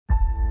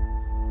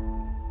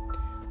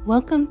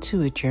Welcome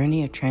to a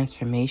journey of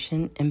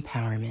transformation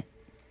empowerment.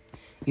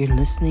 You're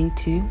listening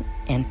to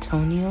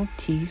Antonio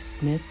T.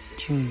 Smith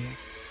Jr.,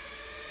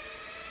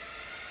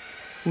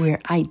 where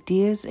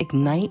ideas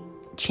ignite,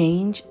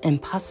 change,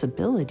 and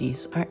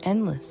possibilities are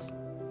endless.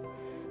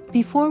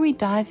 Before we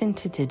dive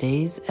into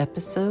today's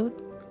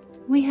episode,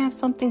 we have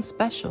something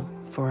special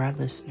for our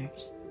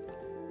listeners.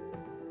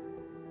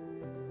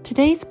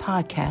 Today's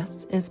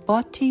podcast is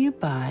brought to you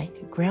by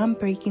a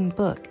groundbreaking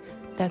book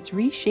that's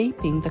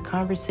reshaping the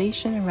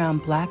conversation around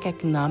Black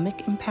economic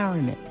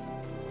empowerment.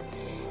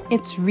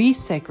 It's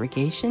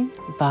Resegregation,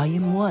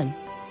 Volume 1,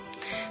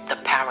 The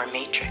Power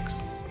Matrix,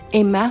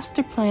 a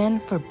master plan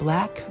for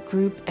Black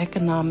group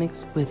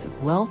economics with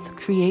wealth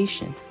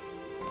creation,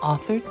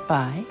 authored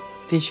by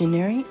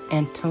visionary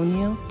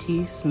Antonio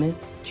T.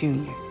 Smith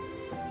Jr.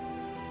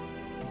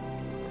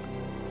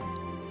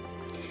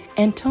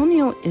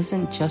 Antonio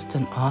isn't just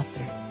an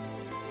author.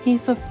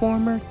 He's a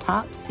former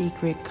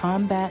top-secret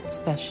combat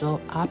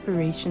special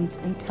operations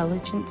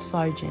intelligence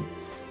sergeant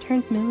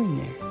turned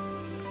millionaire.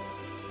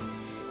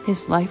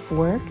 His life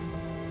work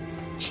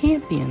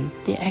championed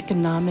the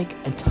economic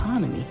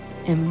autonomy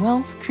and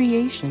wealth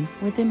creation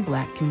within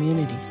Black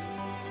communities.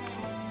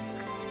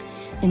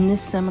 In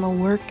this seminal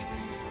work,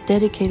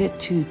 dedicated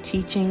to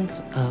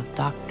teachings of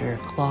Dr.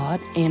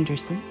 Claude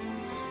Anderson,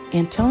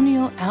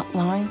 Antonio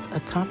outlines a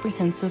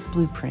comprehensive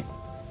blueprint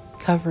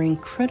covering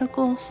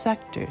critical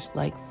sectors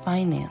like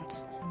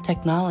finance,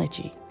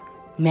 technology,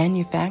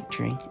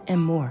 manufacturing,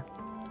 and more.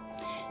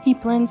 He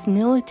blends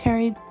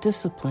military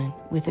discipline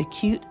with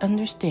acute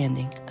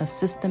understanding of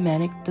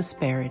systematic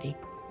disparity.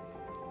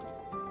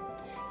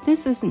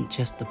 This isn't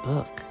just a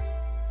book.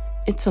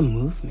 It's a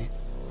movement,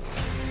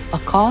 a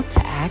call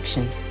to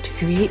action to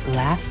create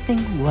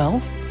lasting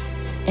wealth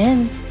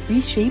and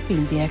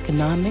reshaping the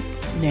economic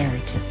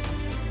narrative.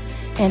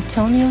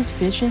 Antonio's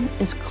vision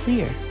is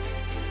clear.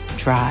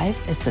 Drive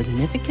a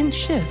significant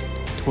shift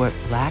toward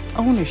Black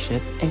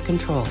ownership and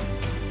control.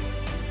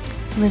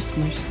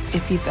 Listeners,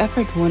 if you've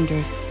ever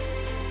wondered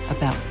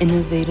about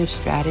innovative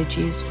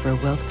strategies for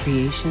wealth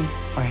creation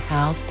or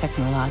how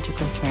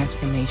technological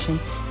transformation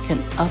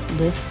can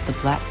uplift the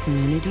Black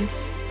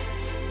communities,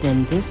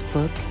 then this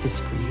book is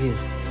for you.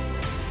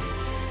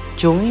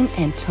 Join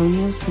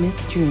Antonio Smith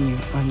Jr.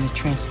 on the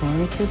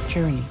transformative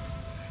journey.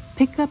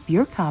 Pick up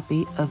your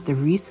copy of the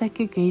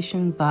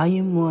Resegregation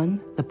Volume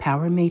 1, The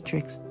Power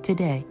Matrix,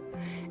 today,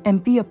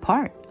 and be a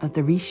part of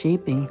the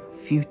reshaping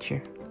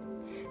future.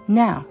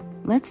 Now,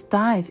 let's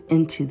dive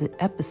into the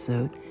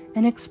episode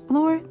and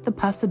explore the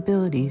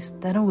possibilities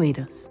that await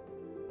us.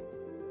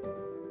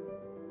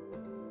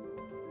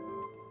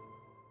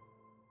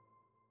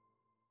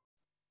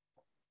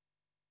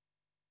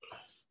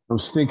 I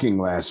was thinking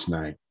last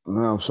night,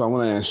 so I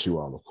want to ask you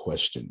all a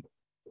question.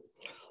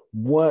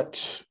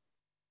 What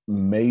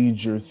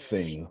major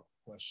thing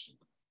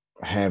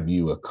have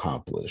you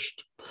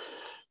accomplished?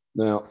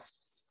 Now,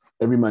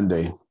 every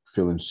Monday,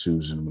 Phil and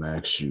Susan, I'm going to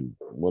ask you,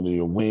 what are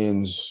your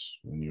wins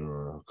and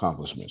your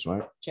accomplishments,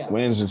 right?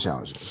 Wins and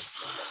challenges.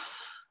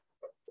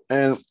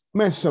 And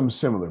I'm asking something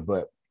similar,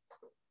 but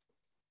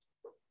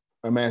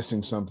I'm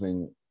asking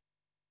something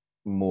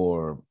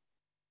more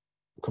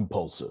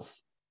compulsive.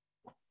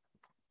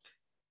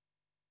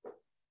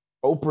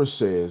 Oprah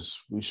says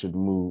we should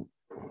move.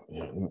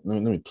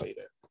 Let me play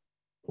that.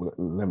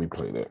 Let me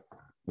play that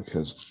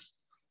because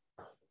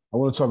I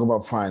want to talk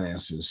about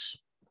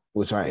finances,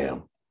 which I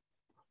am,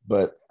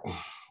 but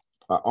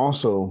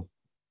I'm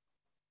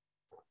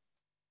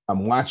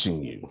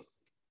watching you,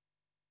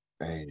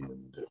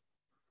 and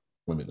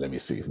let me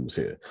see who's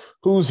here.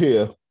 Who's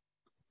here?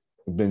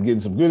 I've been getting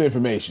some good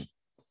information.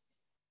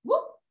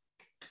 Whoop.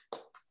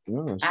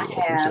 Oh, I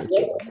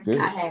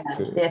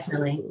have,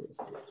 definitely.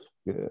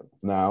 Yeah.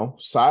 Now,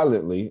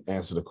 silently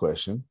answer the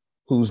question: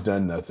 who's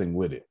done nothing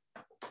with it?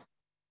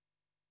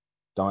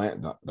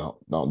 Don't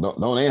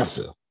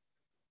answer.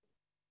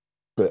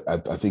 But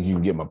I think you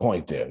can get my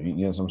point there. You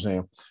know what I'm saying?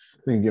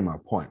 I think you can get my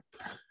point.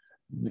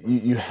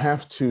 You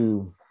have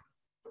to.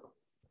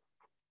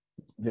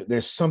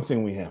 There's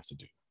something we have to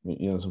do.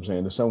 You know what I'm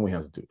saying? There's something we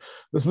have to do.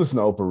 Let's listen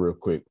to Oprah real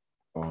quick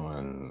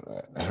on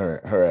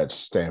her at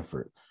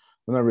Stanford.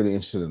 I'm not really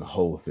interested in the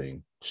whole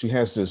thing. She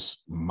has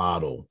this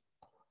model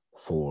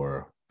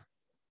for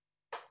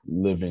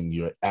living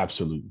your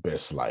absolute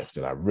best life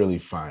that I really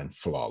find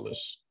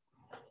flawless.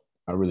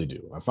 I really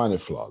do. I find it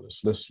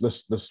flawless.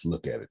 Let's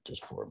look at it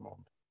just for a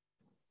moment.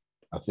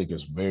 I think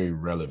it's very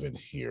relevant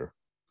here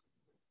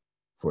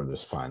for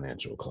this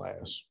financial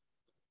class.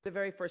 The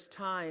very first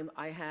time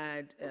I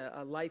had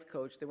a life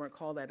coach, they weren't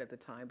called that at the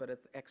time, but an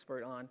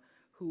expert on,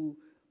 who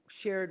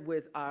shared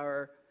with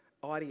our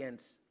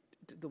audience,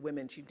 the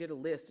women, she did a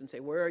list and say,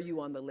 where are you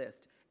on the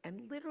list?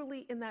 And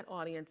literally in that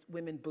audience,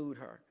 women booed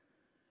her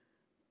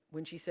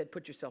when she said,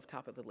 put yourself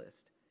top of the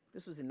list.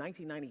 This was in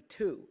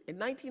 1992. In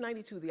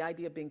 1992, the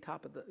idea of being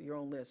top of your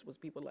own list was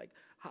people like,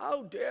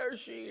 how dare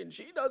she, and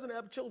she doesn't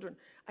have children.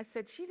 I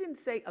said, she didn't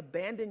say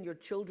abandon your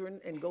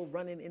children and go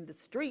running in the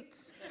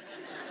streets.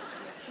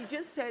 She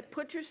just said,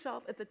 put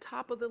yourself at the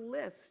top of the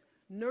list.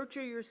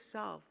 Nurture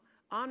yourself.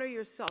 Honor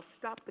yourself.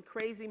 Stop the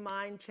crazy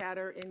mind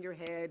chatter in your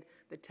head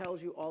that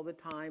tells you all the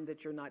time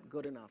that you're not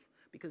good enough,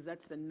 because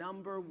that's the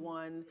number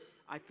one,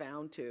 I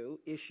found too,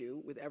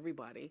 issue with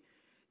everybody.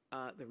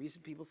 The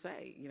reason people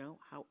say, you know,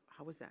 how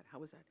was that? How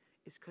was that?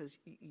 Is because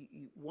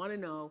you want to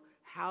know,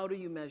 how do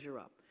you measure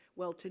up?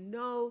 Well, to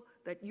know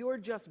that you're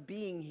just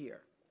being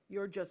here.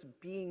 You're just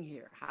being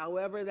here.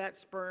 However that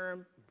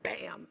sperm,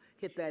 bam,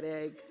 hit that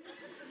egg.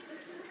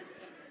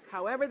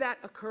 However that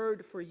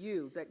occurred for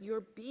you, that your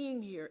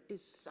being here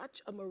is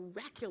such a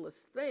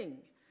miraculous thing,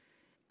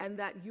 and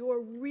that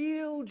your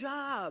real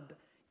job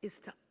is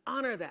to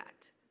honor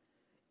that,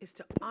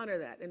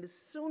 And the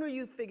sooner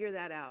you figure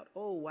that out,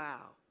 oh,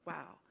 wow,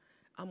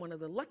 I'm one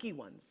of the lucky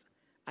ones.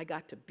 I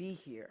got to be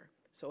here.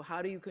 So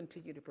how do you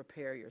continue to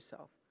prepare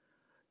yourself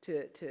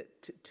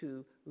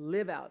to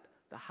live out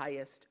the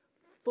highest,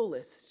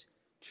 fullest,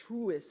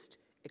 truest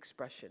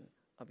expression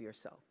of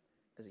yourself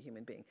as a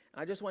human being?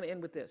 And I just want to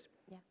end with this.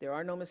 Yeah. There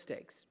are no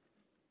mistakes.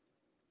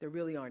 There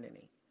really aren't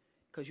any,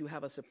 because you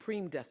have a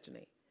supreme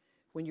destiny.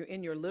 When you're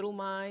in your little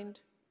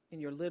mind, in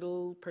your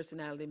little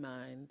personality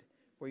mind,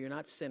 where you're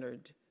not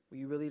centered, where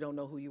you really don't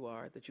know who you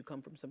are, that you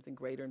come from something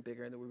greater and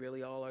bigger, and that we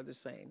really all are the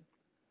same.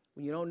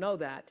 When you don't know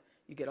that,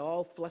 you get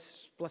all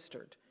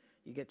flustered.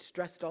 You get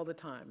stressed all the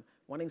time,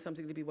 wanting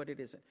something to be what it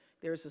isn't.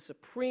 There is a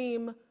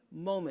supreme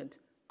moment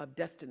of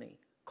destiny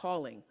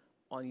calling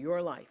on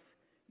your life.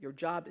 Your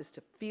job is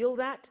to feel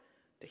that,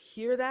 to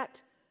hear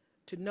that,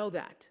 to know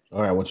that.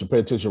 All right, I want you to pay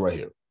attention right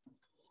here.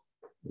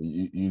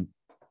 You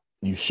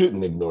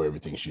shouldn't ignore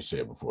everything she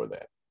said before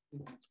that.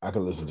 I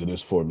could listen to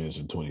this 4 minutes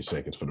and 20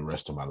 seconds for the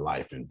rest of my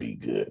life and be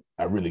good.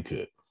 I really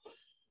could.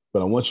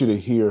 But I want you to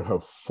hear her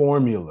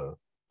formula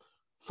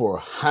for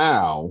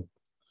how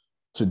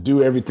to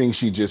do everything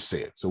she just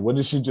said. So what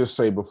did she just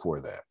say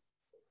before that?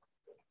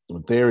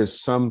 There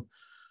is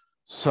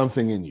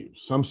something in you,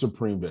 some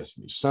supreme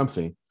destiny,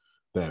 something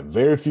that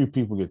very few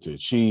people get to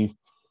achieve.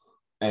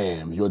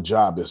 And your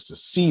job is to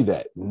see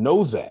that,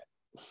 know that,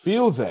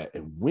 feel that.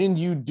 And when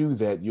you do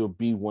that, you'll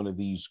be one of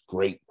these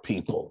great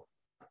people.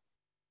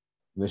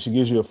 And then she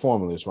gives you a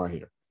formula. It's right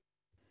here.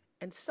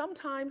 And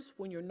sometimes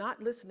when you're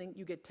not listening,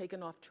 you get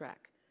taken off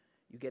track.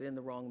 You get in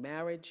the wrong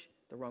marriage,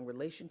 the wrong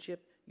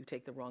relationship, you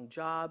take the wrong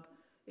job.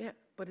 Yeah,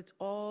 but it's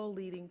all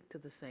leading to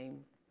the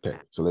same. Okay,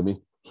 so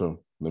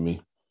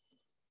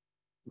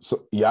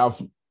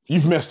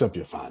you've messed up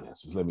your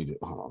finances. Let me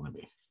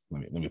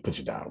put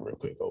you down real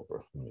quick,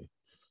 Oprah.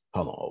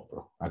 Hold on,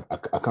 Oprah.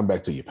 I come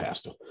back to you,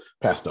 Pastor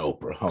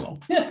Oprah. Hold on.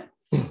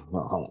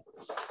 Hold on.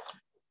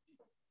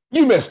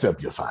 You messed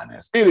up your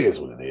finance. It is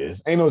what it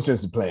is. Ain't no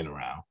sense in playing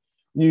around.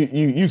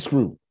 You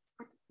screwed.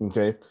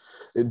 Okay,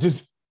 it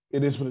is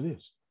what it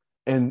is.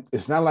 And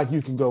it's not like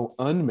you can go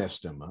unmess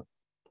them up.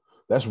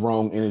 That's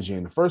wrong energy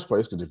in the first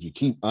place, because if you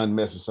keep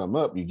unmessing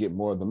something up, you get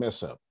more of the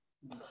mess up.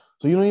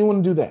 So you don't even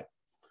want to do that.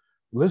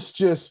 Let's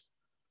just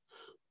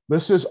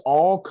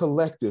all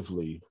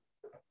collectively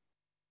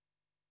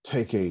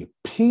take a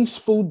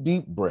peaceful,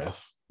 deep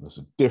breath. There's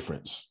a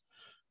difference.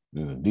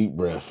 There's a deep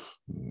breath.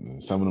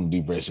 Some of them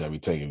deep breaths you gotta be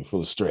taking full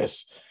of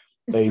stress.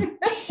 A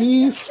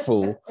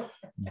peaceful,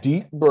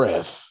 deep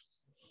breath,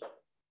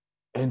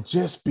 and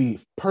just be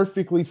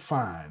perfectly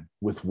fine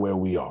with where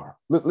we are.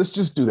 Let's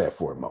just do that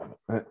for a moment.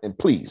 And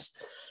please,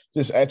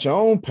 just at your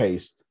own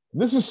pace.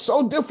 This is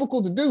so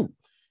difficult to do.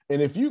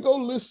 And if you go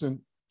listen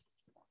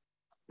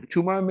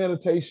to my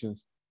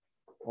meditations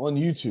on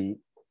YouTube,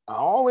 I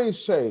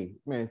always say,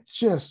 man,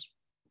 just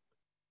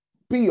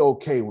be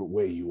okay with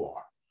where you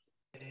are.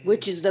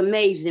 Which is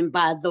amazing,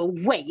 by the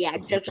way. I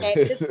just had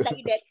to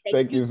say that.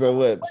 Thank you so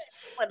much.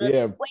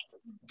 Yeah. What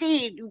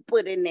did you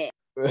put in there?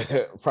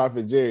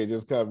 Prophet Jerry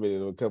just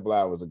commented a couple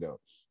hours ago.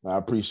 I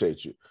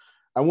appreciate you.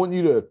 I want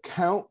you to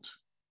account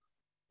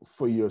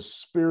for your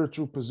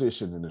spiritual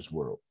position in this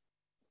world.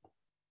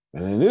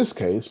 And in this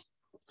case,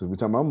 because we're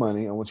talking about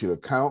money, I want you to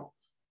account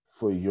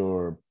for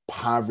your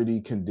poverty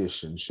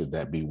condition, should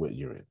that be what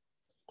you're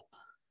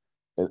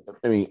in.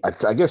 I mean,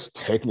 I guess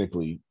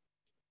technically,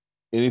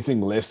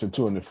 anything less than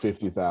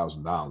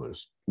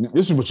 $250,000.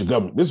 This is what your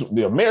government,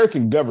 the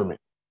American government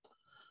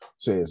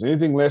says.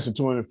 Anything less than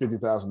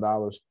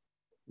 $250,000,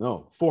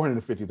 no,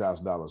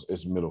 $450,000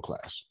 is middle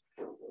class.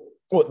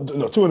 Well,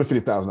 no,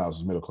 $250,000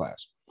 is middle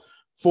class.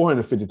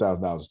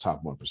 $450,000 is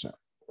top 1%.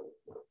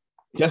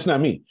 That's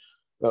not me.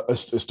 It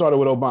started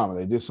with Obama.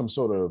 They did some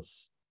sort of,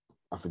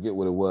 I forget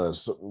what it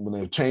was, when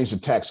they changed the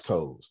tax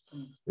codes.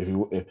 If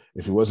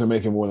you wasn't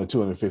making more than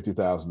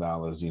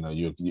 $250,000, you know,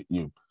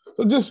 you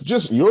so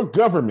just your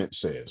government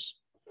says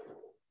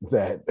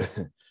that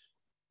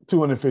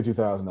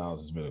 $250,000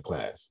 is middle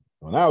class.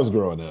 When I was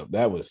growing up,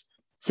 that was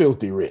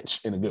filthy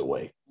rich in a good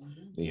way.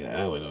 You know,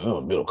 I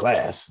was middle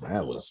class.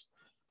 That was,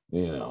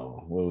 you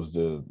know, what was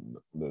the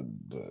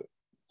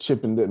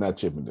not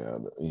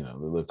Chippendale, you know,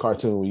 the little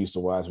cartoon we used to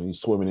watch when you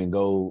swimming in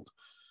gold,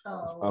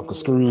 Uncle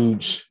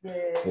Scrooge.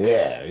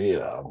 Yeah, you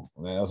know,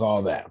 that was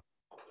all that.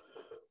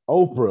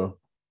 Oprah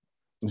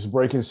is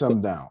breaking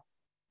something down.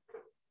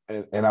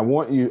 And I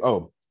want you,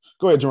 go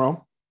ahead,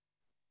 Jerome.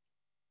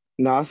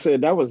 No, I said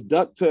that was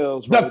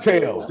DuckTales.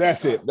 DuckTales, right,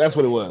 that's it. That's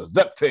what it was.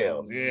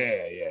 DuckTales.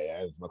 Yeah.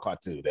 That's my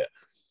cartoon there.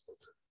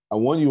 I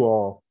want you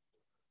all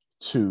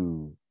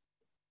to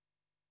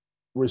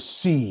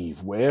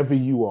receive wherever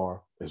you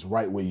are is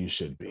right where you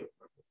should be.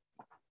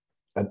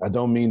 I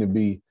don't mean to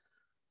be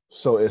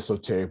so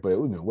esoteric, but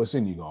what's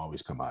in you gonna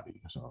always come out of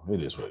you. So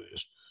it is what it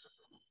is.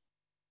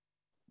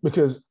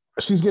 Because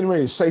she's getting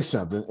ready to say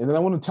something, and then I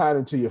want to tie it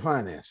into your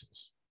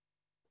finances.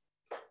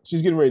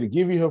 She's getting ready to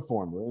give you her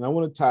formula, and I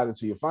want to tie it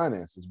into your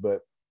finances,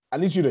 but I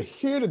need you to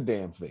hear the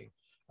damn thing.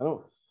 I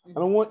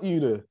don't want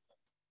you to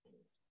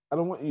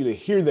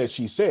hear that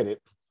she said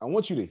it. I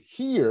want you to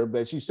hear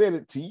that she said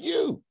it to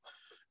you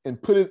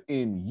and put it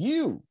in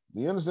you.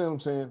 Do you understand what I'm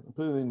saying?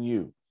 Put it in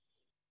you.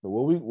 So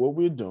what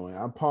we're doing,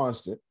 I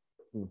paused it.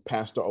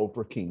 Pastor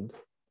Oprah King.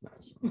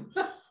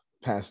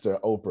 Pastor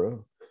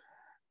Oprah.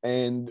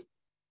 And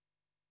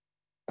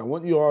I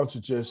want you all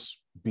to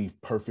just be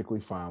perfectly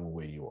fine with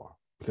where you are.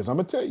 Because I'm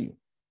going to tell you,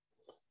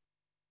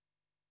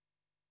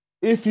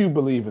 if you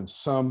believe in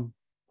some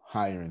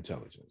higher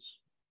intelligence,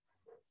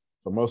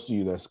 for most of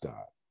you, that's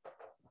God.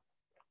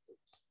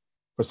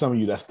 For some of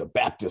you, that's the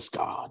Baptist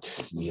God.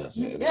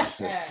 Yes.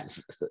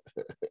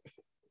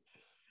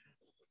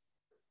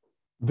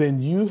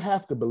 Then you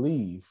have to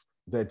believe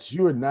that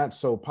you're not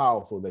so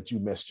powerful that you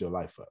messed your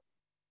life up.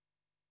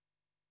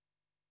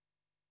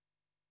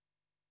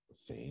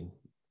 See,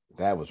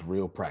 that was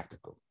real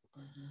practical.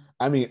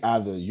 I mean,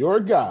 either your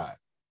God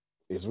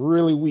is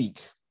really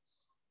weak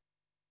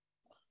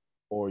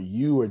or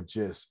you are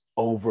just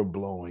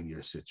overblowing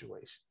your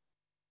situation.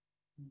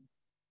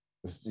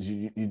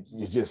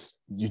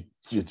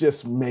 You're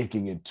just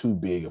making it too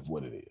big of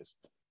what it is.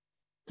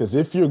 Because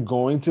if you're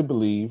going to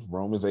believe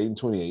Romans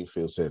 8:28,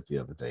 Phil said the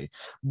other day,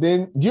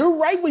 then you're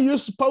right where you're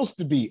supposed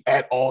to be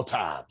at all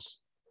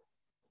times.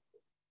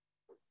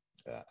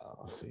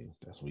 See,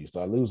 that's when you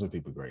start losing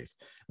people, Grace.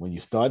 When you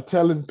start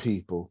telling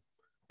people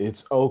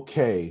it's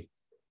okay,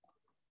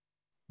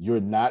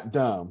 you're not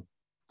dumb,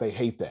 they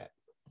hate that.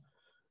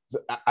 So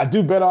I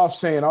do better off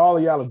saying all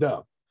of y'all are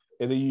dumb.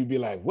 And then you'd be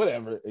like,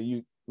 whatever.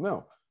 And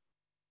no,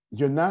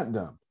 you're not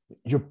dumb.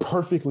 You're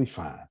perfectly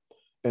fine.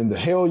 And the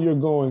hell you're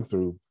going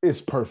through is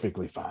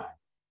perfectly fine.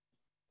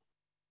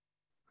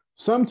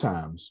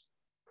 Sometimes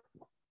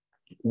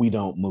we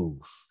don't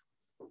move.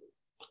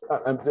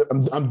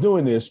 I'm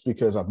doing this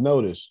because I've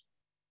noticed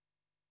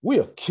we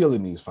are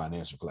killing these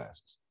financial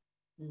classes.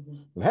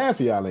 Mm-hmm. Half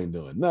of y'all ain't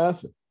doing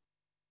nothing.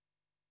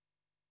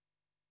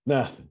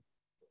 Nothing.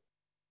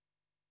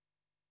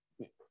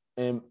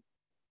 And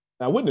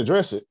I wouldn't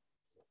address it,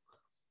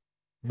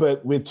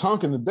 but we're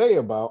talking today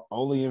about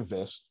only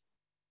invest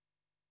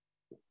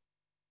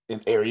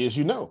in areas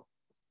you know.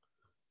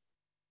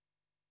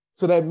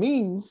 So that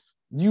means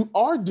you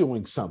are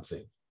doing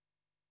something.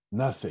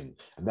 Nothing.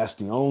 And that's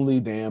the only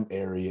damn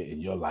area in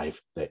your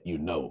life that you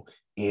know,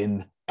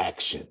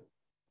 inaction.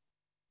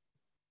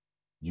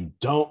 You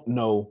don't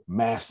know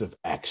massive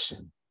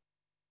action.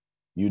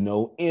 You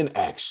know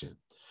inaction.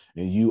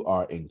 And you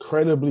are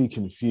incredibly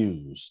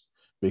confused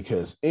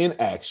because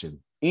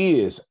inaction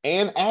is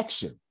an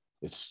action.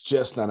 It's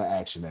just not an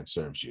action that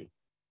serves you.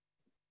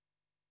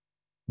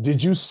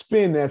 Did you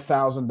spend that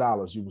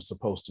 $1,000 you were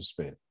supposed to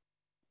spend?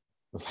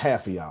 That's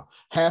half of y'all.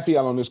 Half of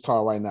y'all on this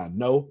call right now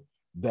know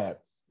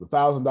that the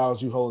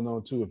 $1,000 you holding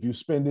on to, if you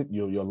spend it,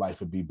 your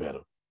life would be better.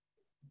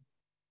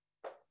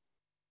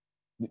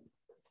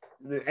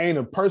 There ain't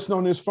a person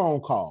on this phone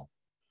call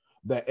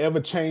that ever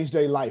changed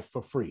their life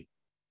for free.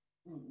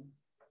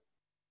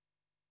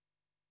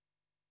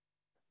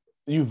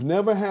 You've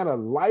never had a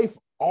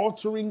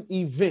life-altering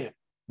event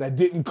that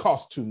didn't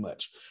cost too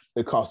much.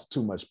 It cost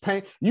too much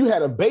pain. You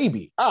had a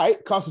baby. All right,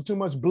 it costed too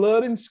much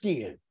blood and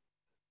skin.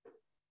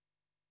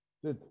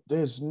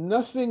 There's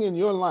nothing in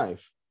your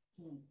life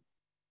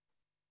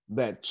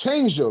that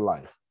changed your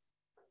life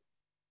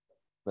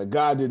that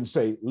God didn't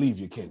say, leave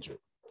your kindred,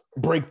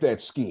 break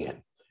that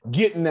skin,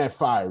 get in that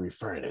fiery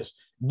furnace,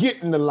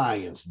 get in the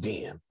lion's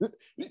den.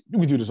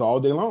 We do this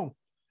all day long.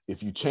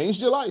 If you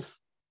changed your life,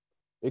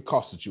 it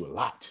costed you a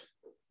lot.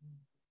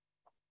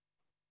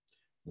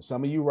 And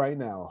some of you right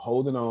now are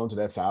holding on to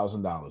that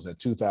 $1,000, that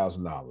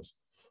 $2,000,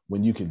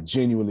 when you can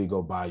genuinely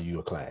go buy you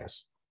a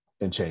class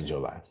and change your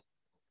life.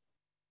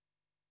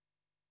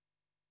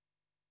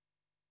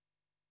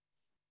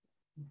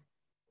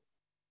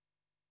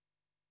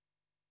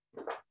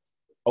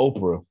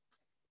 Oprah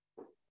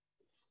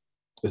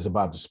is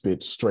about to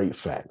spit straight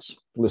facts.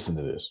 Listen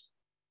to this.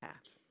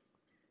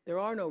 There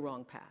are no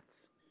wrong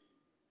paths.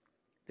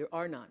 There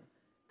are none.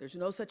 There's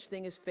no such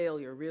thing as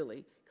failure,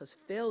 really, because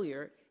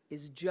failure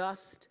is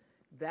just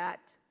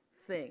that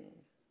thing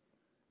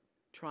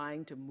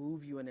trying to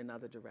move you in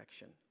another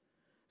direction.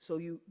 So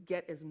you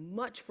get as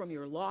much from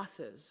your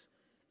losses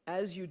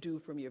as you do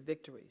from your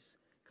victories,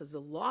 because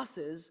the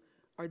losses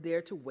are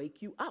there to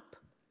wake you up.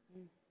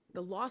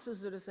 The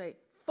losses are to say,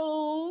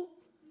 fool,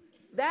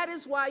 that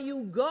is why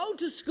you go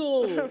to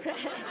school.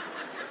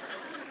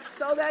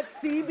 So that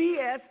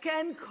CBS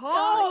can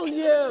call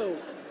you.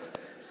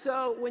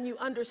 So when you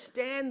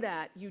understand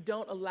that, you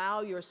don't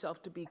allow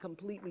yourself to be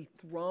completely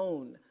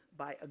thrown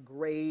by a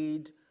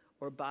grade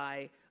or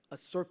by a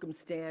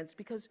circumstance,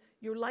 because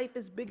your life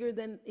is bigger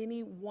than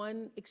any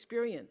one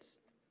experience.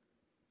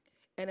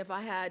 And if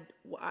I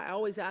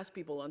always ask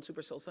people on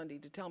Super Soul Sunday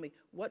to tell me,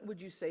 what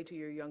would you say to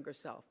your younger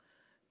self?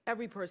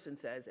 Every person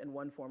says in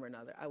one form or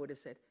another, I would have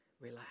said,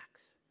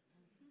 relax,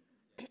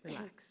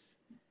 relax.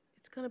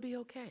 It's gonna be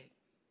okay.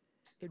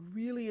 It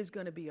really is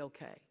gonna be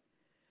okay.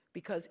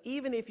 Because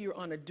even if you're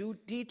on a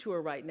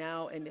detour right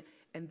now, and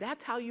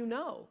that's how you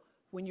know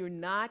when you're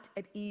not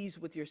at ease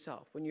with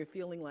yourself, when you're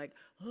feeling like,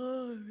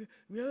 oh,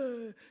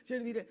 yeah,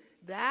 shouldn't be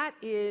that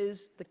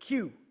is the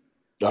cue.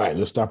 All right,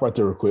 let's stop right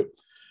there real quick.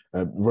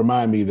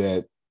 Remind me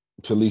that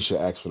Talisha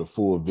asked for the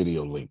full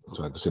video link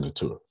so I can send it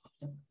to her.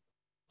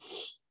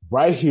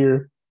 Right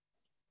here,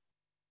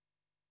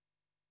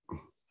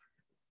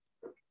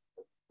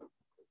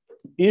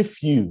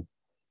 if you,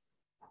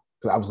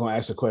 because I was going to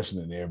ask a question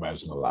and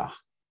everybody's going to lie.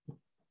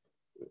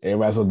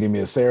 Everybody's going to give me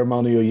a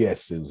ceremonial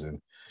yes,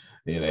 Susan.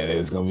 You know,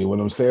 it's going to be one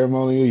of them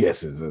ceremonial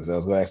yeses. So I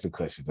was going to ask the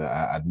question.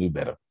 I knew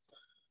better.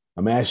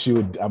 I'm going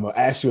to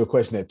ask you a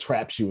question that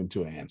traps you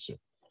into an answer.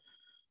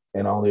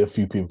 And only a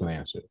few people can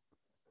answer it.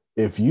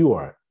 If you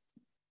are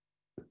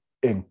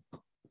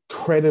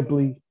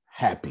incredibly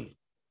happy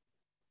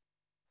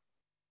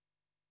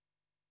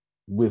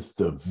with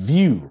the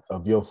view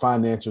of your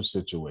financial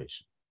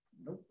situation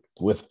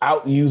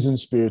without using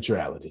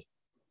spirituality,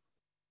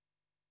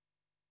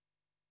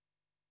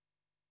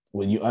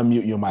 when you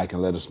unmute your mic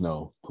and let us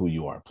know who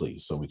you are,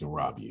 please, so we can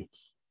rob you.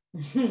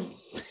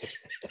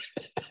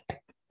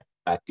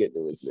 I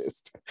couldn't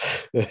resist.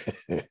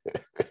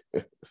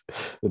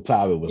 The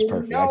timing was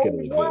perfect. I couldn't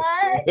resist.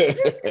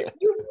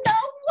 You know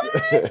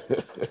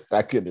what?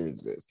 I couldn't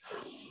resist.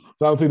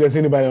 So I don't think there's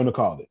anybody on the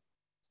call there.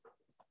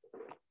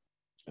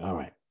 All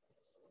right.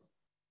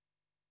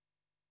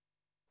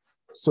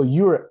 So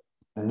you're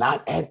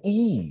not at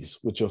ease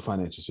with your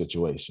financial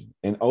situation.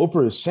 And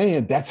Oprah is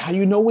saying that's how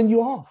you know when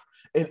you're off.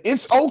 And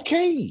it's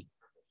okay.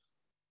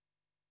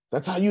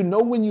 That's how you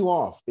know when you're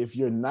off. If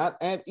you're not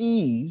at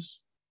ease.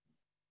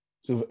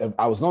 So if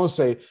I was going to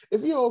say,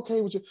 if you're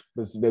okay with your,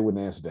 but they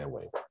wouldn't answer that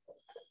way.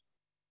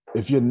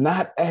 If you're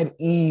not at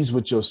ease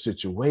with your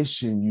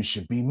situation, you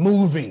should be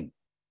moving.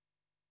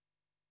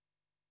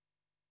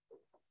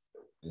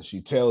 And she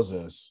tells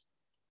us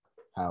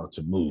how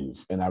to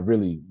move. And I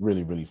really,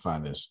 really, really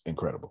find this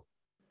incredible.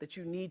 That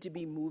you need to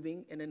be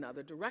moving in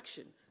another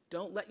direction.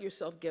 Don't let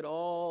yourself get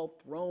all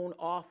thrown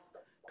off,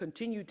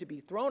 continue to be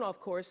thrown off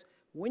course.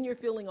 When you're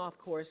feeling off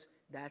course,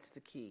 that's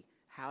the key.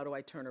 How do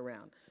I turn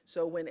around?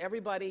 So when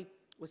everybody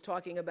was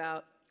talking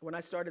about, when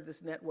I started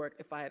this network,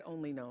 if I had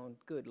only known,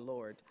 good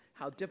Lord,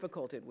 how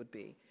difficult it would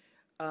be.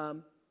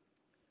 The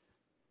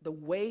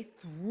way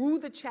through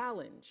the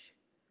challenge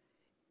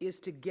is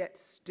to get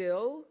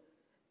still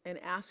and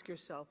ask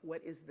yourself,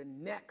 what is the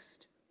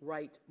next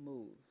right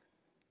move?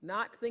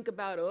 Not think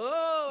about,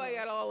 oh, I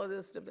got all of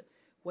this stuff.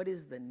 What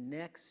is the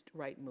next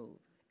right move?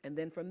 And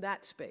then from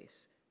that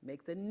space,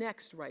 make the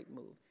next right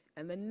move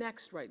and the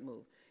next right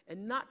move.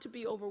 And not to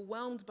be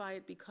overwhelmed by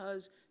it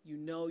because you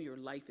know your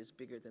life is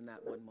bigger than that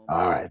one moment.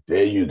 All right,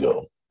 there you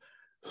go.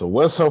 So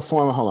what's her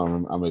form? Hold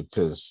on, I mean,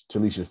 because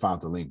Talisha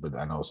found the link, but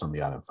I know some of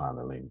y'all didn't find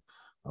the link.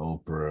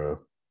 Oprah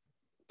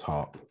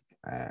Talk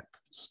at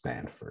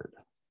Stanford.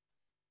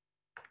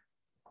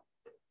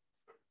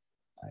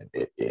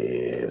 It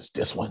is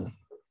this one.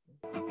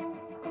 All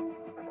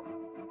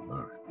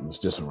right, it's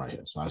this one right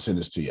here. So I send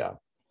this to y'all.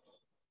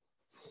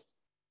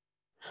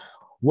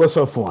 What's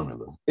her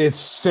formula? It's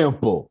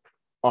simple.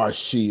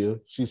 Arshia,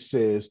 she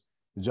says,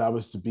 the job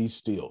is to be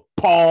still.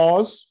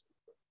 Pause.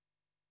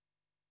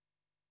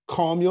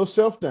 Calm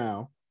yourself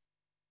down.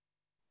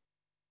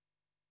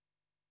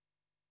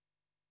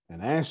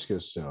 And ask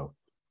yourself,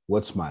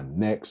 what's my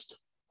next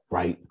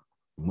right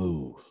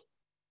move?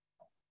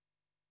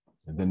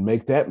 And then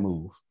make that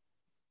move.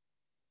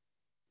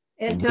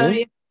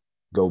 Antonio,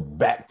 go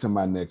back to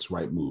my next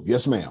right move.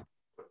 Yes, ma'am.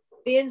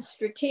 Being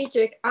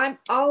strategic, I'm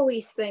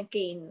always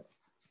thinking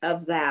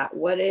of that.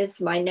 What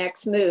is my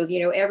next move?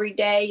 You know, every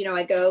day, you know,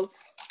 I go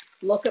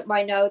look at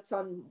my notes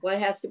on what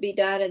has to be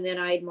done. And then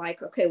I'm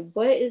like, okay,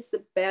 what is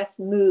the best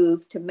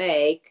move to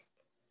make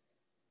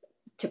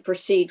to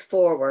proceed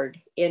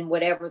forward in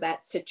whatever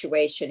that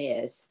situation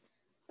is?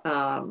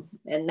 And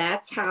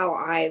that's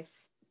how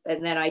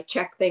and then I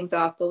check things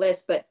off the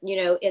list. But, you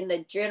know, in the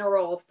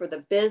general for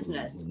the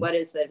business, what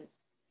is the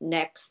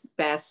next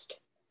best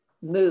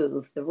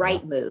move, the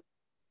right move?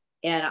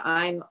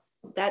 And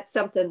that's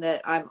something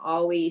that I'm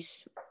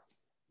always,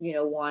 you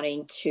know,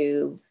 wanting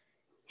to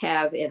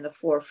have in the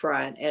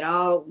forefront. And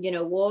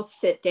we'll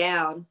sit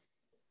down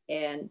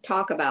and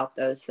talk about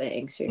those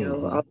things, you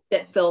know, I'll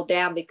sit Phil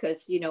down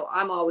because, you know,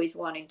 I'm always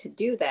wanting to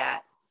do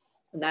that.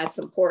 And that's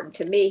important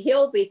to me.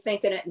 He'll be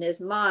thinking it in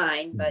his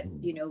mind, but,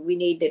 you know, we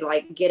need to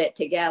like get it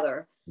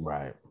together.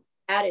 Right.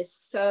 That is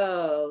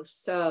so,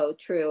 so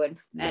true. Yep.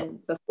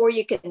 And before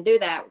you can do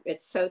that,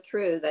 it's so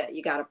true that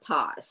you got to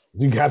pause.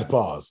 You got to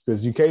pause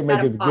because you can't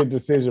make a good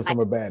decision from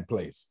a bad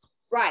place.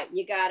 Right.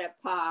 You got to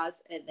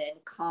pause and then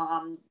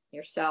calm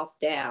yourself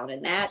down.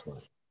 And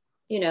that's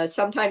you know,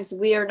 sometimes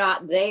we are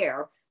not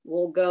there.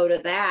 We'll go to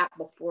that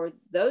before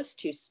those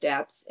two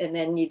steps, and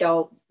then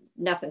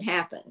nothing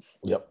happens.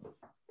 Yep.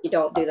 You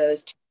don't do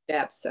those two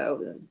steps.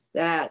 So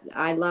that,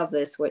 I love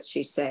this, what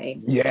she's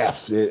saying. Yeah.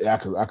 I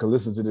could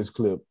listen to this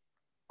clip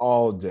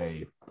all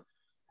day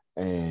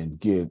and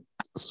get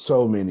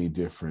so many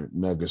different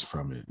nuggets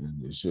from it.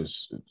 And it's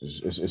just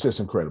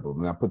incredible.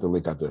 And I put the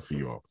link out there for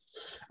you all.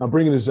 I'm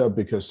bringing this up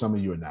because some of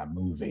you are not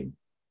moving.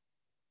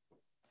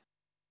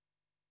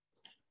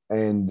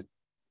 And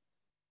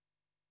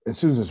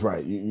Susan's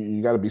right.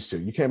 You got to be still.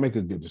 You can't make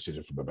a good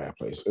decision from a bad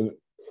place.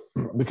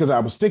 Because I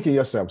was thinking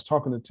yesterday, I was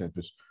talking to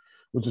Tempest,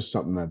 which is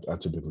something that I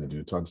typically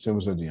do, talk to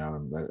Tempest and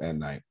Deanna at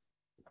night.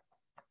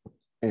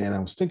 And I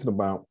was thinking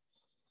about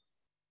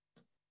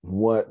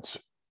what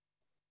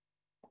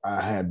I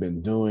had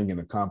been doing and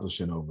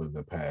accomplishing over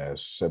the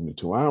past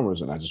 72 hours,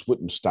 and I just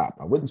wouldn't stop.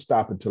 I wouldn't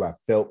stop until I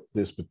felt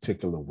this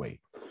particular way.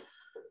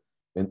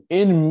 And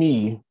in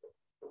me,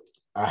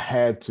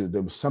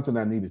 there was something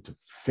I needed to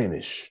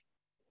finish.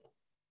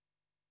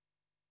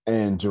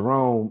 And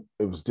Jerome,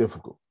 it was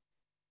difficult.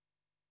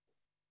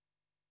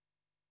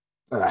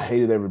 And I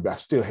hated everybody. I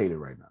still hate it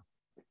right now.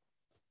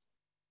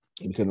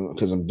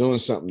 Because I'm doing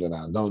something that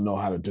I don't know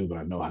how to do, but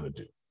I know how to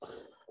do.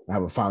 I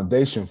have a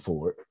foundation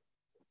for it,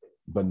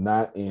 but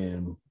not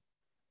in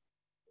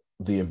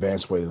the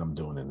advanced way that I'm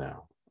doing it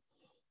now.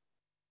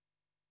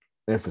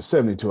 And for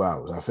 72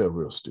 hours, I felt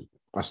real stupid.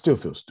 I still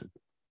feel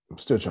stupid. I'm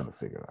still trying to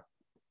figure it out.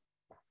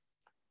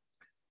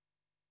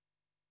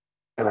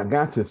 And I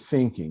got to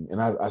thinking,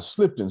 and I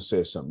slipped and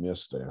said something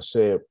yesterday. I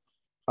said,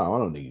 oh, I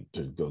don't need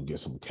to go get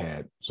some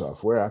CAD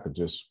software. I could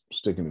just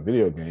stick in the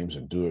video games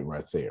and do it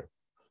right there.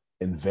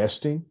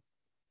 Investing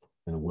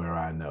in where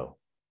I know.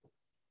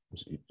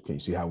 Can you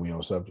see how we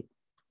on subject?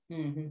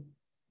 Mm-hmm.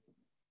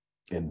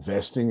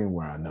 Investing in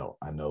where I know.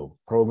 I know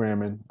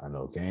programming. I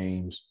know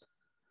games.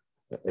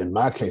 In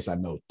my case, I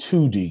know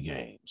 2D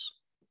games.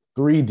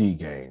 3D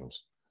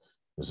games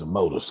is a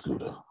motor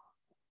scooter.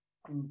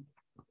 Mm.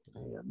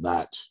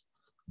 Not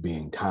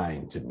being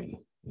kind to me.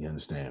 You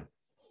understand?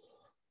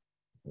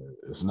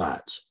 It's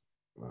not.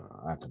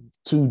 I can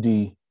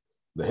 2D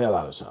the hell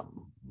out of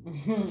something.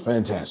 Mm-hmm.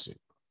 Fantastic.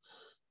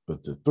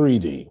 But the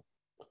 3D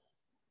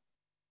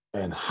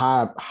and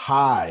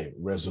high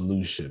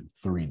resolution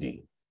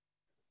 3D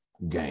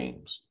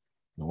games,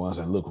 the ones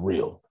that look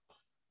real.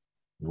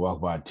 You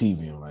walk by a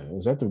TV and like,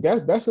 is that the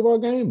basketball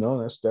game?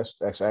 No,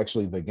 that's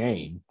actually the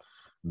game.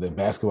 The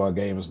basketball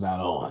game is not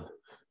on.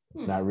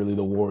 It's not really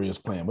the Warriors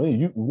playing. But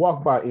you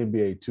walk by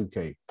NBA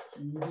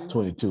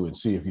 2K22 and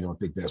see if you don't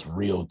think that's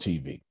real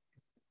TV.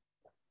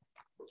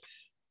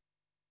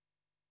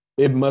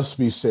 It must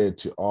be said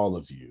to all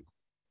of you,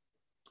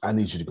 I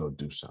need you to go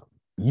do something.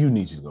 You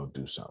need you to go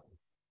do something.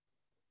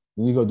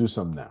 You need to go do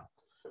something now.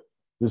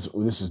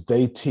 This is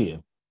day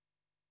 10,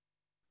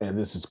 and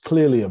this is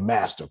clearly a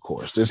master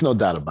course. There's no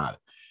doubt about it.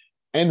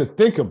 And to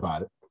think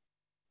about it,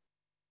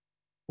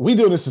 we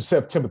do this on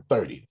September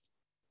 30th.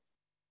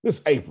 This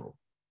is April.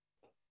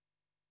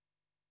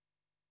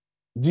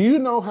 Do you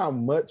know how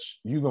much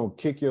you're going to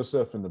kick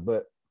yourself in the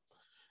butt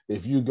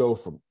if you go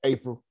from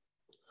April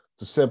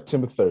to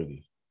September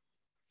 30th,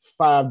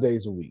 5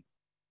 days a week,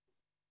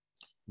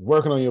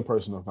 working on your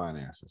personal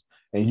finances,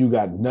 and you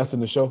got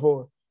nothing to show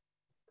for it?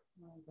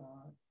 Oh,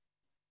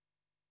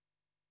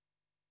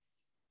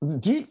 my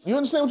God. Do you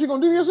understand what you're going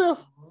to do to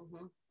yourself?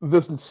 Mm-hmm.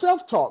 The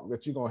self-talk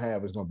that you're going to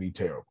have is going to be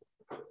terrible.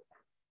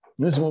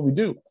 This is what we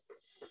do.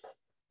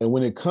 And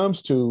when it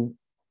comes to,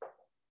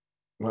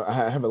 well,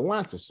 I have a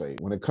lot to say.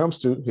 When it comes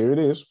to, here it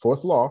is,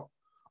 fourth law,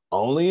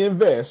 only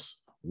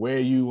invest where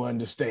you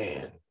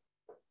understand.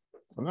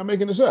 I'm not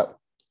making this up.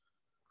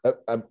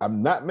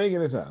 I'm not making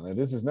this up. Now,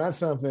 this is not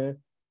something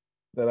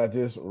that I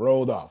just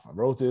rolled off. I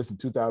wrote this in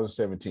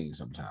 2017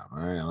 sometime.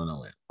 All right, I don't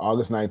know when.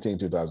 August 19,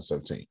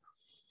 2017.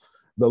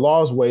 The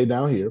law is way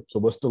down here. So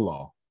what's the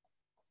law?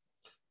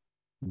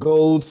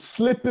 Gold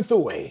slippeth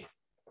away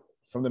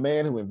from the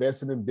man who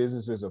invested in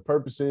businesses or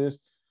purposes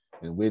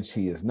in which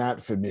he is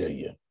not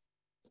familiar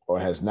or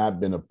has not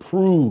been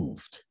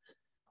approved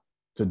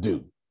to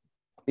do.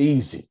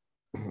 Easy.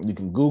 You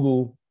can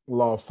Google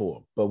law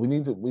 4, but we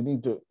need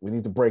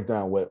to break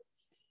down what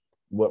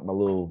my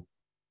little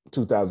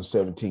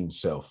 2017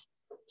 self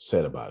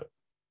said about it.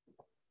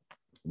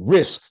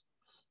 Risk,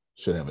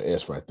 should have an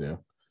S right there,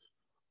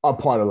 are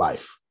part of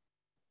life.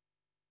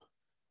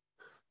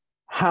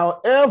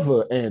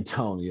 However,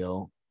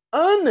 Antonio,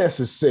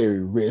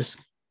 unnecessary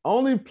risk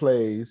only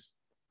plays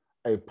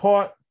a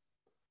part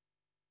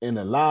in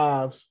the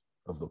lives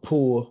of the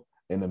poor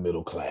and the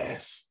middle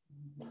class.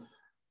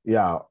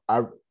 Y'all,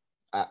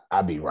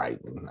 I be right.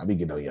 I be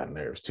getting on your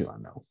nerves too, I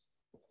know.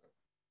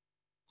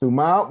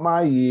 Throughout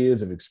my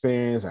years of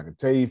experience, I can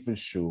tell you for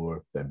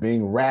sure that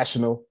being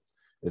rational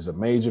is a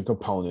major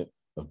component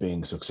of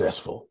being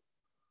successful.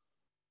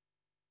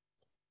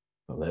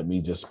 But let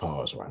me just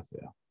pause right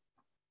there.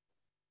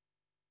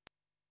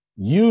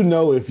 You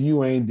know if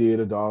you ain't did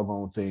a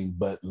doggone thing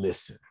but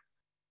listen.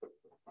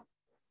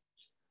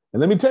 And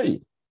let me tell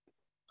you,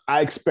 I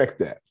expect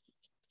that.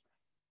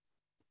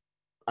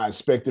 I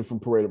expect it from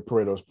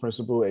Pareto's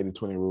principle,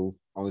 80-20 rule.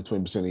 Only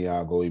 20% of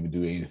y'all go even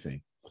do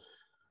anything.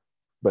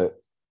 But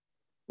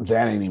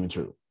that ain't even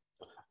true.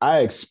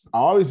 I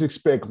always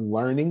expect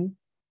learning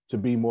to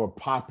be more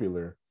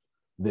popular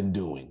than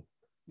doing.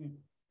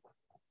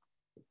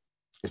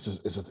 It's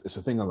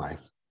a thing of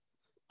life.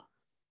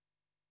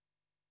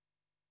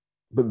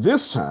 But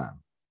this time,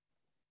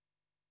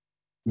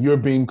 you're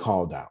being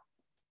called out.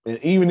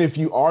 And even if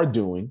you are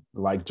doing,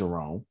 like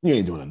Jerome, you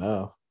ain't doing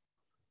enough.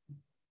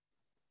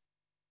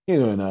 You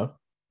ain't doing enough.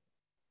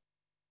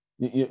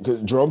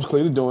 Because Jerome's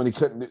clearly doing, he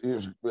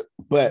couldn't,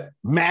 but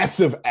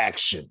massive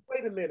action.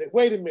 Wait a minute.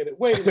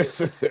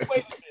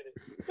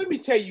 Let me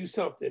tell you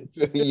something.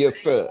 Yes,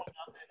 sir.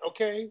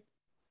 Okay?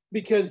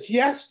 Because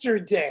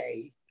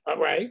yesterday, all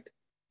right,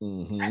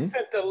 I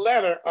sent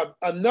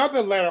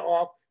another letter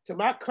off to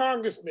my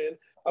congressman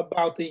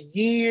about the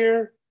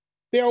year.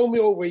 They owe me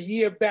over a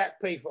year back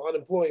pay for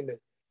unemployment.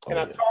 And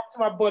I talked to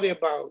my buddy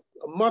about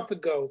a month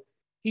ago.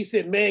 He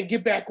said, man,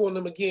 get back on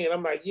them again.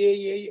 I'm like,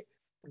 yeah.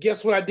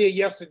 Guess what I did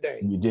yesterday?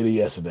 You did it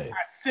yesterday.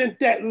 I sent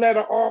that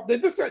letter off.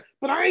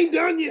 But I ain't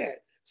done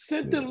yet.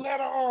 Sent the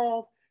letter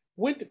off,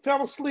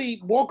 fell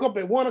asleep, woke up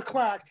at 1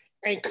 o'clock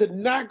and could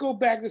not go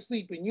back to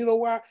sleep. And you know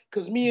why?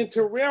 Because me and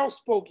Terrell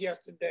spoke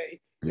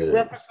yesterday in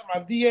reference to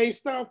my VA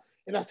stuff.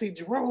 And I said,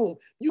 Jerome,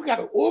 you got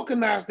to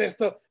organize that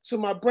stuff. So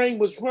my brain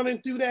was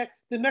running through that.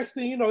 The next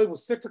thing you know, it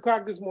was 6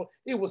 o'clock this morning.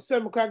 It was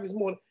 7 o'clock this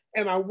morning.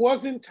 And I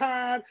wasn't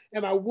tired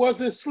and I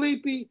wasn't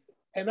sleepy.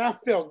 And I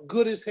felt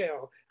good as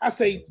hell. I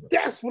say,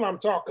 that's what I'm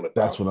talking about.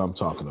 That's what I'm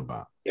talking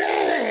about.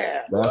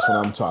 Yeah. That's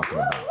what I'm talking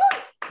about.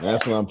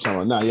 That's what I'm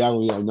talking about. Now,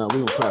 we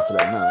don't clap for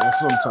that now.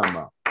 That's what I'm talking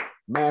about.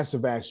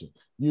 Massive action.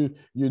 You're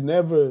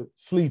never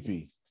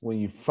sleepy when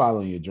you follow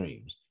your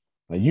dreams.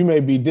 Now, you may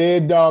be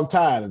dead dog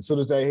tired, and as soon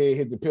as that head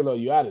hit the pillow,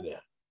 you're out of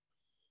there.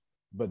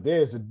 But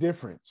there's a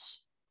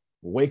difference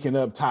waking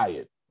up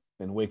tired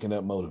and waking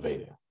up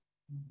motivated.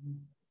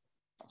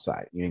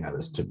 Sorry, you ain't got to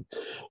listen to me.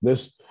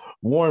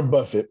 Warren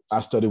Buffett, I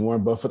study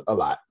Warren Buffett a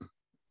lot.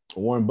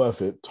 Warren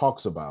Buffett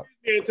talks about...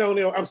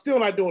 Antonio, I'm still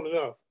not doing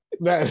enough.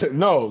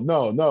 No,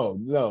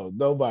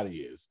 nobody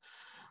is.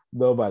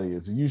 Nobody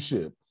is. You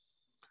should.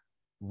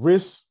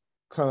 Risk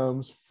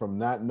comes from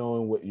not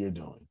knowing what you're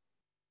doing.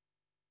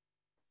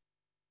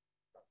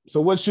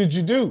 So what should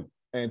you do,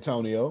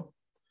 Antonio?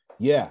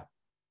 Yeah,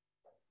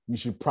 you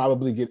should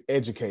probably get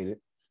educated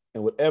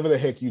in whatever the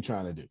heck you're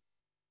trying to do.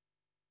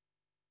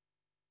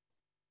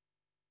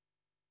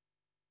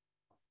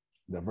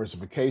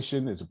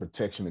 Diversification is a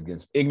protection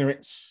against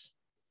ignorance.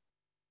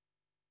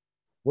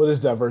 What is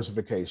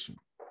diversification?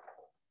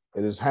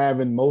 It is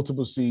having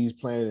multiple seeds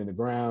planted in the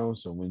ground.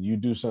 So when you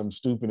do something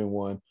stupid in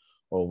one,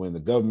 or when the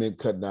government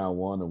cut down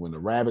one, or when the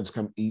rabbits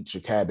come eat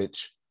your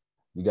cabbage,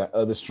 you got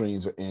other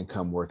streams of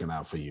income working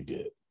out for you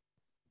good.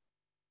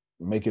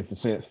 Make it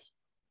sense?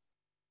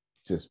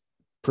 Just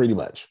pretty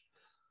much.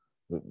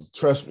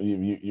 Trust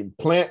me, you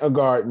plant a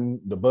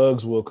garden, the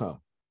bugs will come.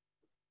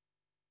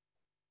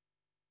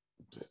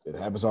 It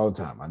happens all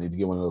the time. I need to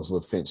get one of those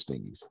little finch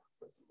thingies.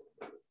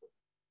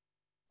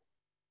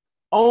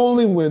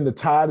 Only when the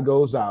tide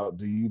goes out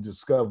do you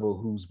discover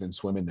who's been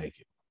swimming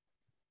naked.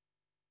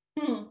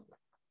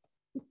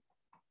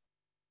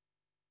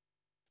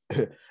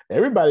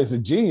 Everybody's a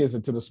genius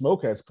until the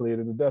smoke has cleared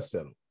and the dust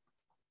settled.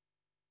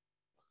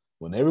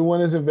 When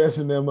everyone is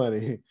investing their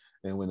money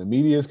and when the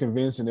media is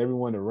convincing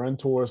everyone to run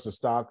towards the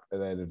stock,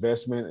 that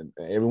investment,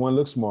 and everyone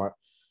looks smart,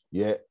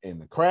 yet in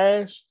the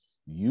crash,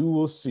 you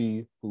will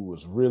see who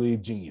was really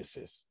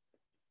geniuses.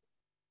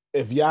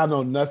 If y'all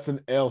know nothing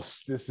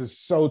else, this is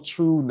so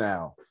true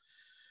now.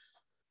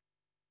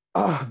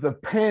 The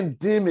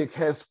pandemic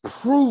has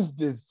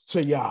proved it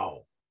to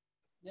y'all.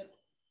 Yep.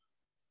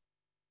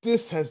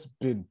 This has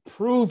been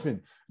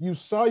proven. You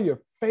saw your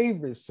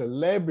favorite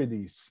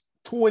celebrities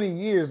 20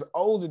 years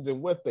older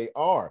than what they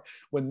are,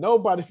 when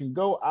nobody can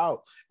go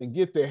out and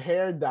get their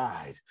hair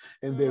dyed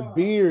and their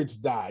beards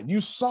dyed.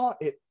 You saw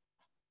it.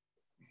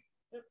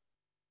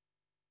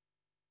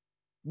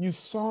 You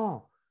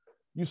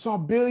saw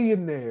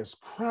billionaires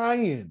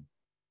crying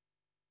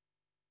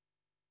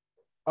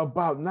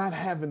about not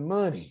having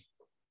money,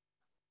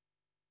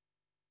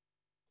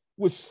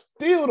 which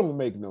still don't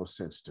make no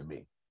sense to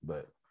me.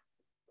 But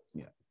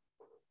yeah,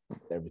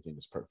 everything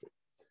is perfect.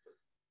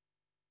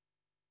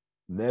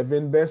 Never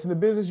invest in a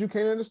business you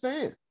can't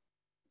understand.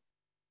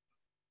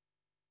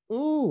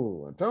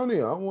 Ooh,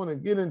 Antonio, I want to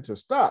get into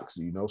stocks.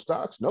 You know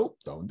stocks? Nope,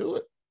 don't do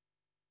it.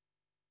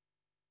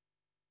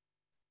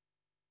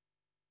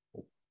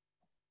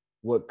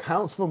 What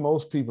counts for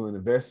most people in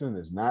investing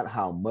is not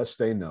how much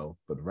they know,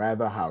 but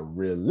rather how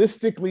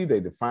realistically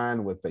they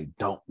define what they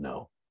don't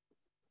know.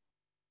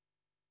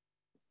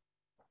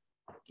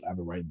 I've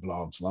been writing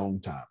blogs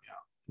long time,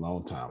 y'all.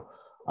 Long time.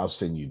 I'll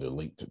send you the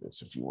link to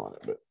this if you want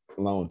it, but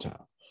long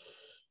time.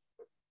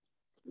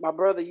 My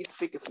brother, you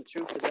speaking some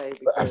truth today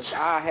because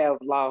I have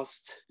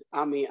lost.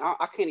 I mean,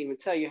 I can't even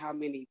tell you how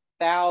many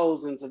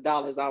thousands of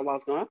dollars I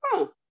lost. Going,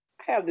 I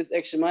have this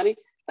extra money.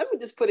 Let me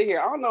just put it here.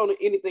 I don't know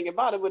anything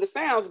about it, but it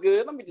sounds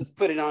good. Let me just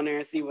put it on there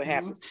and see what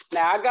happens.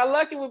 Now I got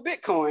lucky with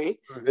Bitcoin,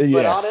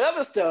 but all the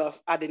other stuff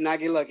I did not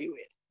get lucky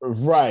with.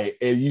 Right,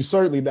 and you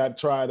certainly not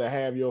trying to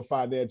have your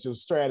financial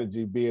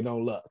strategy being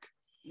on luck.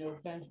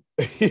 Okay.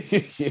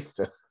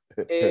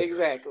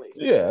 Exactly.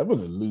 Yeah, I'm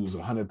gonna lose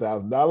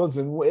 $100,000,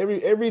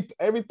 and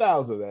every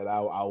thousand that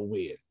I'll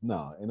win.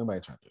 No, ain't nobody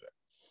trying to do that.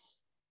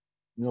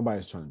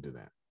 Nobody's trying to do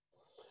that.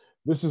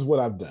 This is what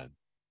I've done.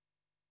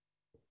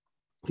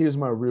 Here's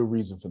my real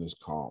reason for this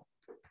call,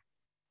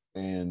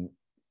 and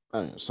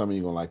some of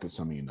you gonna like it,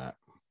 some of you not.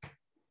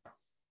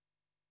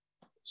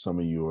 Some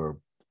of you are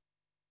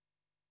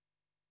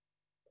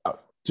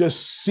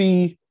just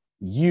see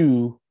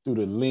you through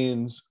the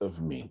lens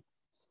of me.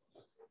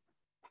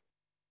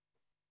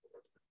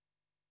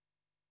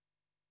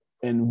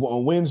 And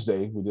on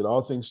Wednesday, we did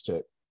All Things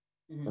Tech,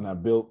 and I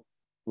built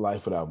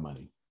Life Without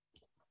Money.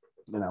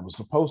 And I was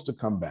supposed to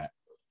come back,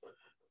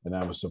 and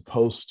I was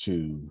supposed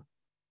to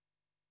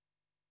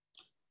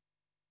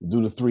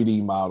do the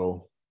 3D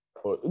model,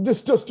 or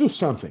just do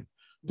something.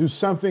 Do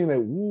something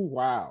that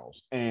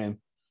wows. And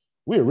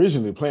we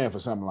originally planned for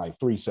something like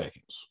 3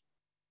 seconds,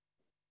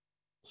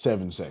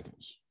 7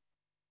 seconds,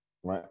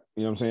 right?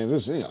 You know what I'm saying?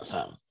 Just,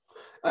 something.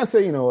 I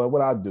say,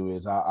 what I'll do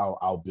is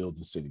I'll build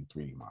the city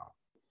 3D model.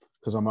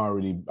 Because I've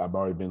already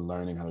been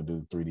learning how to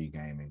do 3D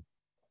gaming,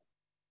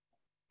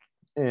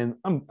 and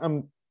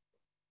I'm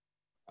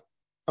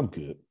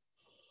good.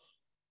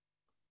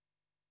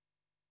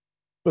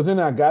 But then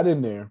I got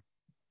in there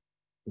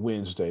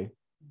Wednesday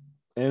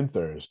and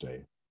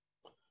Thursday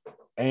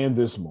and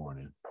this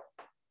morning,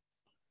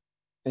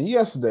 and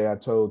yesterday I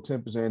told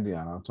Tempest and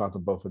Deanna, I'm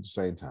talking both at the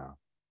same time,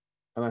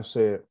 and I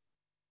said,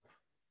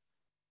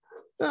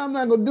 I'm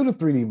not gonna do the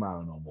 3D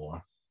model no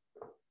more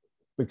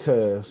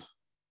because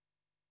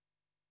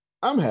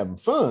I'm having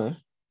fun.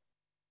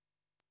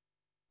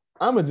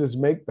 I'm gonna just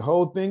make the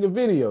whole thing a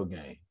video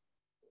game.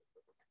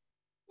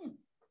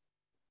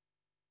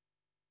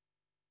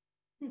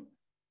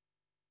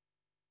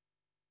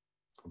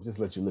 I'll just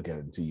let you look at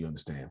it until you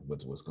understand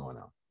what's going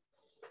on.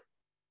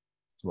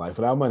 Life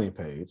Without Money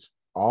page,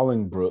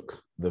 Allingbrook,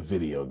 the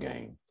video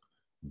game.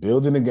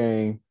 Building a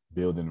game,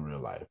 building real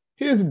life.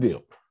 Here's the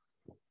deal.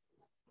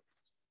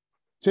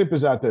 Tip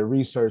is out there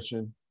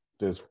researching.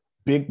 There's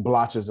big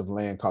blotches of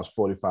land cost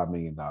 $45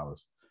 million,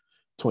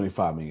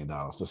 $25 million,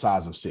 the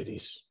size of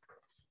cities.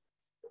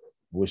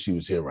 Wish she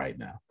was here right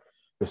now.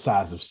 The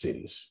size of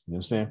cities. You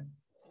understand?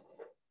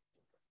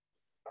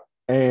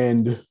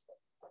 And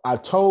I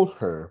told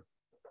her,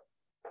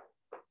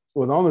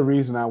 well, the only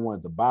reason I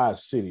wanted to buy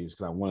cities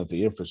because I wanted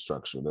the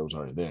infrastructure that was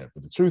already there.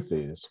 But the truth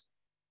is,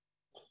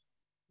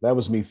 that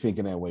was me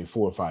thinking that way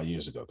 4 or 5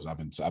 years ago, because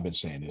I've been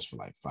saying this for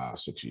like 5,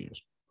 6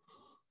 years.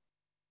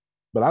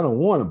 But I don't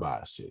want to buy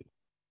a city.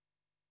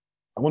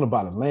 I want to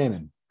buy the land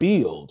and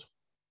build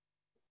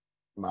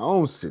my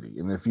own city.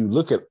 And if you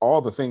look at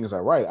all the things I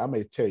write, I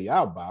may tell you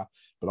I'll buy,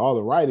 but all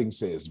the writing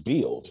says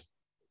build.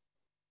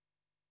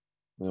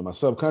 My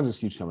subconscious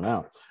keeps coming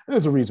out. And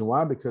there's a reason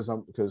why, because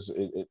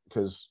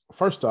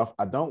first off,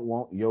 I don't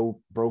want your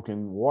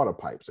broken water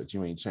pipes that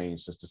you ain't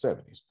changed since the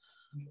 70s.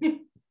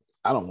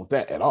 I don't want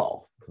that at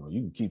all.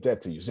 You can keep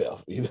that to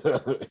yourself. You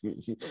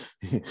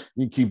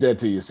keep that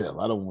to yourself.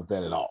 I don't want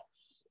that at all.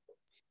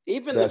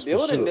 Even that's the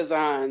building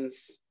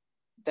designs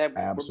that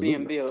were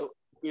being built,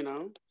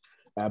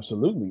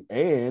 Absolutely.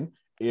 And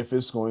if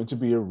it's going to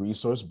be a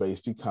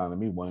resource-based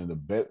economy, one of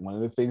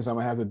the things I'm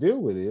gonna have to deal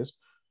with is,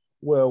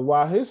 well,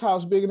 why his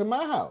house bigger than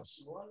my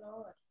house?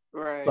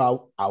 Right.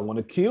 So I want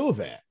to kill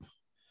that.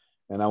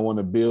 And I want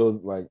to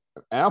build like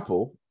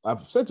Apple.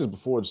 I've said this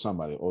before to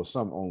somebody or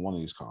some on one of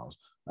these calls.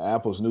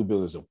 Apple's new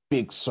build is a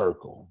big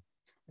circle.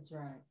 That's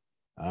right.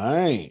 All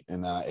right.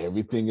 And now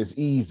everything is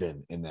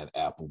even in that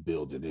Apple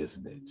building,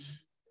 isn't it?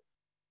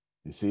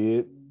 You see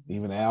it?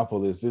 Even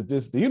Apple is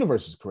the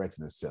universe is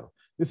correcting itself.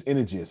 This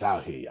energy is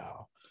out here,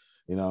 y'all.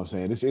 You know what I'm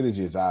saying? This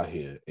energy is out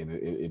here, and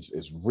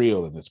it's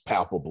real and it's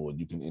palpable,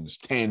 and it's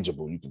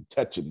tangible. You can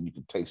touch it and you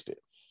can taste it.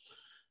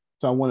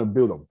 So I want to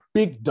build a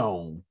big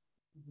dome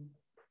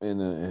in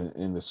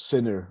the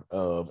center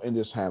of, and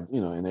just have,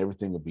 and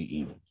everything will be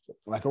even,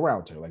 like a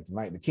round table,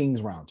 like the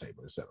King's Round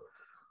Table, etc.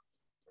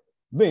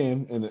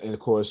 Then, and of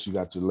course, you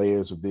got your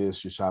layers of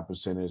this, your shopping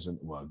centers, and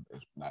well,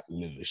 not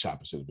literally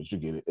shopping centers, but you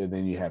get it. And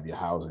then you have your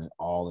housing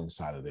all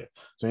inside of there.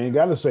 So you ain't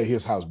got to say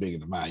his house bigger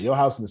than mine. Your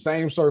house in the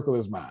same circle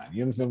as mine.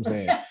 You understand what I'm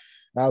saying?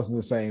 House in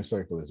the same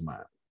circle as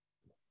mine.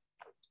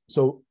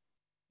 So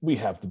we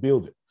have to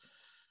build it.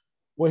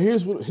 Well,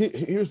 here's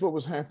what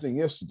was happening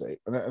yesterday,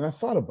 and I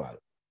thought about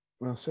it.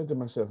 And I said to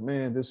myself,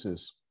 man,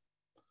 there's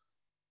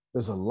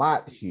a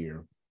lot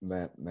here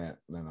that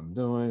I'm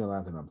doing, a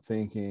lot that I'm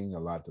thinking, a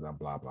lot that I'm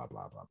blah, blah,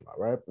 blah, blah, blah,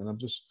 right? And I'm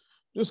just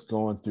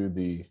going through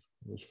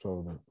which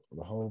folder,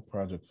 the whole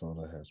project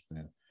folder has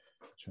been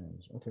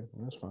changed. Okay,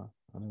 well, that's fine.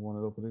 I didn't want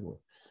it open anyway.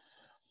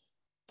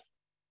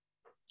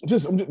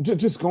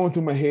 just going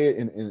through my head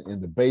in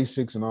the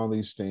basics and all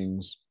these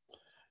things,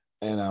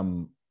 and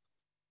I'm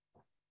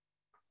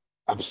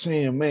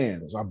saying,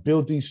 man, I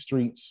built these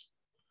streets,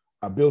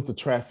 I built the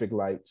traffic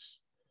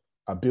lights,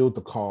 I built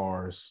the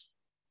cars.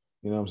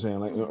 You know what I'm saying?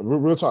 Like,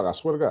 real talk, I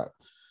swear to God.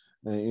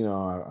 And, you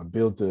know, I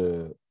built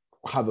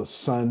how the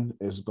sun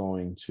is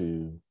going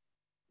to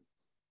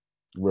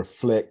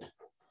reflect.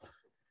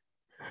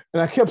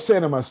 And I kept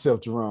saying to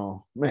myself,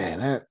 Jerome,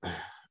 man,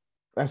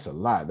 that's a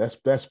lot. That's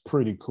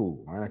pretty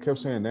cool. Right? I kept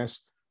saying that's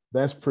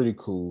pretty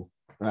cool.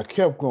 And I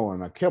kept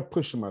going. I kept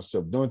pushing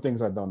myself, doing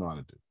things I don't know how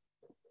to do.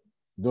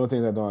 Doing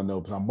things I don't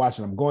know. But I'm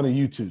going to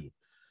YouTube,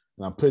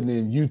 and I'm putting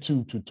in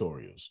YouTube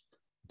tutorials.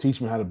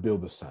 Teach me how to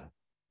build the sun.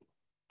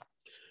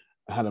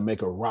 How to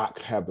make a rock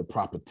have the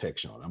proper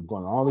texture on it. I'm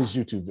going to all these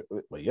YouTube,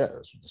 but yeah,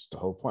 that's the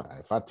whole point.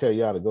 If I tell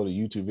y'all to go to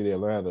YouTube video,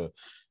 learn how to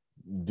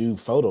do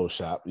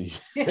Photoshop,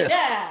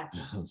 yeah,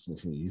 it's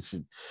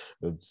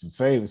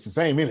the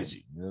same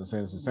energy. You know what I'm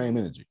saying? It's the same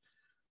energy.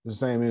 It's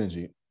the same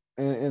energy.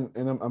 And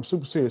I'm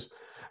super serious.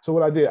 So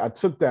what I did, I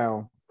took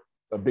down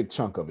a big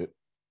chunk of it,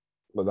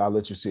 but I'll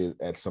let you see it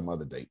at some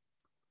other date.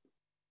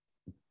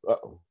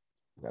 Uh-oh,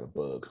 got a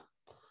bug.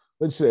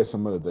 Let's see it at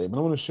some other day. But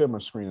I want to share my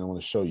screen. I want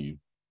to show you.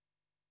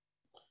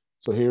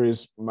 So here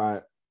is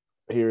my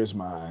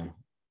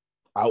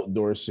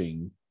outdoor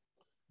scene,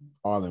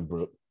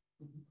 Arlenbrook,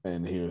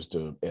 and here's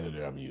the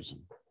editor I'm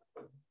using.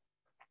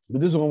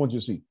 But this is what I want you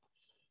to see.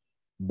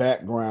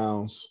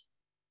 Backgrounds,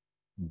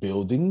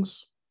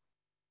 buildings,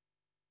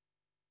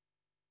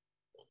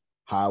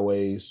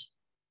 highways,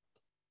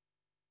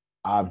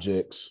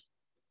 objects,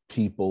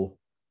 people,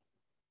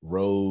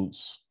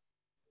 roads,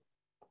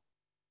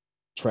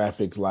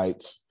 traffic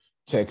lights,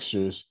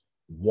 textures,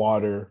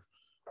 water,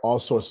 all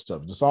sorts of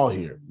stuff. It's all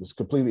here. It's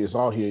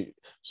all here.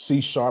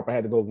 C#. I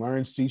had to go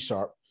learn C#.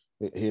 Here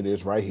it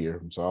is right here.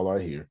 It's all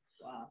right here.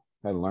 Wow.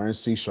 I had to learn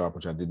C#,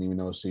 which I didn't even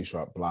know C#,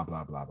 blah, blah,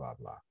 blah, blah,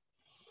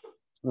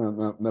 blah.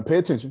 Now pay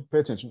attention.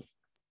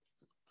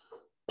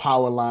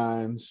 Power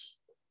lines.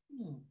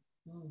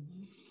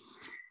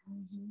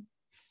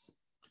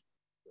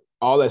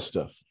 All that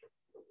stuff.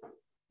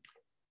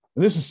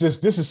 And this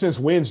is since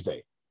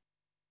Wednesday.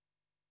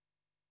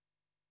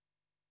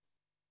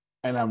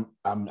 And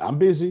I'm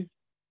busy.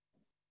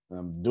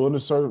 I'm doing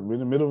in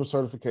the middle of a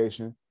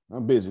certification.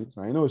 I'm busy.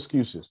 So I ain't no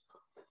excuses.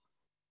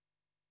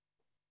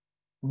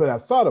 But I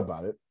thought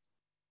about it.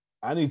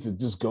 I need to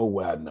just go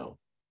where I know.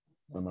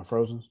 Am I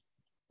frozen?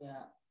 Yeah,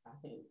 I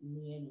think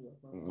me and you are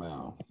frozen.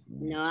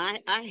 No,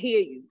 I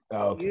hear you.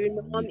 Okay. You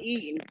know, I'm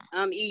eating.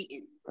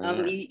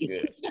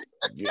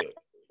 Yeah.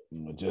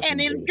 And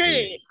it's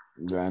good.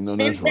 Yeah, I know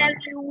that's right.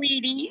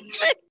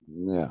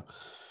 Yeah.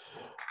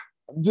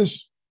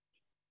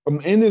 I'm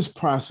in this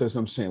process.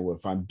 I'm saying, well,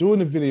 if I'm doing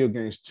the video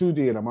games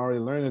 2D and I'm already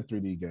learning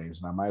 3D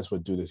games, and I might as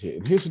well do this here.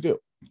 And here's the deal.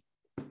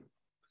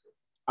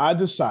 I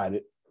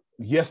decided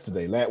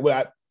yesterday,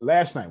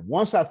 last night,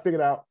 once I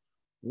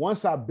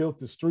built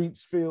the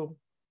streets field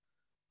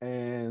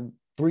and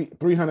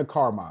 300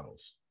 car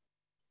models.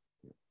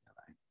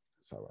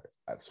 It's all right.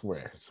 I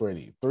swear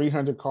to you,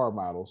 300 car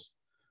models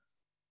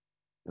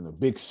in a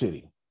big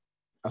city.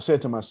 I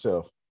said to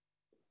myself,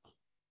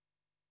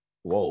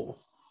 whoa.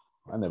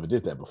 I never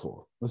did that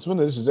before. This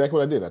is exactly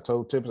what I did. I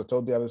told Tips, I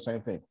told the other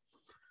same thing.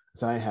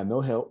 So I ain't had no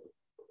help.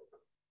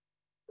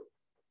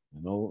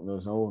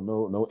 There's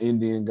no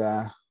Indian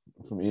guy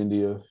from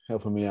India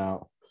helping me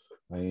out.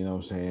 Like, you know what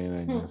I'm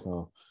saying? And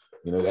so,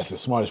 that's the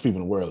smartest people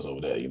in the world is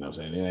over there. You know what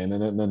I'm saying?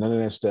 Ain't none of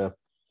that stuff.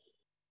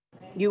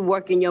 You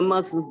working your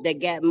muscles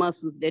that got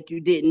muscles that you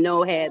didn't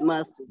know had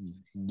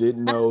muscles.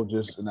 Didn't know,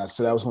 and I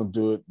said I was going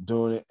to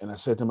doing it. And I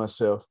said to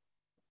myself,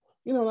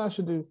 you know what I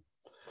should do?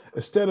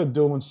 Instead of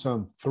doing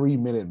some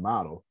 3-minute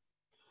model,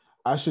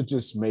 I should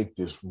just make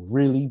this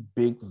really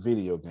big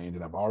video game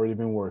that I've already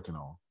been working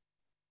on.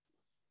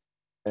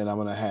 And I'm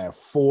going to have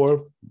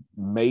 4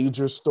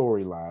 major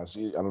storylines.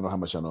 I don't know how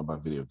much I know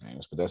about video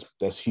games, but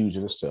that's huge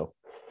in itself.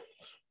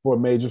 4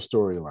 major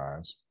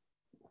storylines.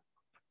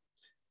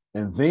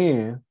 And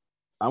then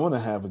I'm going to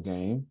have a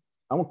game.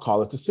 I'm going to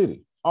call it The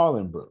City,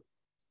 Arlenbrook.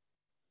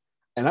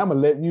 And I'm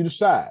going to let you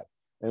decide.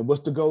 And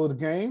what's the goal of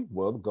the game?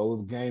 Well, the goal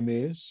of the game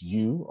is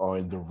you are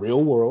in the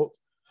real world.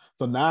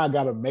 So now I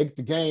got to make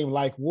the game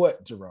like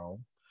what,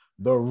 Jerome?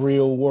 The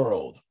real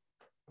world.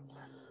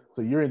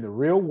 So you're in the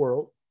real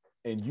world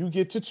and you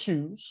get to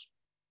choose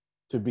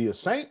to be a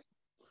saint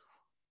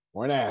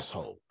or an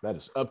asshole. That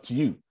is up to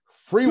you.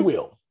 Free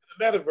will.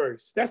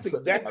 Metaverse. That's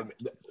exactly.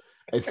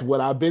 It's what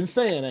I've been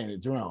saying, ain't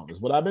it, Jerome?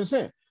 It's what I've been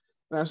saying.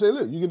 And I say,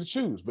 look, you get to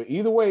choose. But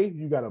either way,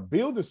 you got to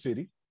build a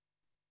city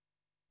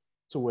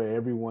to where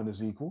everyone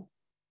is equal.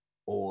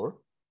 Or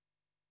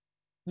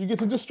you get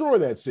to destroy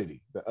that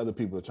city that other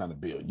people are trying to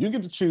build. You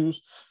get to choose,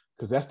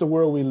 because that's the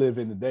world we live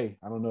in today.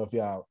 I don't know if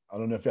y'all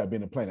been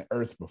to planet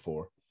Earth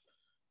before,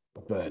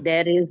 but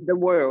that is the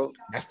world.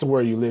 That's the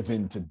world you live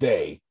in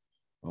today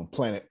on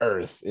planet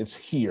Earth. It's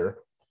here.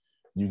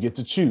 You get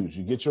to choose.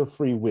 You get your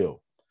free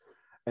will.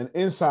 And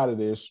inside of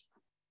this,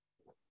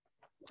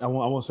 I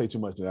won't say too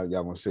much.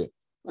 Y'all want to say it.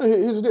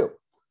 Here's the deal.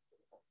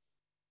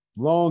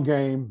 Long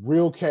game,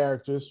 real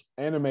characters,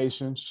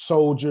 animation,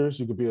 soldiers.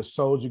 You could be a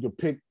soldier. You could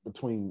pick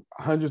between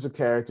hundreds of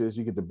characters.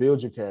 You get to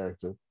build your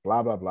character,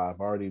 blah, blah, blah. I've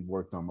already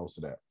worked on most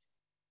of that.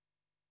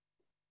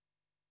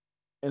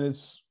 And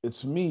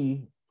it's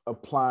me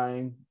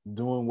applying,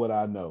 doing what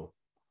I know.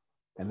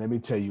 And let me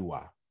tell you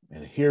why.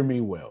 And hear me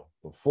well.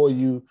 Before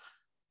you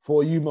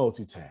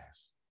multitask,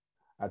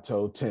 I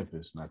told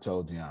Tempest and I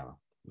told Deanna,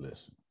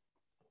 listen,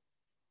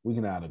 we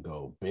can either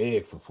go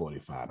big for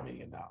 $45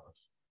 million,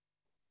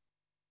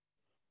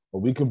 or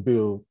we can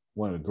build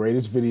one of the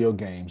greatest video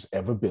games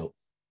ever built,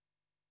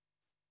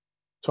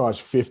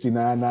 charge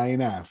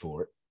 $59.99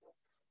 for it,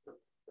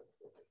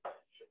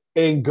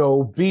 and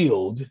go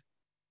build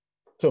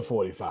to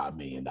 $45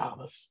 million.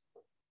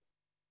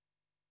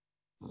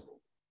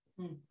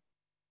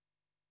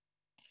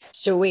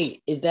 So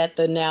wait, is that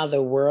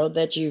the world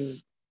that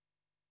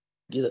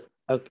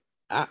okay,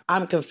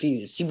 I'm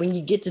confused. See, when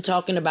you get to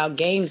talking about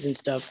games and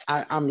stuff,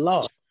 I'm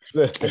lost.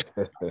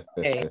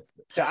 Okay.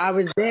 So I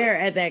was there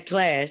at that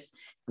class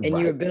and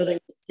you were building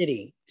a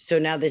city. So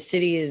now the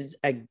city is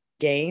a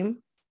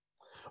game?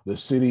 The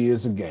city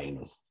is a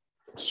game.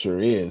 Sure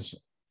is.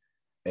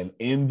 And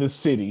in the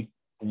city,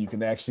 you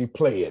can actually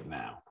play it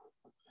now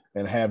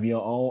and have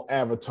your own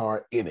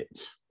avatar in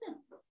it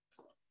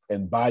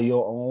and buy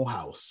your own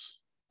house.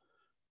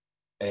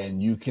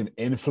 And you can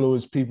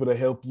influence people to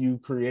help you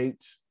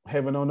create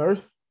heaven on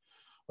earth,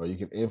 or you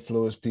can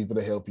influence people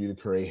to help you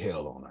to create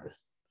hell on earth.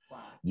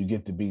 Wow. You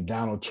get to be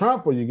Donald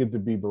Trump or you get to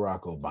be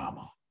Barack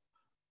Obama.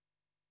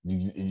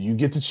 You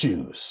get to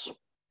choose.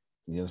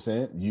 You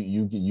understand?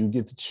 You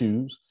get to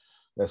choose.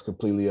 That's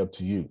completely up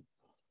to you.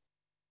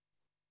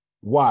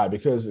 Why?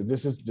 Because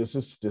this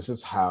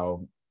is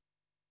how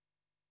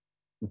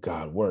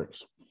God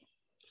works.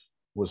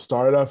 What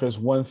started off as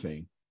one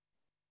thing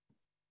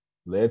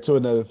led to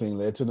another thing,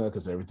 led to another,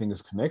 because everything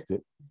is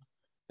connected.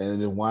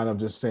 And then wind up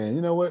just saying,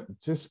 you know what,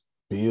 just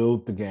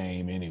build the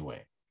game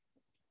anyway.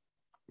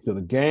 So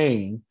the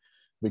game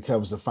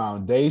becomes the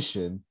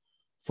foundation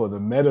for the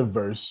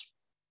metaverse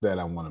that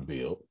I want to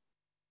build,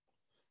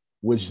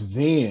 which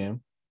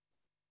then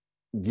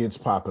gets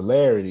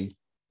popularity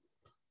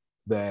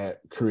that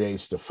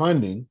creates the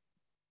funding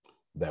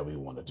that we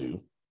want to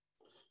do,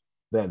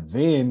 that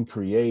then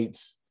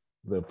creates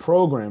the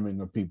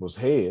programming of people's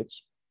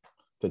heads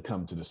to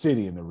come to the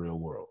city in the real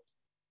world.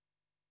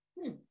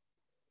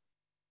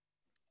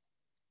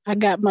 I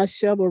got my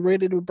shovel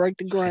ready to break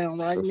the ground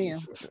right now.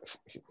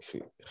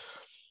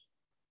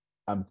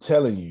 I'm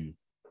telling you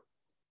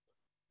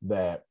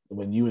that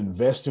when you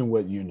invest in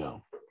what you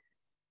know,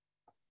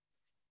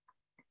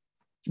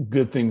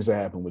 good things that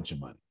happen with your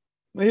money.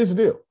 Now, here's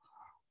the deal.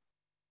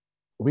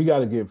 We got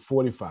to get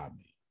 45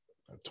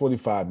 million,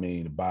 25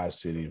 million to buy a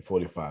city, and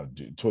 25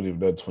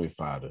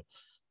 to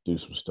do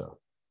some stuff.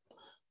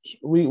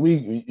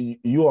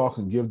 You all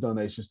can give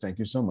donations. Thank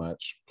you so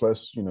much.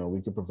 Plus,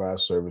 we can provide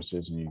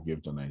services and you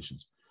give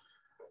donations.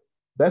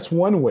 That's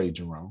one way,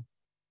 Jerome.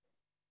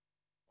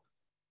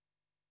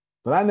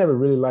 But I never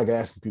really like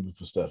asking people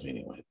for stuff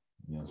anyway.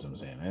 You know what I'm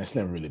saying? That's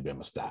never really been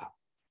my style.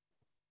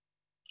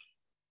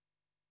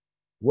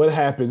 What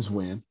happens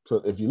when, so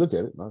if you look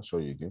at it, I'll show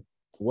you again.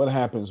 What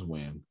happens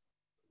when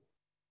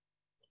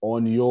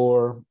on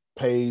your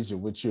page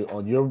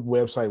on your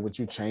website, which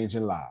you're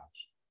changing lives,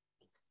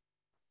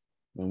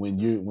 and when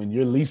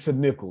you're Lisa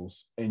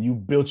Nichols and you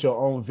built your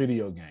own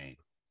video game,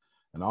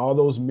 and all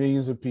those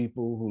millions of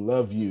people who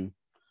love you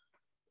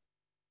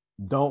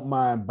don't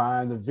mind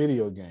buying the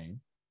video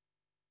game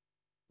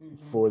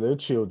for their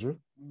children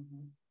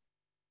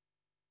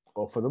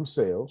or for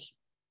themselves,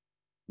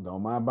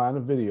 don't mind buying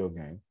a video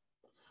game,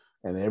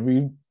 and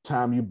every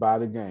time you buy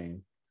the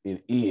game,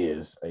 it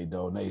is a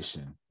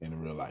donation in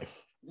real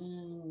life.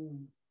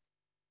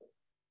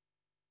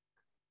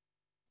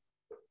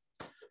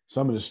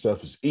 Some of this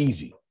stuff is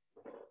easy.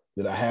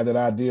 Did I have that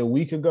idea a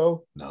week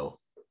ago? No.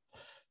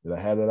 Did I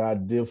have that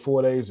idea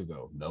 4 days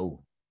ago?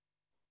 No.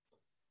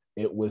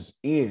 It was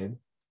in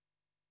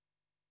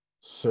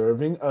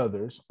serving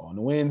others on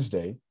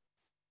Wednesday.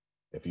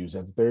 If you was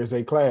at the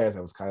Thursday class,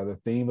 that was kind of the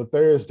theme of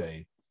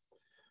Thursday,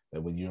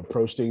 that when you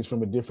approach things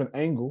from a different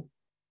angle,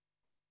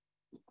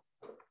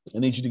 I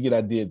need you to get,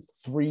 I did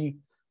 3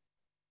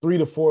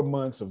 to 4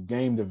 months of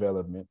game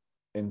development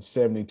in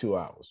 72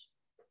 hours.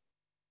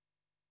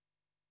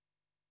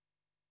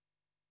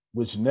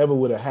 Which never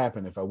would have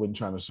happened if I wasn't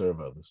trying to serve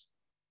others.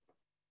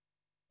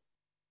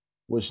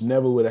 Which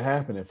never would have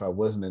happened if I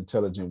wasn't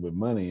intelligent with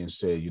money and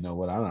said, you know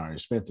what, I already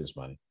spent this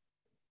money.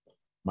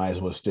 Might as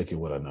well stick it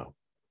what I know.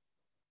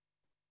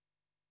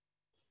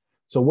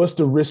 So what's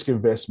the risk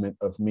investment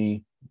of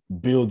me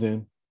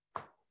building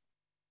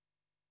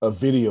a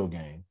video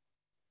game?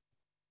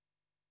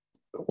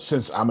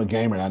 Since I'm a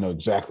gamer and I know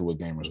exactly what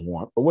gamers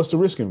want, but what's the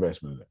risk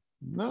investment of that?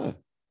 None.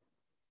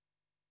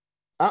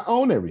 I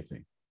own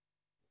everything.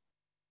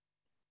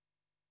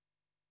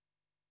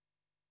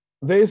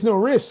 There's no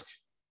risk.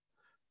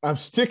 I'm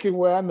sticking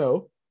where I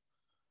know.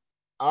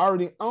 I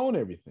already own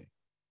everything.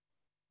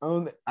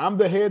 I'm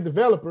the head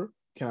developer.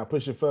 Can I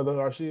push it further,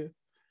 Arshia?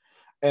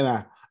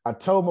 And I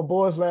told my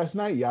boys last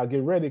night, y'all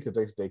get ready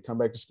because they come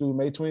back to school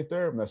May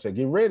 23rd. And I said,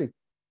 get ready.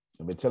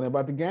 I've been telling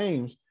about the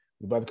games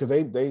because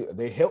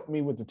they helped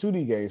me with the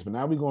 2D games, but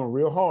now we're going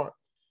real hard.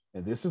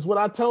 And this is what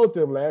I told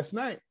them last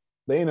night.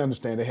 They didn't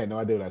understand. They had no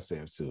idea what I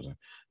said, Susan.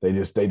 They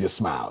just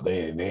smiled.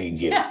 They ain't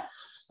get it.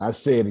 I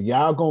said,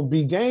 y'all gonna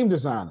be game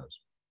designers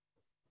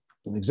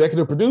and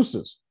executive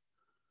producers.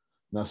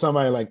 Now,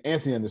 somebody like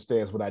Anthony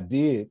understands what I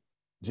did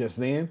just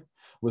then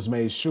was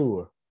made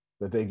sure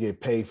that they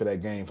get paid for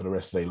that game for the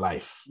rest of their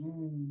life.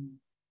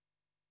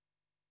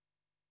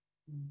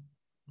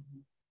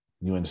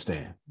 You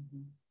understand?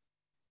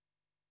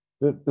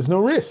 There's no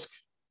risk.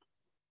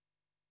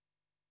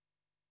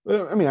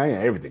 I mean,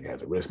 everything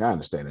has a risk. I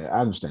understand that.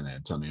 I understand that,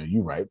 Antonio.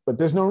 You're right. But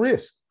there's no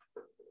risk.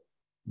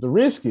 The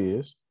risk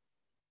is,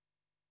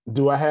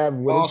 do I have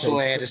what also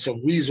added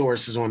some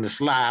resources on the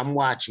slide? I'm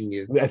watching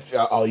you. That's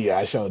yeah,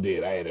 I sure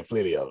did. I added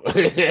plenty of them.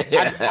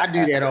 I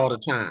do that all the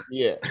time.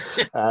 Yeah,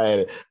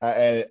 I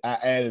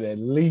added at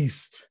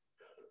least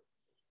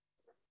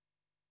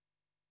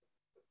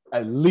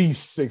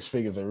 6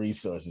 figures of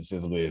resources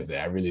since Wednesday.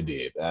 I really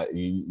did.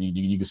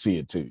 You can see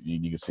it too.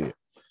 You can see it.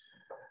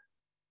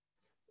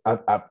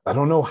 I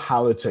don't know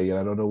how to tell you.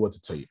 I don't know what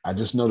to tell you. I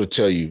just know to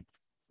tell you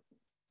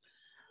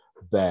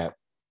that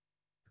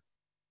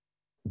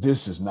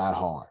this is not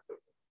hard,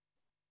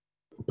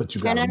 but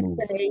you got to move.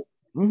 Can I say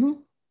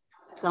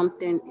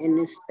something in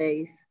this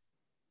space?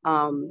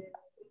 All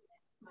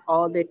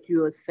that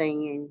you are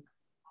saying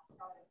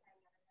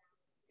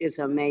is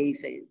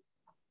amazing.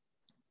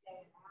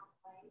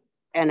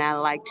 And I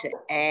like to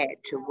add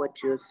to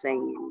what you're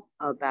saying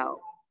about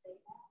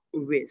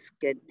risk,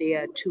 that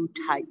there are 2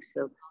 types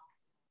of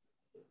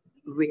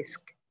risk.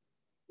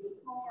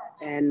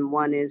 And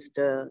one is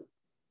the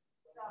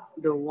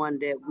one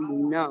that we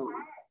know,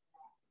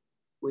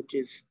 which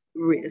is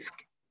risk.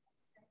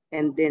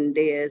 And then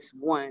there's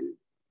one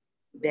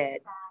that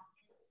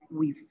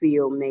we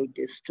feel may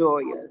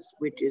destroy us,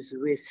 which is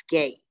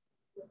risque.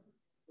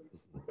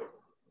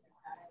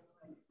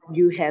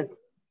 You have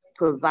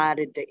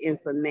provided the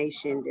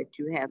information that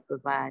you have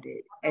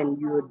provided, and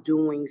you're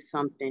doing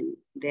something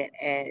that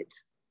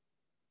adds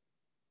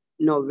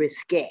no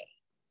risque.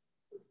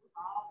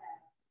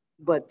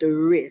 But the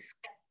risk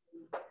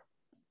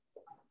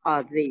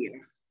are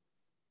there.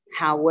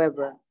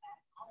 However,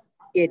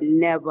 it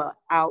never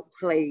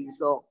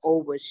outplays or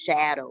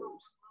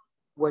overshadows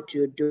what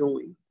you're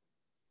doing.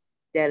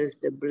 That is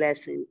the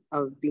blessing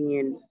of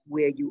being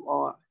where you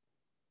are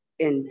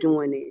and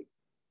doing it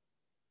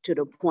to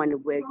the point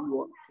of where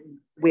you are,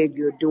 where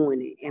you're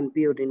doing it and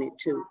building it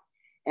too.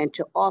 And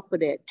to offer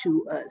that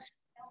to us,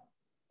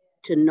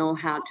 to know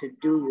how to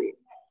do it,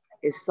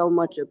 is so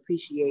much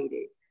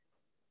appreciated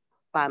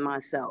by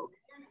myself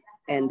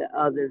and the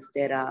others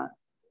that are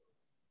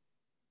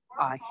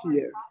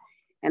here.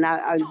 And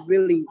I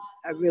really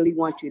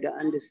want you to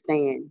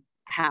understand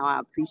how I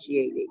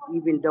appreciate it,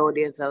 even though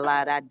there's a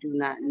lot I do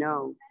not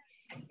know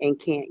and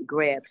can't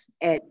grasp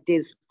at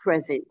this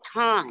present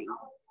time.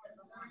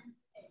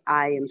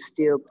 I am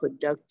still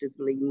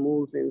productively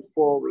moving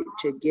forward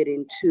to get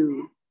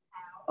into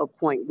a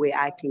point where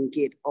I can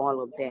get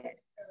all of that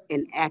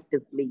and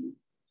actively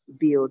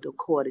build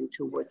according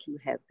to what you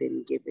have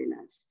been giving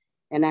us.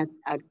 And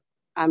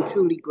I'm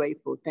truly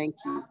grateful. Thank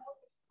you.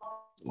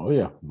 Oh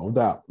yeah, no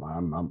doubt.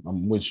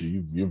 I'm with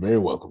you. You're very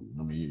welcome.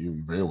 I mean,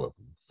 you're very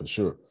welcome for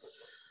sure.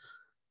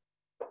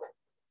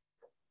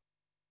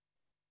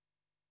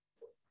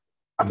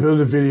 I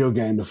built a video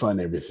game to fund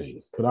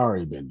everything, but I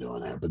already been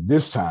doing that. But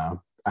this time,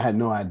 I had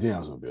no idea I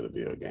was going to build a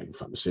video game to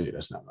fund the city.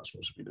 That's not what I'm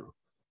supposed to be doing.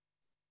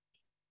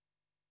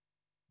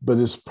 But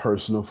it's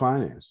personal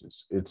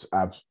finances.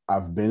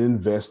 I've been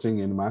investing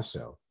in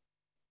myself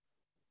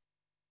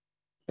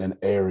in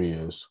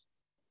areas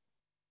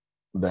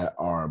that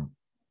are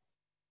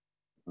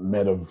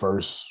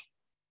metaverse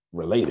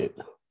related.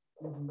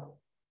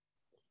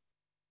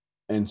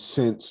 And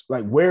since,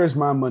 like, where is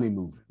my money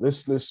moving?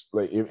 Let's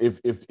like,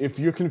 if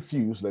you're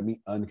confused, let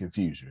me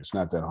unconfuse you. It's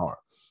not that hard.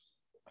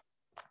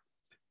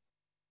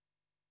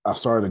 I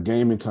started a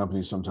gaming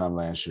company sometime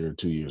last year,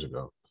 2 years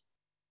ago,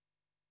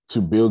 to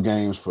build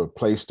games for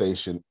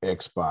PlayStation,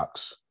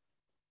 Xbox,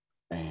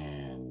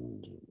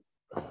 and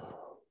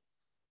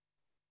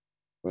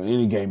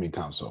any gaming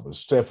console, but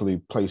it's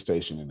definitely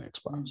PlayStation and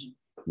Xbox.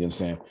 You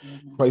understand?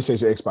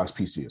 PlayStation, Xbox,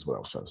 PC is what I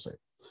was trying to say.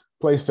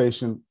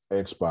 PlayStation,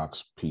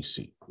 Xbox,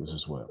 PC. This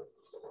is what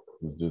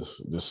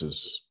this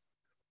is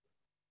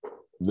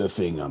the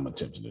thing I'm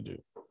attempting to do.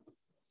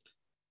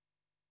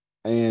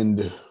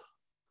 And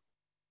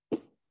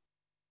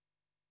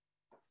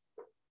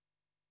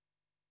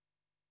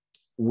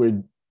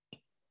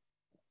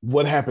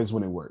what happens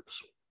when it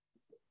works?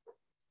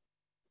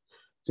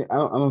 See, I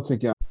don't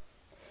think y'all.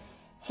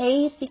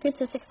 Hey,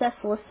 Secrets of Success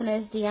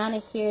listeners,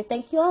 Deanna here.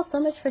 Thank you all so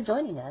much for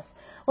joining us.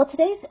 Well,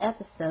 today's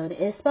episode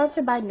is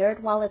sponsored by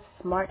NerdWallet's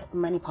Smart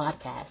Money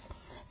Podcast.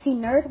 See,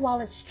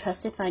 NerdWallet's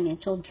trusted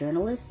financial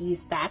journalists use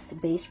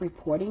fact-based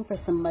reporting for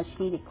some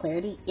much-needed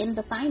clarity in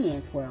the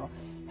finance world.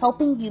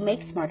 helping you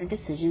make smarter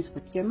decisions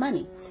with your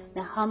money.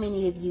 Now, how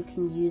many of you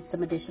can use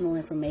some additional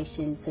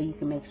information so you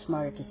can make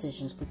smarter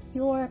decisions with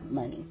your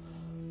money?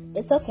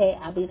 It's okay.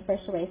 I'll be the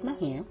first to raise my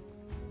hand.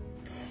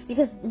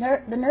 Because the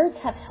nerds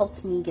have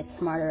helped me get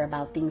smarter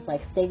about things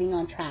like saving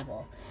on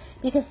travel.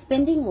 Because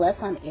spending less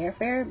on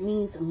airfare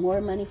means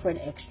more money for an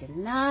extra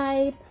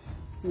night,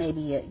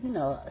 maybe a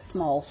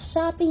small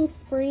shopping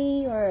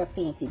spree or a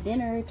fancy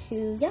dinner or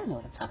two. Y'all know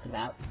what I'm talking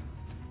about.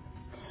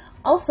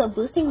 Also,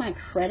 boosting my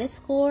credit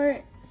score,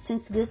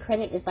 since good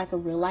credit is like a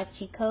real life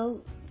cheat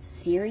code.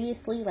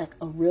 Seriously, like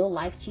a real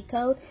life cheat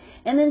code.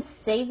 And then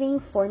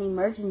saving for an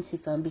emergency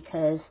fund,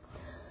 because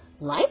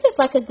life is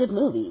like a good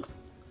movie.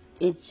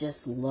 It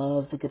just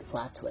loves a good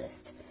plot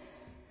twist.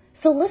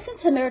 So listen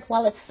to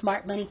NerdWallet's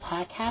Smart Money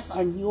Podcast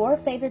on your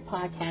favorite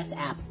podcast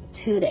app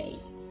today.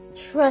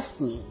 Trust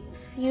me,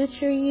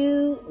 future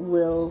you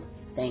will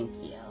thank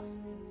you.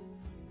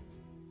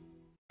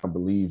 I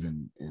believe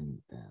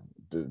in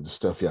the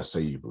stuff y'all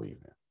say you believe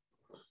in.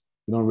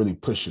 You don't really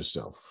push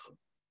yourself.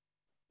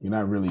 You're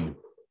not really.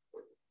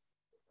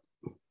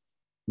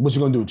 What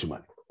you gonna do with your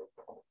money?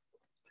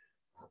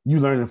 You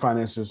learning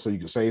finances so you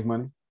can save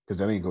money? Because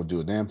that ain't gonna do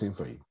a damn thing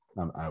for you.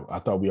 I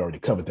thought we already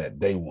covered that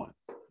day one.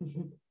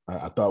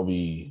 I thought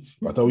we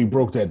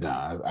broke that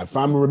down. If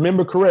I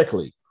remember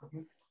correctly,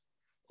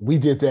 we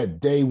did that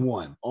day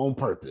one on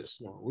purpose.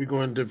 We're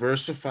going to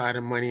diversify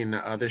the money into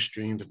other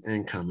streams of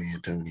income,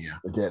 Antonio.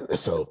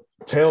 So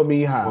tell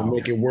me how. We'll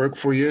make it work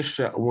for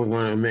yourself. We're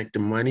going to make the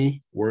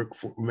money work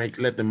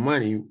let the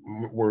money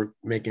work,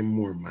 making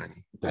more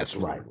money. That's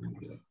right.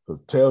 So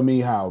tell me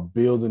how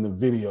building a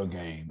video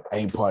game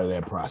ain't part of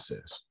that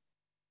process.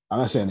 I'm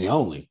not saying the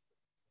only.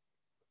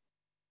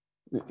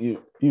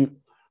 You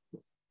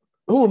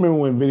who remember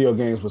when video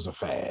games was a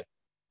fad?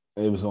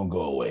 It was gonna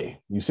go away.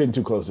 You're sitting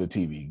too close to the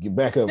TV. Get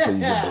back up before you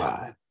get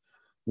blind.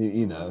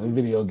 You know, the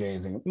video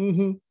games.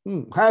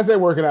 How's that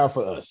working out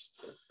for us?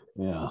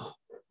 Yeah,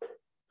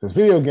 because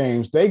video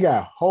games, they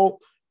got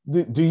whole.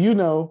 Do you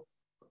know?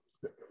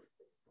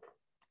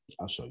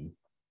 I'll show you.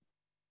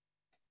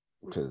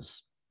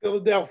 Because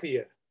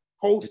Philadelphia,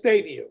 whole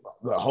stadium.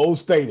 The whole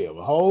stadium,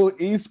 a whole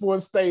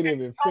esports stadium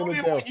in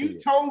Philadelphia. When you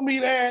told me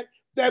that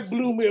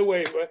blew me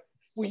away, but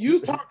when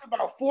you talked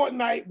about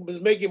Fortnite was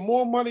making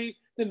more money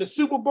than the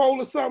Super Bowl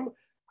or something,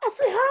 I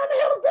said, how the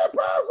hell is that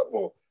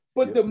possible?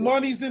 But the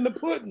money's in the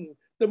pudding.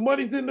 The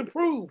money's in the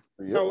proof.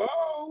 Yep.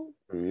 Hello?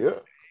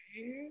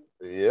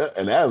 Yeah.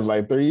 And that was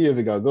like 3 years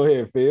ago. Go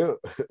ahead, Phil.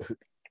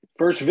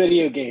 First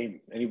video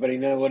game. Anybody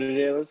know what it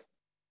is?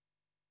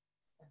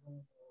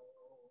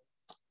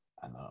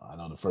 I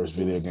know the first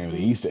video game, the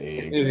Easter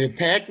egg. Is it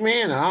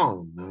Pac-Man? I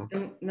don't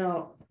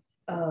know.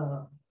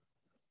 No.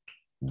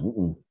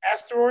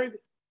 Asteroid?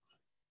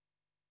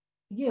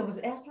 Yeah, was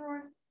it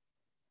Asteroid?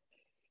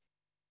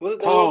 Was it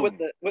the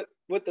one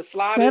with the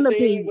sliding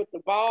thing with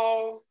the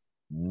ball?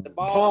 The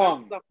ball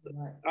got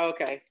something.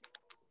 Okay.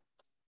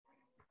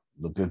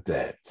 Look at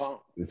that.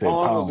 Pong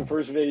was the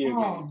first video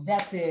game.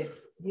 That's it.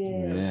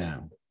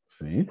 Yeah.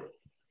 See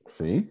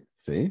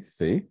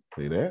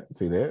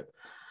that?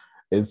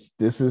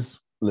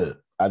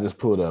 Look, I just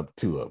pulled up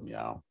two of them,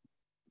 y'all.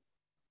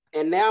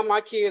 And now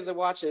my kids are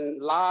watching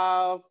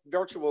live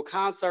virtual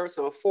concerts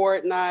on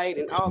Fortnite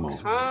and all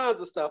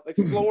kinds of stuff,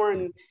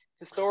 exploring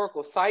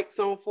historical sites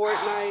on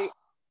Fortnite.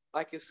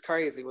 Like, it's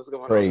crazy what's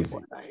going on in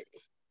Fortnite.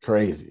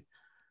 Crazy.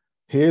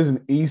 Here's an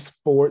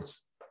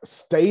esports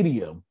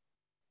stadium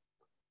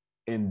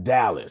in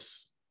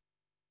Dallas.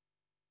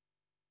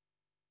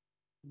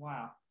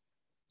 Wow.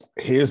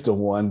 Here's the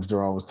one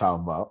Jerome was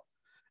talking about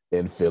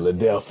in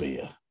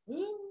Philadelphia.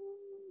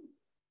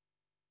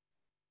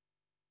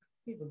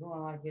 People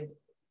going like it's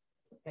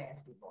a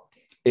basketball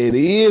game. It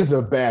is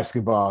a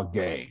basketball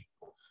game.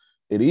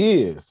 It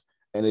is.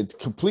 And it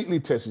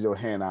completely tests your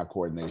hand-eye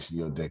coordination,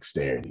 your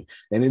dexterity.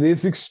 And it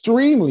is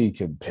extremely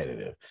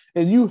competitive.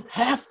 And you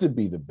have to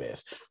be the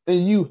best.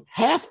 And you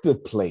have to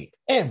play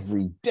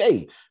every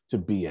day to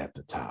be at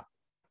the top.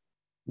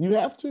 You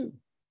have to.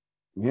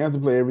 You have to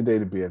play every day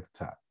to be at the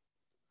top.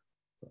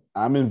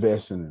 I'm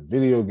investing in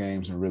video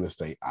games and real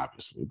estate,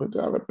 obviously. But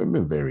I've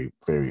been very,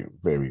 very,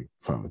 very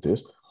fun with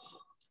this.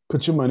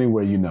 Put your money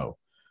where you know.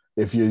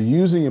 If you're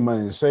using your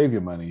money to save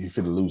your money, you're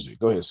fit to lose it.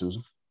 Go ahead,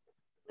 Susan.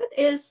 What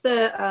is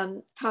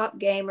the top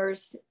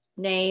gamer's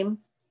name?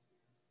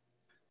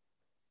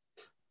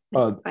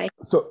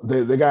 So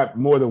they got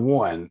more than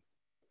one.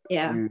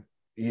 Yeah.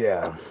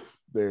 Yeah.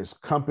 There's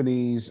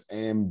companies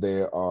and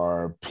there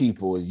are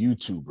people,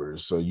 YouTubers.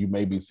 So you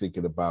may be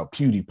thinking about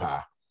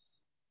PewDiePie.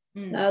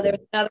 No,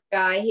 there's another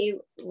guy. He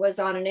was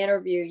on an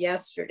interview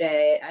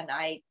yesterday, and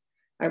I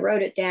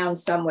wrote it down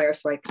somewhere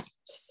so I could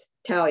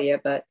tell you.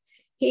 But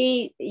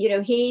he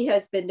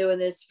has been doing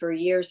this for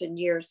years and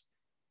years,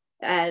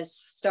 as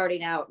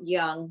starting out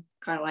young,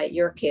 kind of like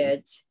your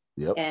kids,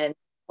 and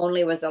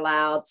only was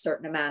allowed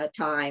certain amount of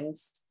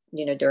times,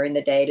 during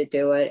the day to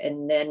do it,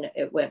 and then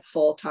it went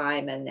full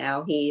time, and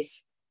now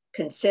he's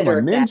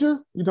considered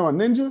Ninja. You talking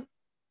about Ninja?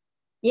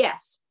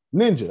 Yes.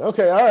 Ninja.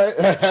 Okay, all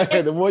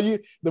right. the more you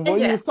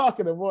was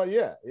talking, the more,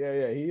 yeah.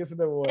 He is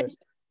the one.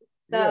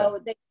 So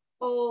the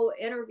whole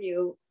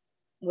interview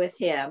with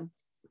him,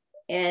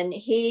 and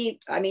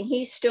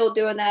he's still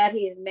doing that.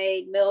 He has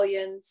made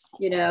millions,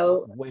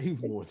 Way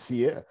more,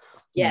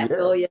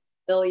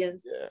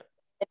 billions.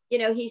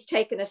 Yeah. He's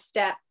taken a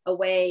step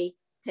away,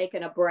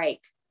 taken a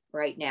break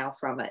right now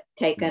from it,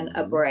 taken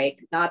a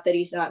break. Not that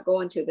he's not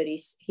going to, but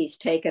he's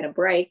taken a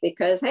break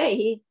because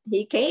he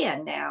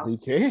can now. He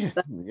can.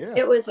 But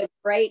it was a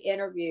great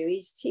interview.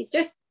 He's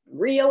just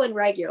real and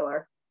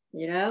regular,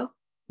 Yeah,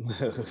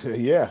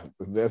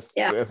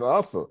 that's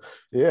awesome.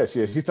 Yeah,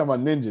 she's talking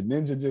about Ninja.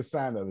 Ninja just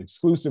signed an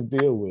exclusive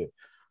deal with,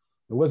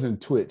 it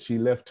wasn't Twitch. He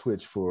left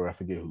Twitch for I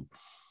forget who.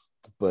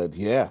 But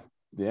yeah,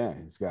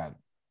 he's got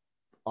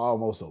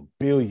almost 1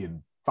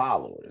 billion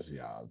followers,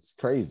 y'all. It's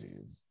crazy.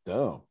 It's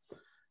dumb.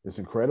 It's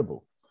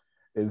incredible.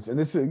 And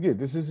this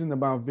isn't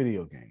about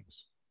video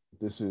games.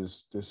 This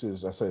is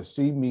I said,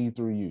 see me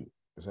through you.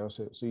 Is that what I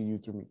said? See you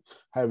through me.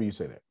 However you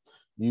say that.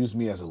 Use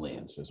me as a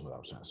lens, is what I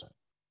was trying to say.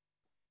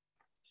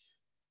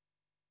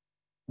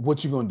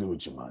 What you gonna do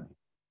with your money?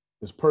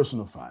 It's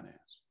personal finance.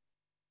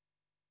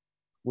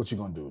 What you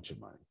gonna do with your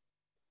money?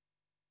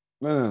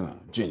 No.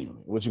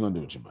 Genuinely, what you gonna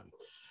do with your money?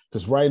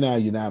 Because right now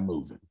you're not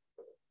moving.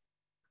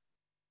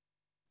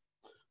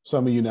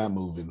 Some of you not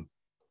moving.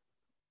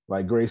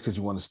 Like Grace, because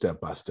you want a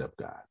step-by-step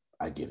guide.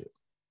 I get it.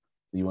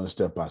 You want a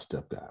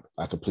step-by-step guide.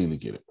 I completely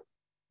get it.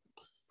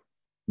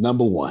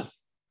 Number one,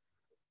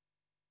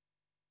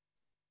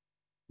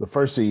 the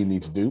first thing you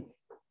need to do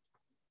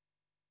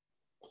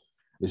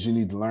is you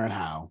need to learn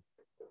how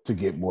to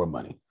get more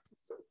money.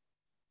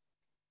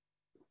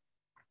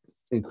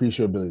 Increase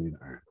your ability to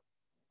earn.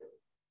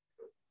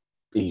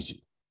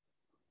 Easy.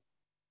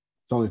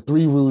 It's only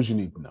 3 rules you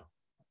need to know.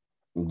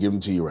 I'm giving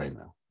them to you right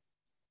now.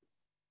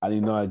 I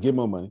need to know how to get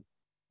more money.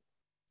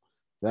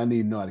 Then I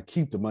need to know how to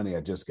keep the money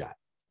I just got.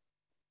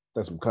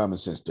 That's some common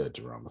sense there,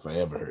 Jerome, if I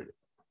ever heard it.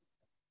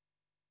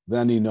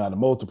 Then I need to know how to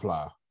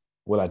multiply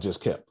what I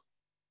just kept.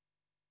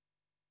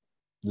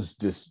 It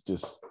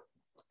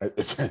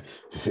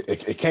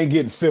can't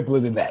get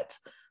simpler than that.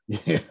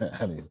 Yeah,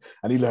 I need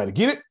to know how to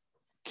get it,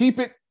 keep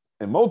it,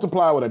 and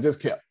multiply what I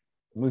just kept.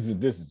 This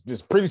is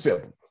just pretty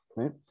simple.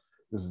 Right?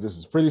 This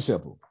is pretty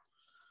simple.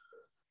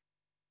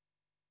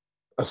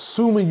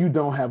 Assuming you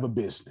don't have a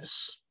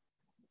business,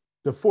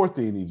 the fourth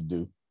thing you need to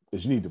do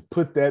is you need to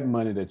put that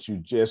money that you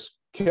just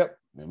kept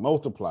and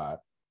multiplied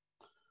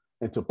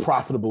into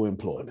profitable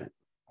employment.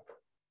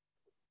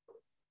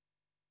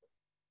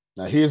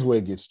 Now, here's where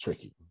it gets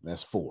tricky.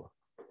 That's 4.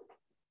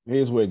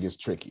 Here's where it gets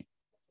tricky.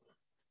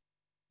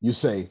 You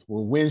say,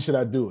 well, when should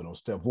I do it? On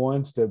step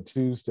 1, step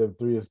 2, step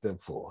 3, or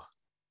step 4?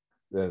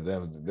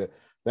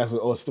 That's what,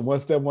 or 1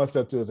 step 1,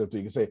 step 2, or step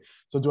 3. You can say,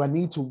 so do I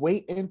need to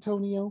wait,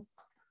 Antonio,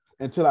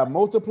 until I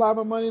multiply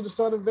my money to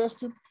start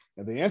investing?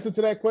 And the answer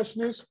to that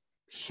question is,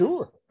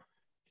 sure.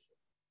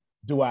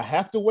 Do I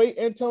have to wait,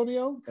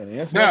 Antonio? And the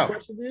answer to that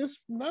question is,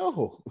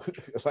 no.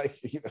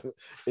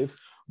 It's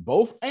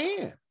both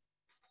and.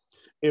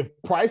 If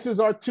prices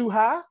are too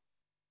high,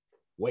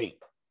 wait.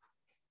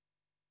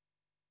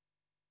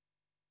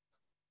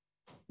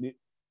 You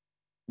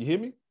hear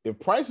me? If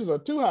prices are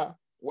too high,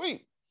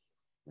 wait.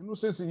 There's no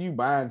sense in you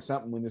buying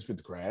something when it's fit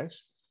to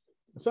crash.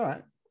 It's all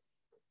right.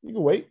 You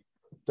can wait.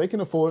 They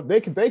can afford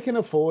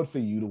for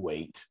you to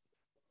wait.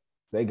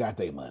 They got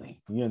their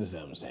money. You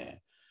understand what I'm saying?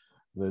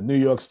 The New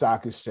York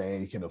Stock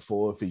Exchange can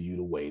afford for you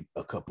to wait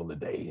a couple of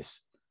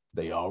days.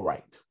 They all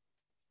right.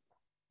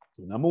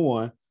 So number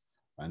 1,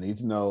 I need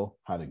to know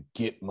how to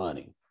get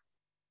money.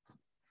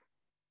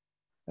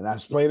 And I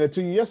explained that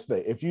to you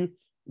yesterday.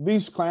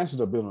 These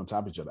classes are built on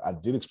top of each other. I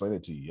did explain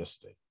it to you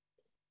yesterday.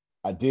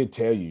 I did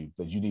tell you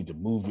that you need to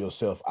move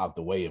yourself out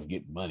the way of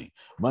getting money.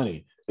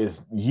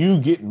 You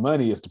getting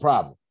money is the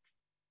problem.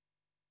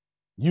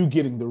 You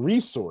getting the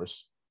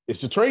resource is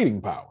the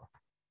trading power.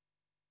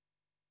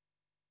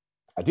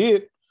 I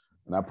did,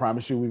 and I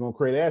promise you we're going to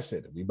create an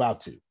asset. We're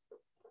about to.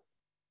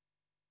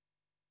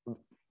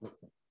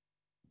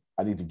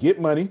 I need to get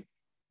money.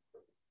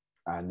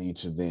 I need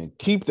to then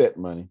keep that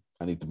money.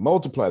 I need to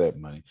multiply that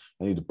money.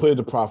 I need to put it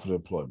to profitable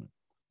employment.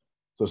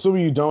 So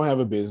assuming you don't have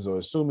a business, or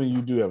assuming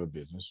you do have a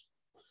business,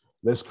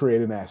 let's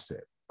create an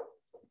asset.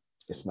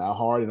 It's not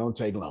hard. It don't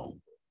take long.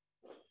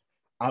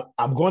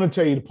 I'm going to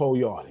tell you to poll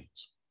your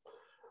audience.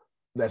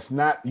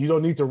 You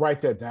don't need to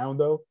write that down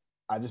though.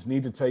 I just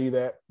need to tell you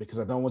that because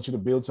I don't want you to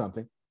build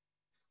something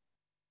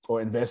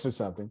or invest in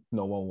something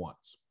no one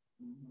wants.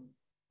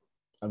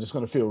 I'm just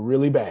going to feel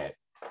really bad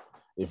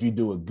if you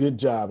do a good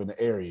job in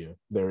the area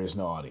there is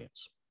no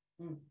audience.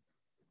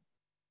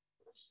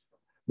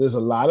 There's a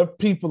lot of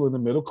people in the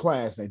middle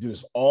class, and they do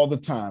this all the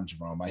time,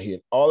 Jerome. I hear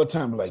it all the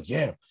time. They're like,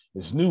 yeah,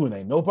 it's new and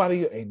ain't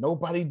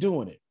nobody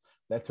doing it.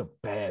 That's a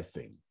bad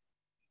thing.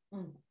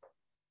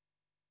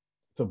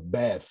 It's a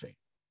bad thing.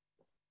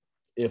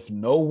 If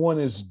no one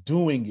is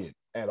doing it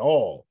at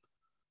all,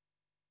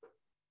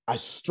 I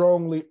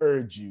strongly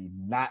urge you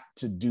not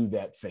to do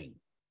that thing.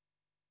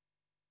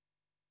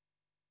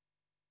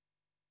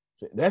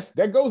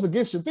 That goes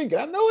against your thinking.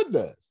 I know it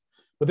does,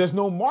 but there's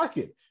no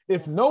market.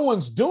 If no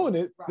one's doing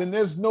it, then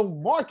there's no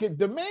market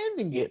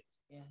demanding it.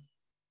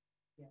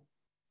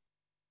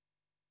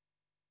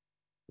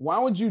 Why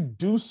would you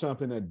do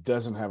something that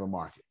doesn't have a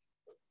market?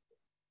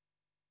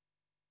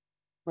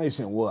 Now you're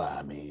saying, well,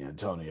 I mean,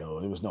 Antonio,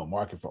 there was no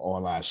market for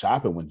online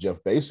shopping when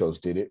Jeff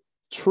Bezos did it.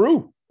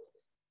 True.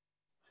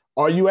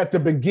 Are you at the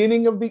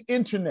beginning of the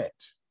internet?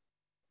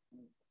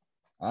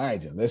 All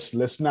right, then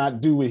let's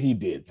not do what he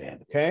did then,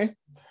 okay?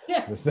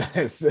 Well,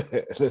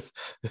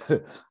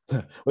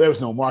 there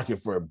was no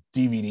market for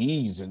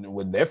DVDs and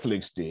what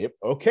Netflix did.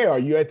 Okay, are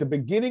you at the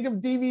beginning of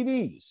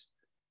DVDs?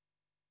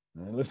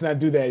 Let's not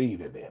do that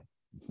either then.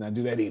 Let's not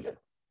do that either.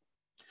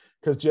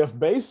 Because Jeff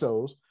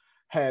Bezos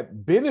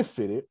had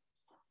benefited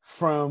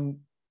from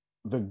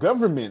the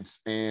governments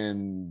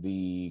and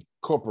the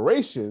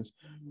corporations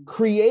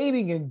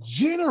creating and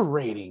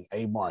generating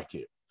a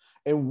market.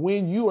 And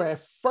when you are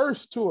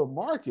first to a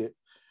market,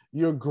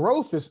 your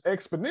growth is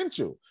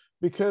exponential.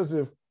 Because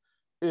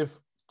if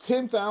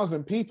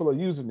 10,000 people are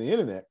using the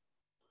internet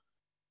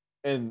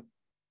and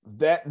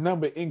that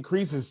number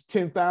increases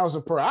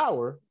 10,000 per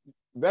hour,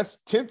 that's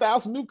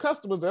 10,000 new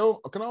customers that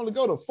can only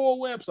go to 4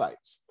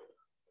 websites.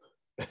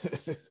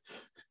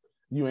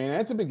 You ain't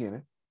at the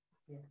beginning.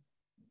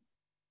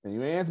 And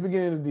you ain't at the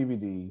beginning of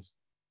DVDs.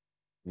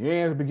 You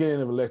ain't at the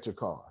beginning of electric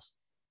cars.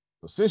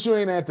 So since you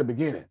ain't at the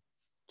beginning,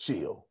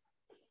 chill.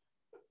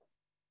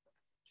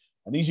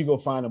 I need you to go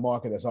find a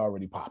market that's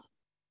already popping.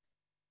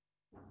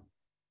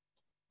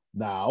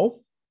 Now,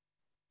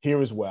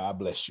 here is where I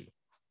bless you.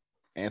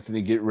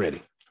 Anthony, get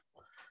ready.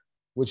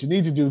 What you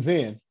need to do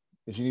then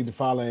is you need to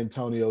follow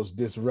Antonio's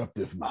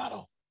disruptive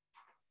model.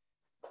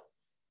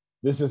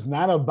 This is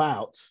not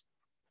about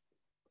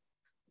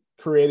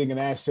creating an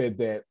asset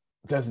that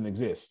doesn't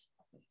exist.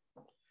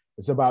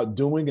 It's about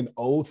doing an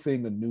old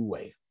thing a new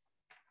way.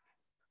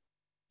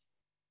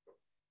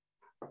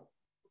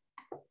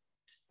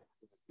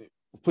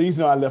 Please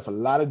know I left a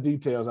lot of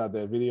details out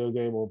that video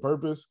game on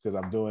purpose because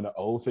I'm doing the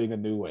old thing a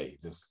new way.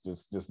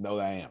 Just know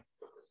that I am.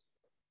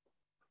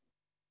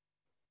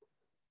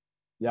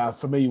 Y'all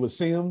familiar with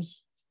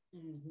Sims?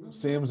 Mm-hmm.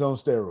 Sims on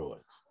steroids.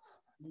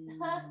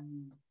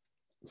 Mm-hmm.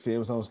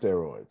 Sims on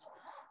steroids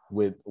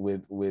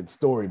with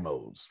story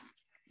modes.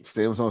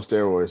 Sims on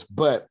steroids,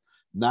 but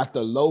not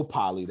the low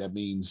poly. That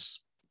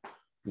means,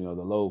 you know,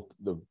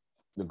 the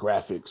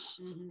graphics.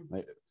 Mm-hmm.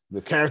 Like,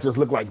 the characters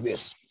look like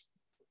this.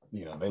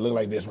 You know, they look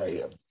like this right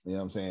here. You know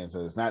what I'm saying?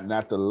 So it's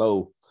not the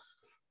low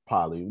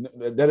poly.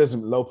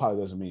 Low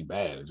poly doesn't mean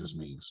bad. It just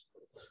means,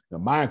 you know,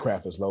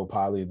 Minecraft is low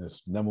poly and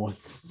it's number one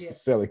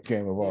selling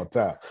game of all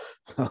time.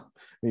 So,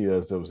 you know,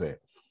 that's what I'm saying.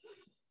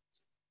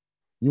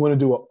 You want to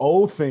do an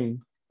old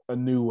thing a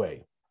new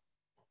way.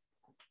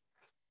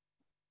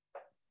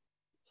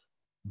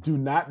 Do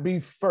not be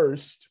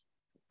first.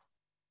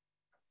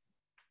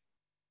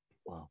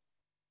 Well,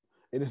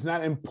 it is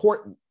not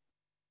important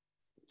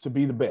to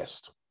be the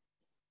best.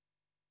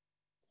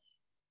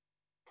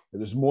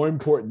 It is more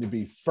important to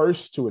be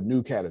first to a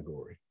new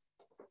category.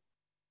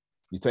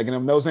 You taking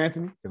them notes,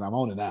 Anthony? Because I'm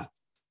on it now.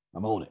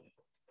 I'm on it.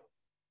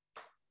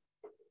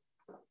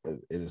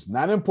 It is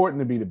not important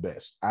to be the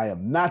best. I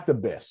am not the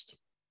best.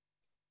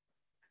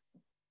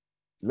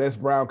 Les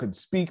Brown could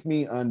speak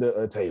me under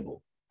a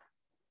table.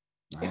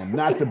 I am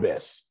not the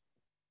best.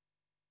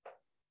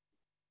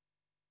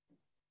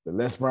 But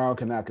Les Brown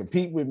cannot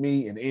compete with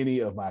me in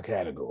any of my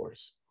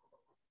categories.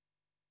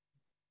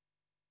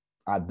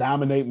 I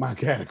dominate my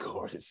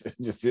categories. It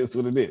just is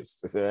what it is.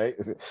 Right?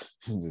 It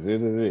just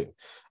is it.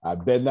 I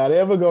bet not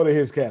ever go to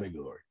his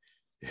category.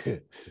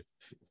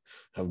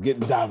 I'm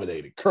getting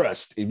dominated,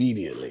 crushed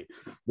immediately.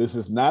 This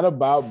is not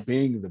about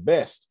being the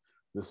best.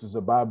 This is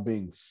about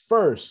being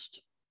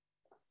first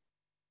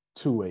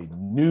to a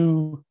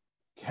new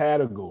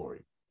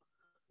category.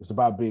 It's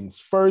about being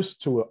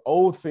first to an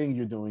old thing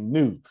you're doing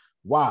new.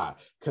 Why?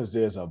 Because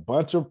there's a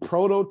bunch of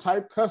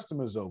prototype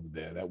customers over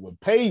there that would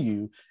pay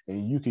you,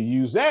 and you can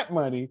use that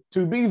money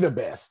to be the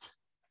best.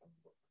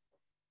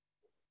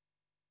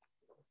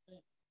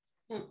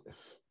 It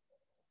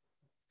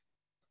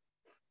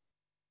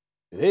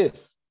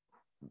is.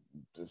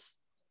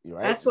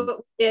 Right? That's what we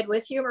did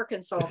with Humor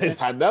Consultant.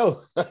 I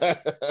know. You're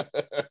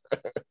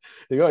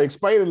going to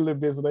explain it a little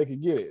bit so they can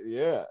get it.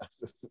 Yeah.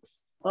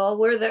 Well,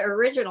 we're the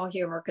original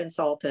humor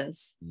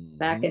consultants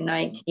back in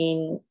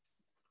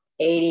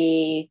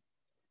 1980,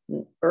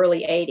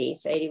 early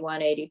 80s,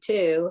 81,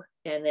 82.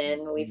 And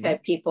then we've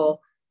had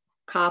people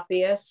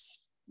copy us,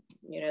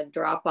 you know,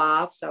 drop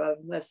off. Some of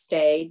them have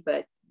stayed,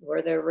 but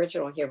we're the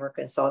original humor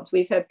consultants.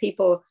 We've had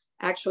people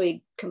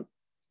actually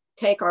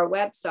take our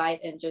website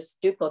and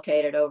just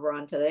duplicate it over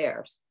onto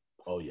theirs.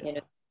 Oh, yeah. You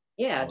know?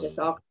 Yeah, just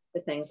all kinds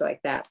of things like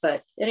that.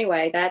 But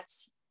anyway,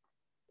 that's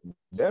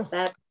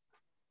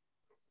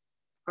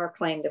our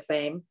claim to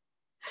fame.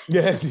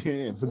 Yes,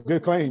 it's a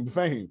good claim to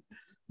fame.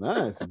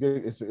 No, it's a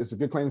good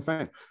claim to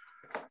fame.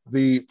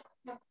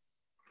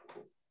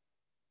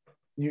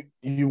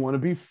 You want to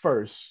be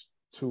first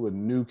to a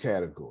new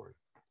category.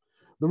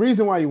 The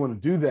reason why you want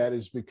to do that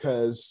is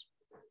because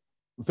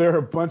there are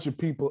a bunch of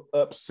people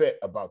upset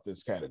about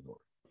this category.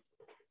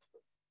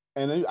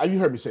 And you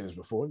heard me say this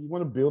before. You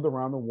want to build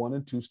around the 1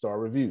 and 2 star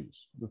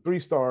reviews. The 3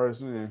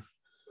 stars,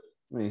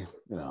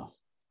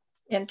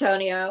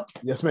 Antonio.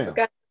 Yes, ma'am.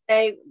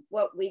 Say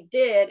what we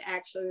did,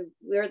 actually,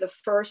 we're the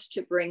first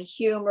to bring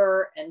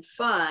humor and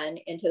fun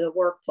into the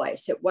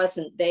workplace. It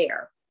wasn't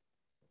there.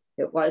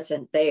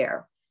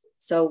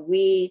 So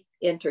we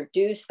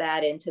introduced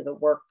that into the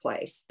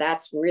workplace.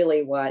 That's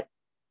really what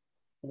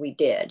we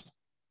did.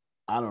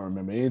 I don't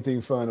remember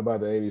anything fun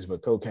about the 80s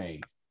but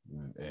cocaine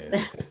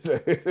and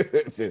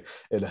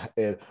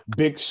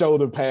big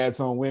shoulder pads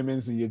on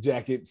women's and your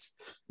jackets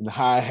and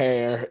high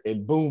hair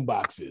and boom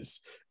boxes.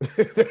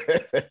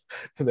 The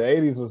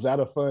 80s was not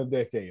a fun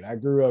decade. I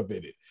grew up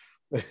in it.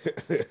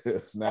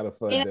 It's not a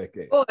fun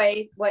decade.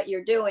 Boy, what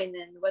you're doing,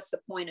 then what's the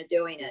point of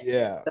doing it?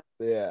 Yeah.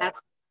 That's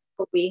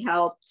what we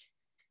helped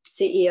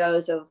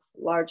CEOs of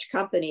large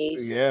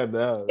companies and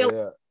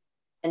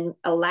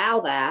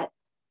allow that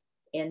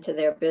into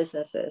their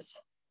businesses.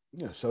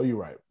 Yeah, so you're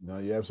right. No,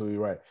 you're absolutely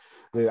right.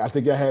 I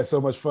think I had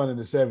so much fun in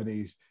the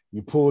 70s.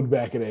 You pulled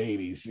back in the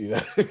 80s. You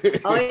know?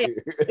 Oh yeah,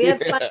 we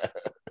had fun.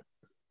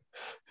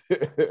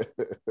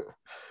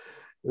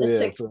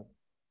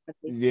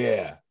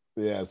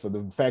 So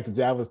the fact that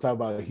y'all was talking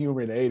about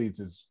humor in the 80s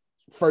is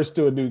first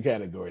to a new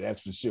category. That's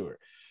for sure.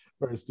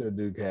 First to a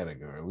new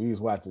category. We was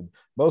watching.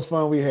 Most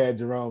fun we had,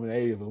 Jerome, in the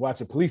 80s was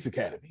watching Police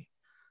Academy.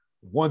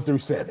 1 through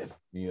 7.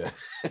 Yeah,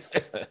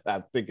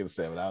 I think it's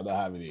 7. I don't know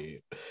how many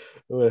it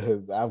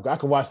is. I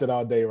can watch it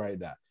all day right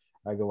now.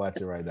 I can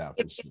watch it right now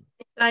for sure.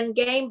 On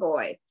Game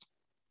Boy.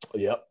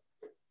 Yep.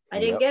 I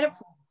didn't get it.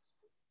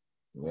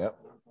 Yep.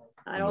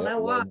 I don't know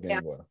why.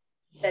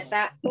 At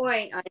that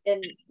point, I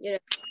didn't,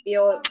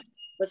 feel it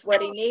was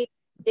what he needed.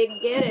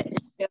 Didn't get it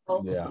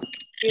until a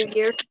few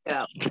years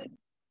ago.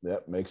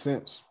 Yep, makes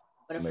sense.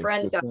 When a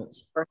friend got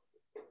it.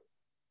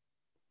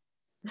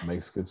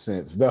 Makes good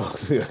sense. No,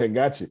 I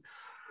got you.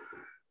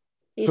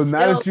 He's so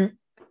now that you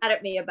mad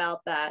at me about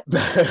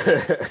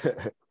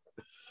that.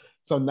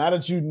 So now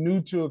that you're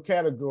new to a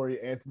category,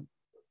 Anthony,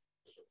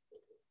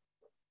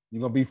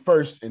 you're gonna be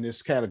first in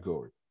this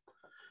category.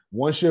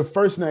 Once you're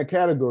first in that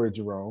category,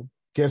 Jerome,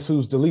 guess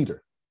who's the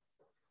leader?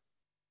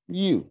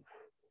 You.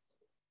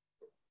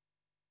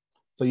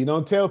 So you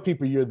don't tell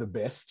people you're the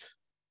best.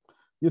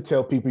 You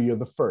tell people you're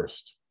the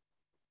first.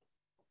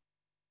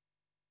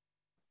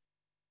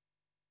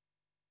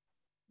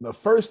 The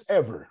first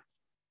ever.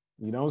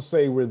 You don't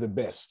say we're the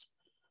best.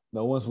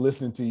 No one's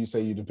listening to you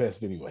say you're the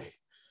best anyway.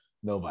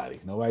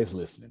 Nobody's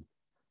listening.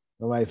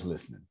 Nobody's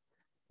listening.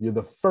 You're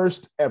the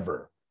first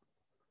ever.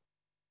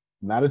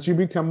 Now that you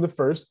become the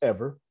first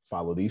ever,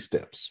 follow these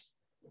steps.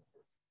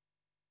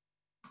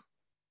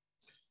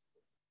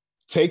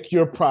 Take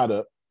your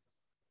product,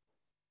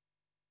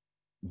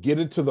 get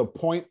it to the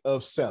point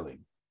of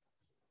selling.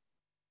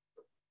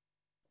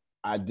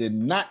 I did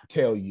not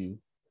tell you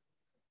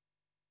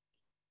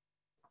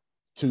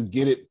to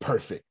get it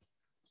perfect.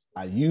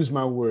 I use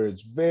my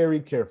words very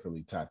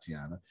carefully,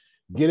 Tatiana.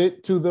 Get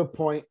it to the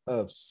point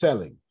of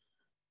selling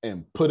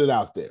and put it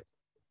out there.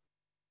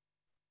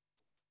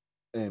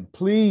 And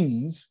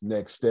please,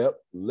 next step,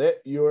 let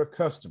your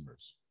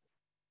customers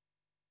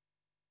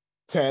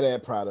tear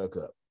that product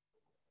up.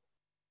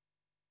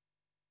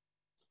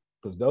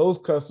 Because those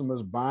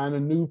customers buying a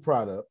new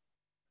product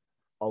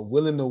are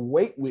willing to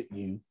wait with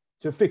you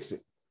to fix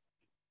it.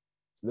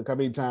 Look how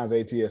many times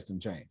ATS done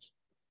changed.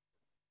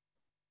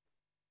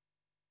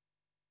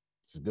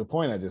 It's a good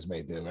point I just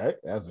made there, right?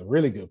 That's a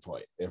really good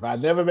point. If I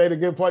never made a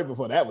good point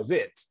before, that was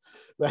it.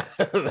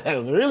 That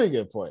was a really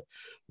good point.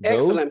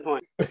 Excellent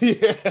point.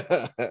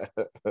 Yeah.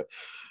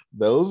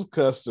 Those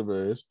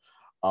customers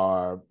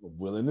are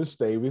willing to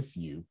stay with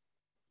you.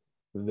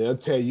 They'll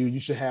tell you,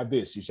 you should have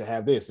this, you should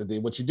have this. And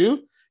then what you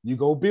do, you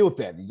go build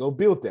that, you go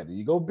build that, and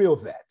you go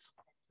build that.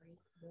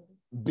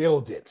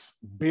 Build it.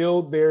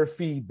 Build their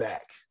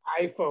feedback.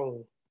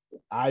 iPhone.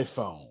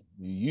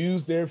 You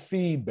use their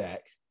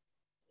feedback.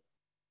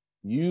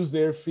 Use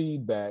their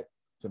feedback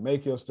to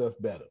make your stuff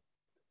better.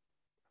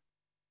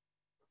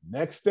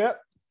 Next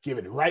step, give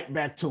it right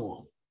back to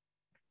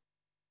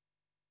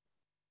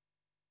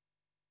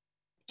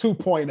them.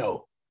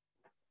 2.0.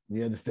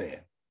 You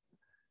understand?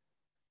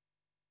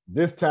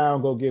 This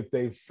time, go get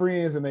their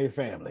friends and their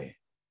family.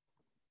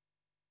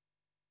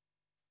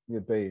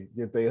 Get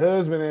their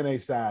husband and their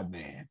side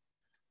man.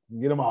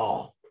 Get them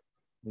all.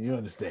 You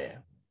understand?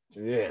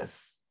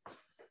 Yes.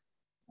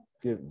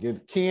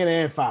 Get Ken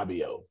and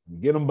Fabio.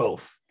 Get them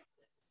both.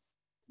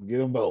 Get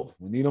them both.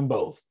 We need them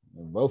both.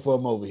 And both of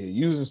them over here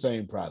using the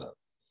same product.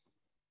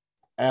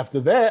 After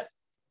that,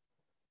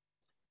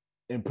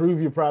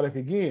 improve your product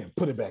again.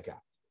 Put it back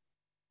out.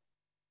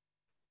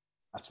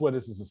 I swear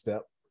this is a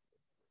step.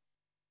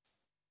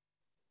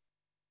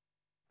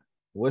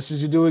 What should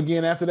you do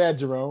again after that,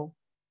 Jerome?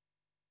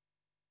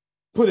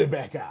 Put it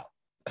back out.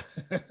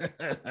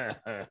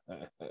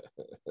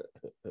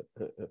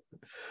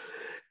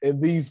 In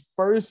these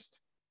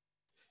first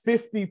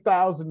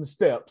 50,000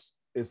 steps,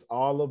 it's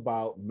all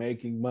about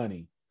making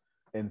money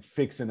and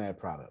fixing that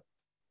product.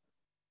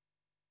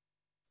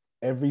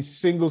 Every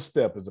single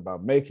step is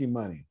about making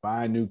money,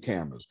 buying new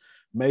cameras,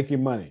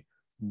 making money.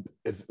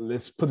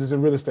 Let's put this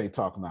in real estate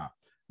talk now.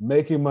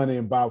 Making money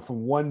about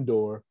from one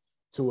door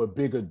to a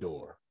bigger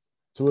door,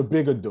 to a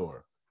bigger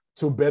door,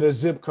 to better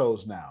zip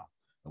codes now.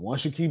 And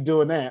once you keep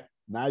doing that,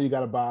 now you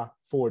got to buy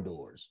 4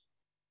 doors.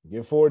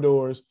 Get 4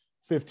 doors,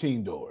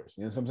 15 doors.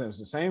 You know what I'm saying? It's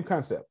the same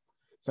concept,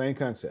 same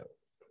concept.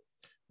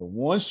 But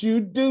once you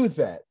do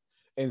that,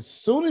 as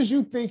soon as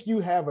you think you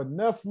have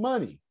enough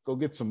money, go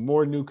get some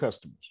more new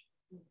customers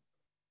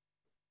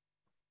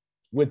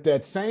with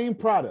that same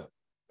product.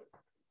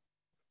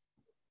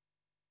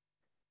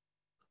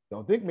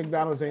 Don't think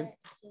McDonald's ain't.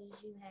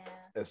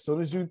 As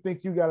soon as you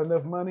think you got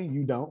enough money,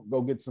 you don't.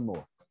 Go get some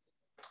more.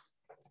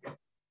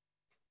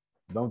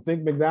 Don't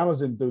think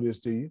McDonald's didn't do this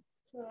to you.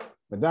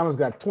 McDonald's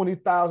got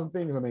 20,000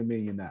 things on their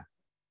menu now.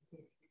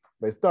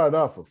 They started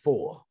off with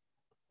 4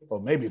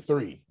 or maybe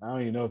 3. I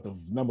don't even know if the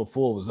number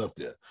 4 was up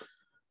there.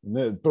 And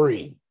then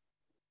 3.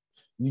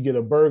 You get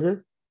a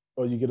burger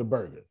or you get a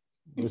burger.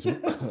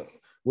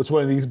 Which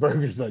one of these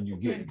burgers are you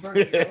getting?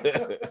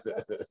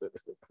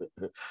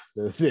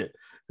 That's it.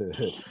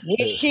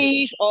 With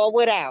cheese or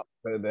without.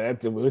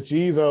 That's it. With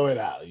cheese or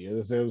without. You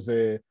understand what I'm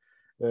saying?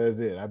 That's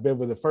it. I bet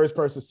when the first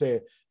person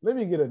said, let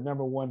me get a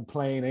number 1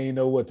 plain, they ain't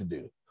know what to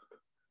do.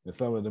 And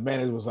some of the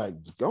managers was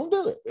like, just go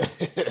do it.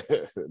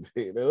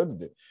 They know what to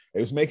do.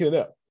 They was making it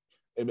up.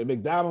 And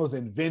McDonald's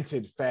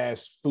invented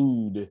fast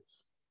food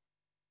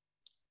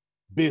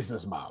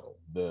business model,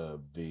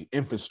 the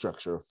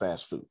infrastructure of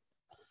fast food.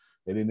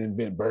 They didn't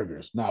invent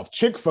burgers. Now,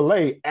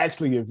 Chick-fil-A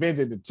actually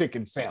invented the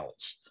chicken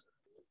sandwich.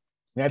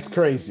 That's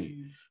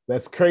crazy.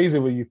 That's crazy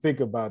when you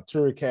think about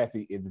Truett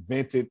Cathy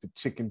invented the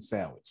chicken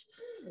sandwich.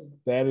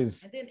 That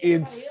is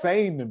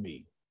insane to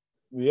me.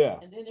 Yeah.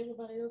 And then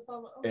everybody else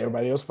followed. Okay.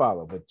 Everybody else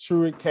followed. But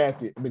Truett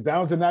Cathy,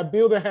 McDonald's did not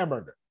build a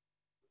hamburger.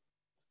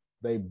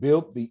 They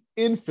built the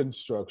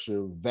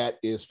infrastructure that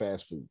is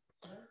fast food.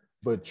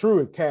 But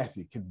Truett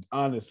Cathy can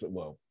honestly,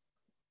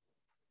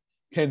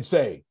 can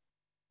say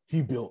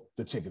he built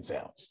the chicken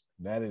sandwich.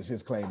 That is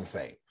his claim to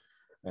fame.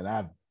 And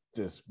I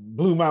just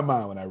blew my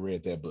mind when I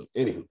read that book.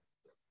 Anywho,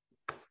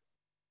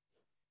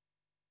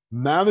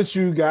 now that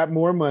you got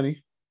more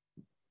money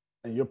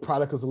and your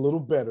product is a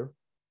little better,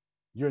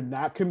 you're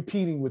not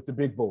competing with the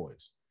big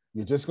boys.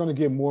 You're just going to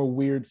get more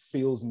weird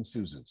Phils and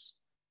Susans.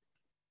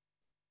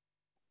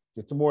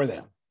 Get some more of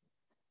them.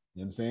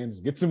 You understand?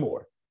 Just get some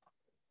more.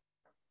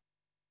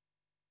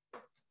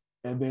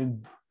 And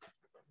then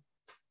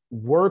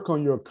work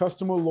on your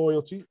customer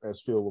loyalty,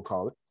 as Phil will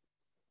call it.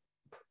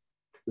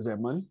 Is that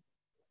money?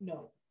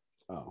 No.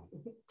 Oh.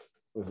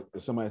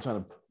 Is somebody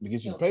trying to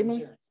get you to pay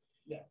money?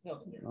 Yeah,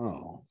 health insurance.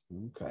 Oh,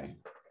 okay.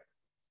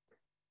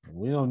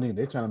 We don't need,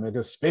 they're trying to make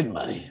us spend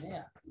money.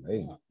 Yeah.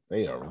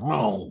 They are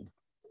wrong.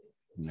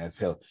 And that's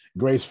health.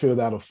 Grace filled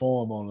out a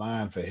form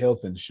online for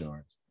health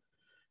insurance.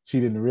 She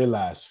didn't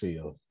realize,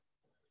 Phil,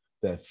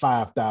 that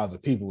 5,000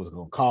 people was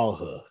going to call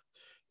her.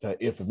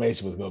 That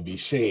information was going to be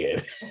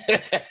shared.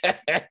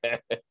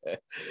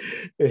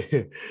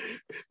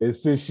 And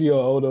since she don't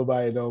owe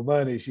nobody no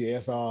money, she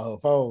answered all her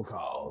phone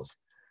calls.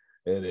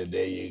 And then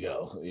there you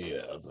go.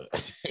 Yeah.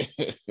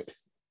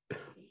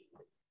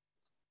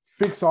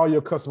 Fix all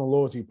your customer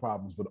loyalty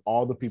problems with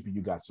all the people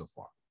you got so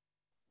far.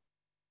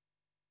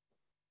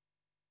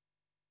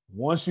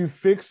 Once you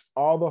fix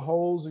all the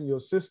holes in your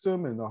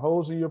system and the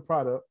holes in your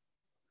product,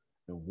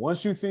 and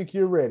once you think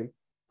you're ready,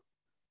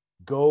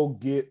 go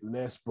get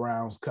Les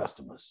Brown's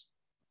customers.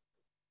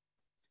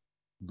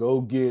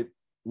 Go get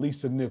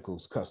Lisa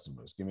Nichols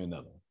customers. Give me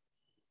another one.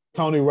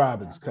 Tony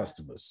Robbins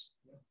customers.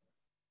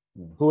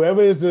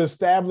 Whoever is the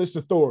established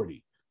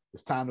authority,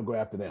 it's time to go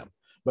after them.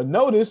 But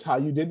notice how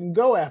you didn't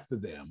go after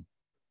them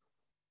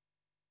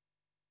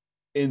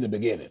in the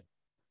beginning.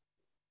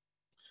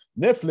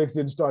 Netflix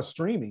didn't start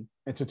streaming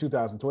until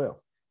 2012.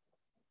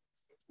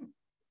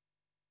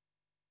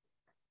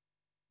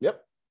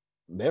 Yep.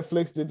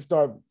 Netflix didn't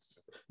start.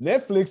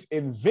 Netflix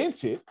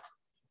invented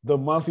the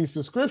monthly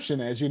subscription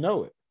as you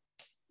know it.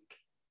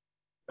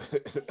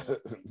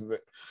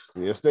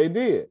 Yes, they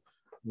did.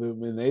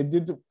 When they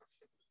did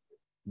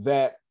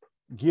that,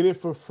 get it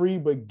for free,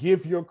 but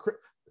give your.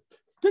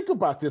 Think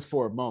about this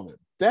for a moment.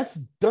 That's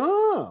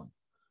dumb.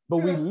 But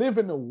we live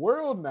in a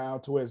world now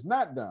to where it's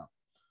not dumb.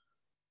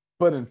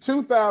 But in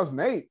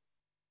 2008,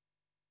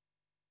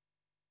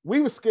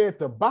 we were scared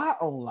to buy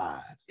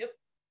online. Yep.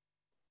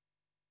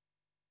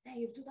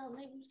 Hey,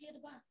 2008, we were scared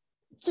to buy.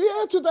 So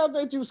yeah,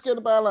 2008, you were scared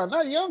to buy online.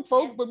 Not young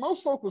folk, but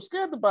most folk were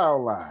scared to buy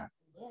online.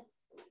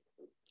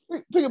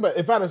 Yeah. Think about it.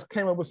 If I just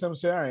came up with something,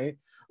 say, all right,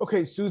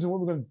 okay, Susan, what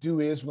we're going to do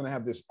is we're going to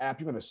have this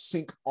app. You're going to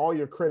sync all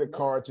your credit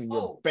cards and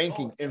your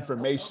banking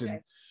information.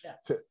 Okay.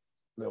 Yeah.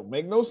 That'll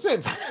make no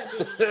sense.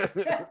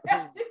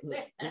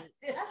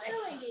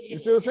 You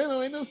still saying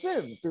it ain't no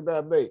sense in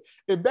 2008.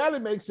 It barely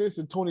makes sense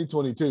in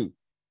 2022.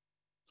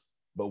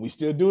 But we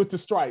still do it to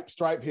Stripe.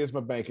 Stripe, here's my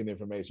banking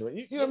information.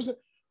 You know what I'm saying?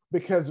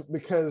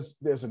 Because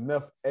there's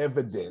enough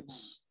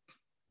evidence.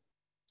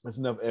 There's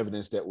enough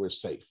evidence that we're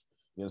safe.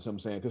 You know what I'm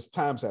saying? Because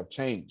times have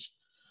changed.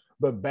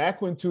 But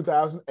back when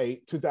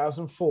 2008,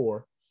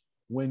 2004,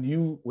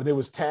 when it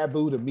was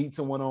taboo to meet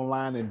someone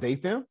online and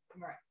date them,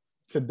 right.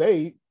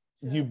 Today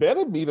you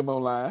better meet them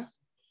online.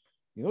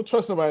 You don't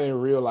trust somebody in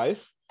real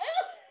life.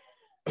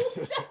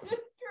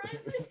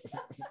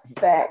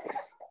 Fact.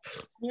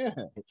 Yeah,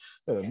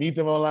 meet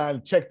them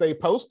online, check their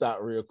post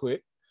out real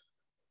quick.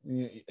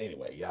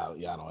 Anyway, y'all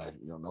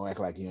don't act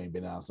like you ain't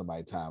been on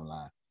somebody's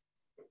timeline.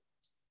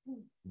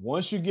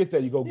 Once you get there,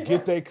 you go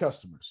get their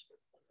customers.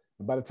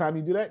 And by the time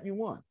you do that, you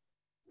won.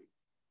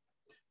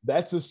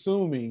 That's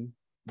assuming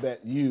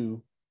that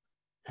you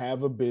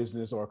have a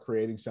business or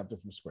creating something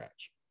from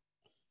scratch.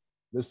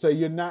 Let's say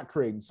you're not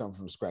creating something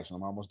from scratch, and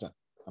I'm almost done.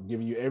 I'm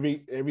giving you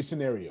every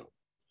scenario.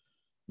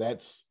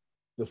 That's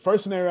the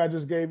first scenario I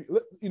just gave you.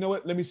 You know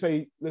what? Let's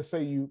say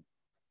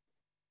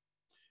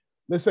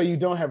you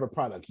don't have a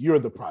product. You're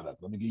the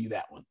product. Let me give you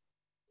that one.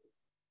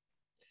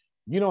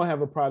 You don't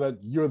have a product.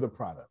 You're the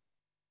product.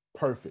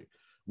 Perfect.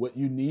 What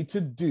you need to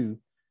do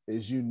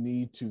is you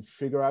need to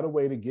figure out a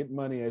way to get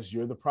money as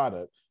you're the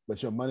product,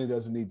 but your money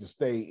doesn't need to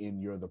stay in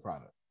you're the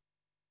product.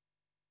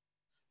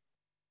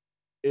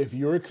 If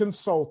you're a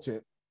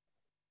consultant,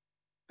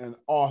 an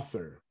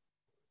author,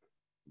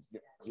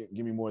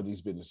 give me more of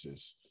these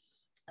businesses.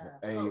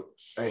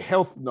 A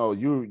health, no,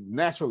 you're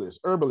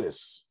naturalist,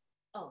 herbalist.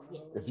 Oh,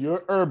 yes. If you're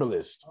an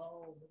herbalist,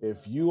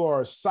 if you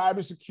are a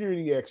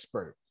cybersecurity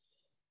expert,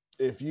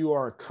 if you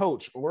are a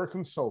coach or a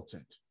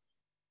consultant,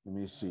 let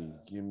me see,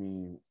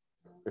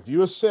 if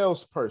you're a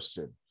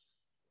salesperson,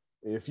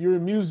 if you're a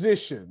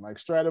musician like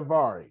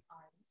Stradivari,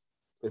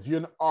 if you're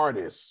an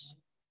artist,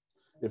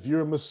 if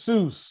you're a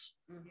masseuse,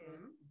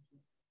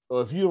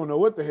 or if you don't know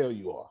what the hell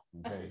you are,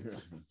 okay,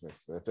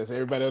 that's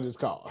everybody on this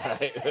call,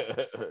 right?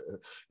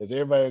 That's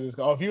everybody on this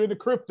call. If you're into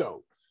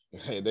crypto,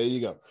 okay, there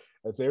you go.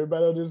 That's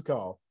everybody on this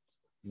call.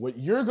 What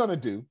you're gonna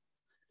do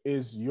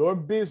is your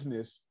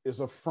business is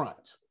a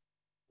front.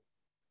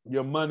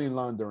 You're money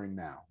laundering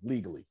now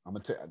legally. I'm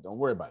gonna tell you, don't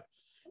worry about it.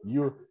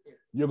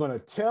 You're gonna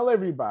tell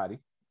everybody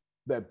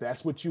that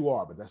that's what you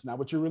are, but that's not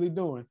what you're really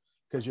doing,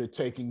 because you're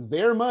taking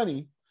their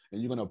money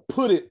and you're gonna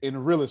put it in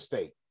real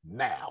estate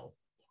now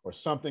or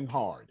something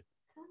hard.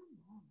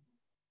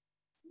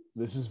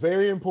 This is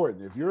very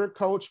important. If you're a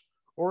coach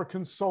or a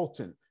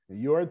consultant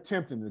and you're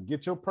attempting to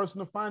get your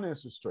personal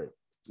finances straight,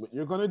 what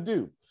you're going to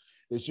do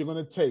is you're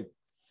going to take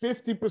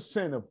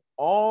 50% of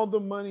all the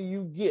money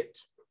you get,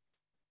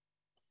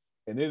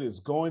 and it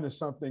is going to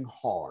something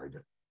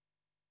hard,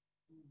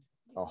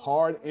 a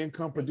hard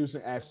income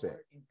producing asset.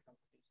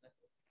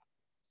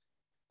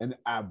 And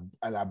I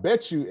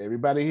bet you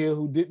everybody here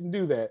who didn't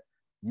do that,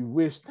 you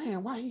wish,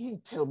 damn, why he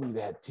ain't tell me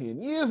that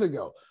 10 years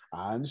ago?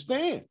 I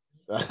understand.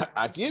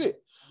 I get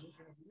it.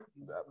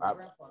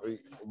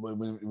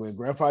 When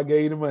grandpa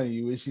gave you the money,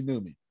 you wish he knew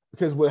me.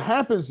 Because what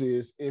happens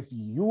is, if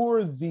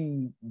you're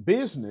the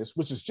business,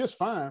 which is just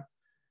fine,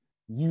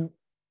 you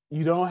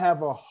don't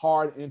have a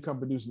hard income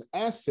producing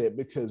asset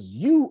because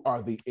you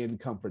are the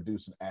income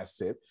producing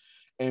asset.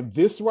 And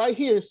this right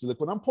here, so look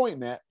what I'm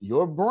pointing at,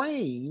 your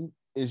brain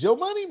is your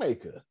money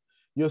maker.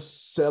 You're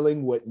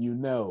selling what you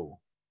know.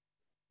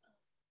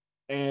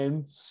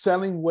 And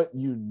selling what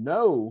you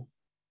know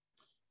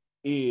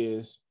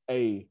is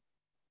a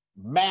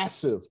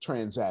massive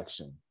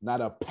transaction, not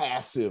a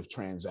passive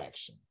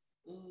transaction.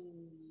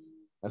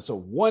 That's a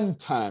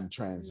one-time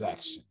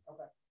transaction.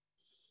 Okay.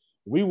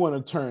 We want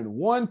to turn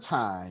one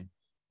time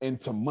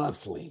into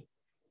monthly.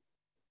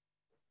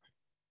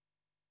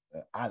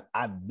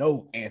 I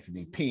know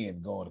Anthony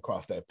Penn going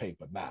across that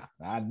paper now.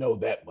 I know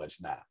that much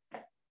now.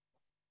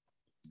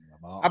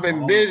 I've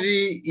been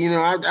busy,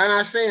 I'm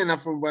not saying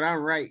nothing, but I'm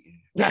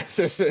writing. I'm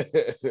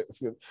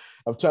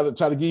trying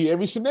to give you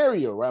every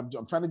scenario, right?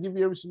 I'm trying to give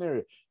you every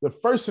scenario. The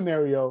first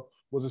scenario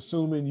was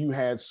assuming you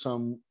had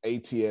some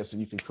ATS and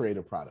you can create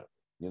a product.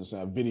 You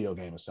understand? A video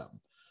game or something.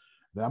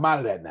 Then I'm out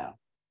of that now.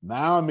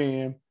 Now I'm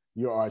in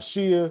your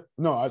Arshia.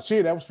 No,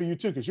 Arshia, that was for you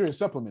too, because you're in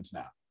supplements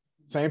now.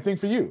 Same thing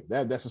for you.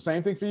 That's the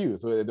same thing for you.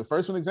 So the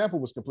first one example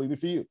was completely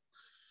for you.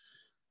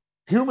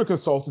 Human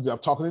consultants, I'm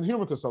talking to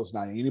human consultants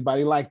now.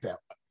 Anybody like that?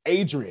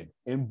 Adrian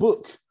in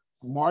book,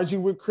 Margie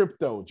with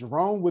crypto,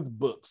 Jerome with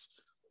books,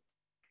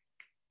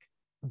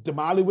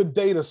 Damali with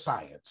data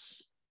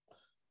science.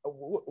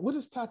 What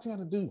does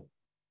Tatiana do?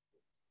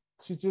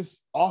 She's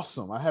just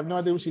awesome. I have no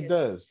idea what she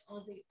does.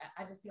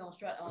 I just see on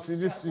Strat.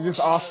 She's just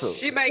awesome.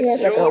 She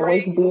makes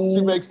jewelry.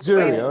 She makes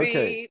jewelry. Waist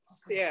Okay.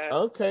 beads, yeah.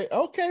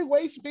 Okay.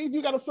 Waist beads.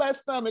 You got a flat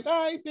stomach.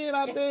 All right, then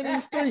out there in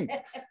these streets.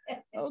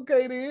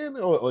 Okay, then.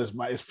 Or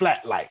it's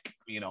flat like,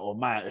 or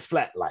mine is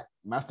flat like.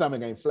 My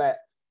stomach ain't flat,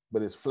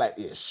 but it's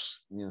flat-ish.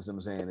 You know what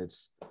I'm saying?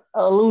 It's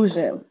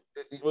illusion.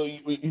 Well,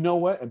 you know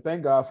what? And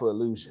thank God for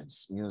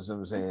illusions. You know what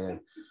I'm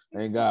saying?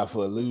 Thank God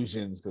for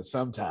illusions, because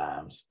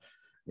sometimes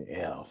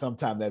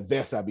that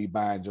vest I be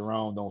buying,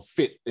 Jerome, don't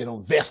fit. They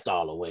don't vest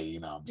all the way. You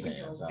know what I'm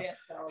saying?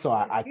 So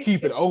I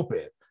keep it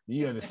open.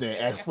 You understand?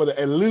 As for the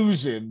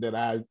illusion that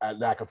I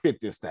can fit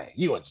this thing.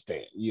 You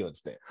understand? You're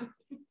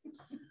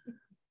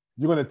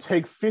going to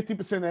take 50%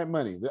 of that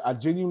money. I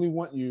genuinely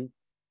want you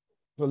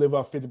to live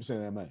off 50%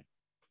 of that money.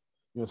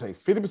 You're gonna take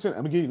 50%.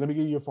 Let me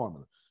give you your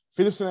formula.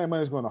 50% of that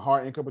money is going to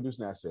hard income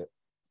producing asset.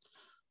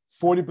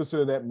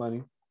 40% of that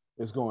money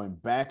is going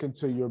back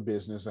into your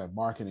business like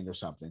marketing or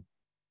something.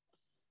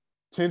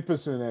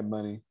 10% of that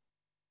money,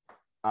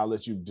 I'll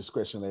let you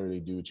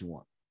discretionarily do what you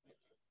want.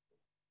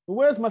 But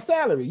where's my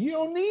salary? You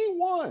don't need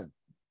one.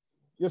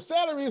 Your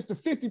salary is the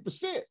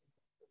 50%.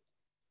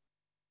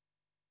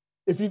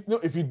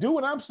 If you do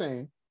what I'm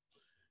saying,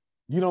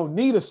 you don't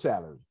need a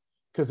salary,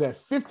 because that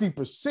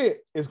 50%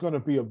 is going to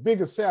be a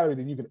bigger salary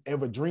than you can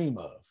ever dream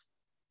of.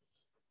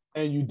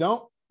 And you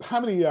don't,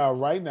 how many of y'all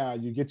right now,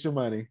 you get your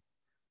money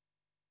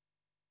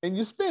and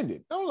you spend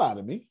it? Don't lie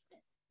to me.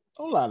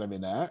 Don't lie to me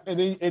now. And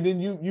then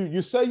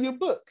you sell your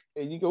book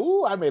and you go,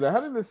 ooh, I made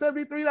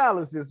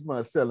 $173 this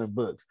month selling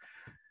books.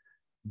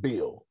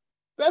 Bill,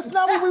 that's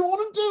not what we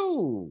want to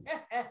do.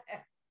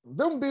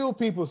 Them bill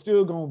people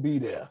still gonna be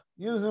there.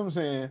 You know what I'm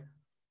saying?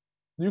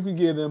 You can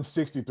give them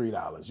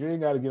 $63. You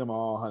ain't got to get them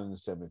all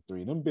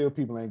 $173. Them bill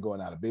people ain't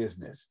going out of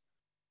business.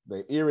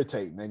 They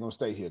irritate and they're gonna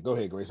stay here. Go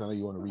ahead, Grace. I know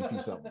you want to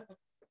repeat something.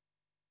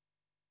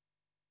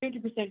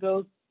 50%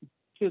 goes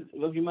to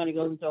of your money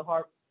goes into a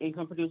hard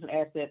income producing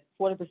asset.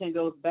 40%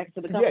 goes back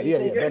into the company. Yeah,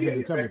 back into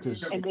the company.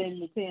 And then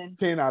the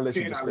 10, I'll let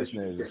you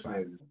discretionary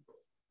decide.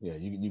 Yeah,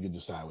 you can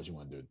decide what you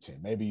want to do with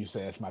 10. Maybe you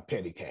say that's my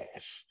petty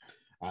cash.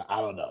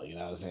 I don't know. You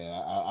know what I'm saying?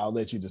 I'll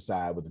let you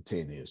decide what the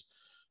 10 is.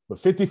 But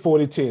 50,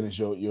 40, 10 is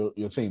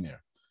your thing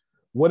there.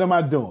 What am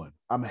I doing?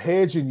 I'm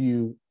hedging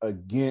you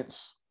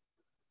against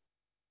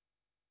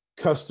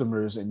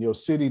customers in your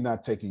city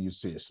not taking you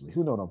seriously.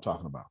 Who know what I'm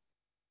talking about?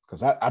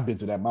 Because I've been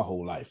through that my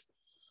whole life.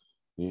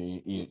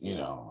 You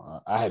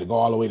know, I had to go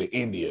all the way to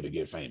India to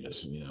get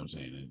famous. You know what I'm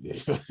saying?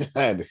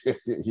 I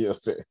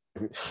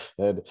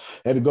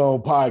had to go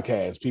on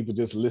podcasts. People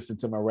just listen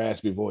to my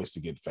raspy voice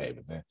to get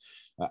famous.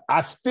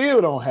 I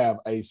still don't have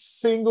a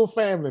single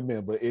family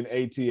member in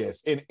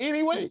ATS in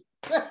any way.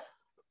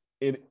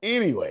 In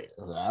any way.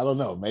 I don't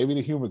know. Maybe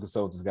the human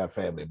consultants got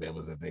family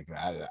members.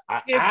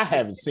 I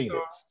haven't seen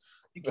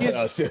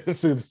it.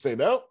 Say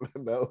no.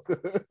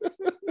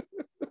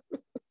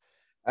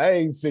 I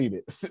ain't seen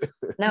it.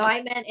 No,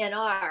 I meant in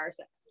ours.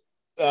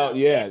 Oh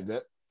yeah.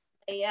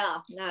 Yeah,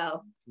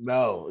 no.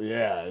 No,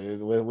 yeah.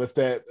 What's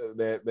that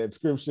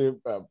scripture?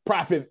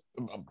 Prophet,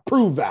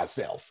 prove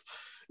thyself.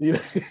 You know,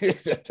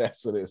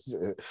 that's what it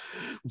is.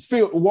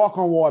 Walk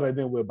on water, and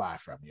then we'll buy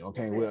from you.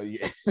 Okay, well,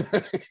 yeah.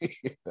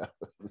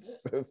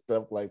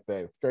 Stuff like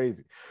that. It's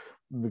crazy.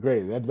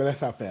 Great.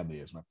 That's how family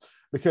is, man.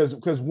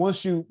 Because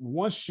once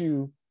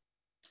you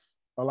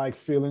are like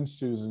Phil and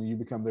Susan, you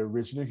become the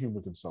original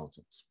human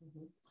consultants.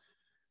 Mm-hmm.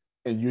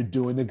 And you're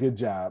doing a good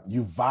job,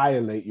 you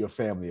violate your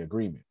family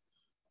agreement,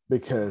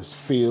 because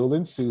Phil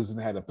and Susan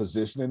had a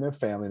position in their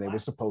family and they were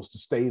supposed to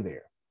stay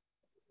there.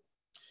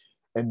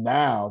 And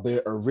now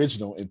they're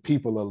original and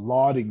people are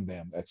lauding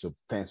them. That's a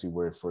fancy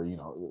word for,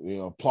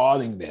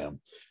 applauding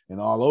them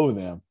and all over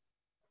them.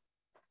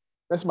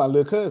 That's my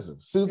little cousin.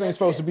 Susan ain't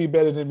supposed to be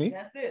better than me.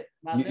 That's it.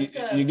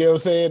 You get what I'm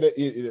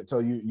saying? So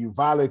you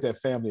violate that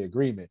family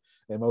agreement,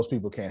 and most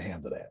people can't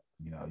handle that.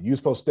 You're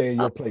supposed to stay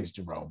in your place,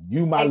 Jerome.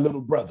 You, my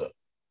little brother.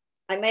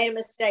 I made a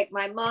mistake.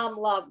 My mom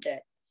loved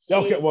it.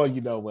 Okay, well, you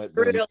know what?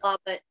 Grew to love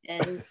it,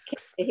 and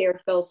to hear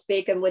Phil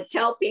speak, and would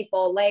tell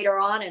people later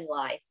on in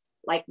life,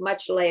 like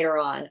much later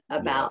on,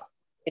 about,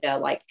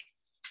 like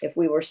if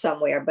we were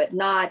somewhere, but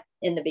not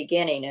in the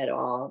beginning at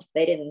all.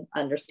 They didn't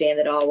understand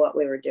at all what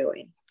we were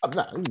doing.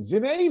 No, it was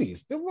in the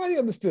 80s. Nobody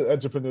understood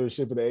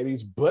entrepreneurship in the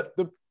 80s, but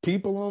the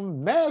people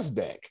on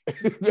NASDAQ.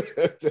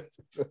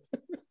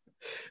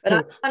 But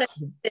I wanted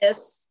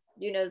this,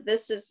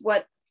 this is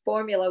what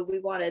formula we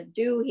want to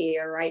do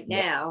here right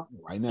now.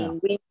 Right now.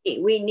 We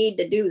need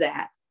to do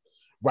that.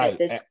 Right.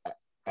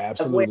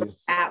 Absolutely. Where we're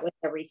at with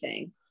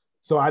everything.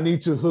 So I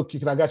need to hook you,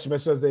 because I got your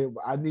message today.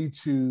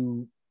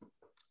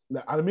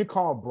 Let me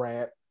call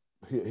Brad.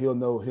 He'll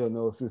know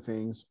a few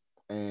things.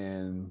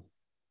 And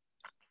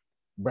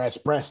Brad's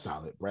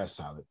solid.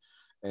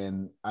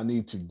 And I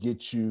need to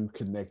get you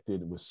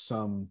connected with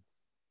some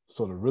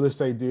sort of real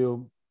estate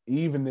deal,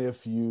 even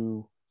if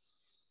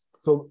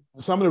so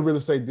some of the real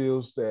estate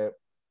deals that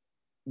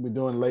we're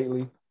doing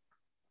lately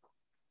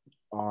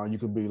are, you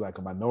could be like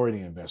a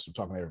minority investor,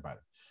 talking to everybody.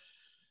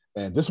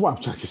 And this is why I'm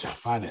trying to get our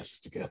finances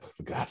together,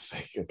 for God's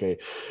sake, okay?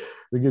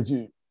 Because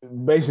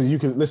basically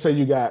let's say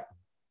you got,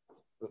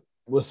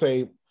 we'll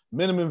say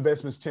minimum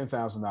investment's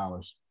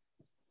 $10,000.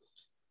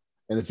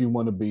 And if you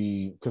want to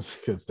be,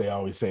 because they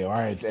always say, all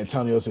right,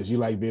 Antonio says you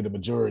like being the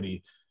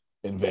majority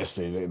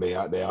investor. They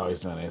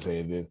always done. They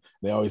say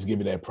they always give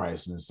you that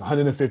price, and it's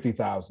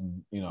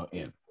 $150,000,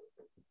 in.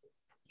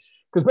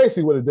 Because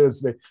basically what it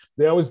does,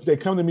 they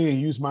come to me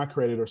and use my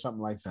credit or something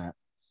like that,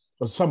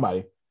 or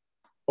somebody,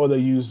 or they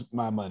use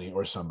my money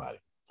or somebody.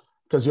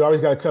 Because you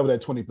always got to cover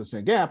that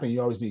 20% gap, and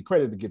you always need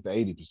credit to get the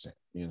 80%.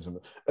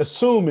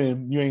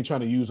 Assuming you ain't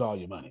trying to use all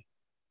your money.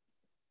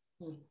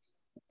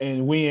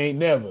 And we ain't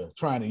never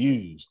trying to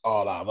use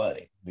all our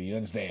money. Do you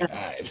understand? All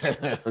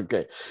right.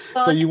 Okay.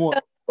 Well, so you want.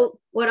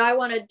 What I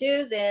want to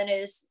do then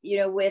is,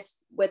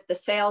 with the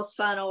sales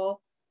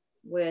funnel,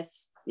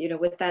 with,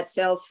 with that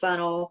sales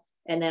funnel,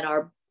 and then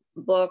our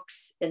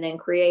books, and then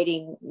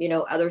creating,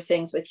 other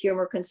things with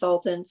humor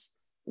consultants,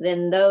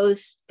 then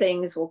those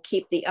things will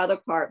keep the other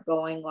part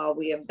going while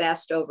we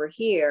invest over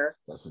here.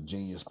 That's a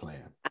genius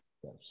plan.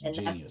 That's and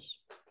genius.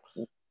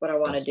 That's what I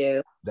want to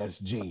do. That's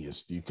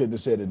genius. You couldn't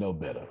have said it no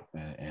better.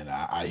 And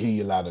I hear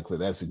you loud and clear.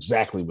 That's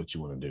exactly what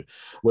you want to do.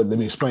 Well, let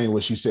me explain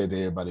what she said to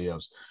everybody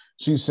else.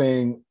 She's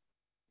saying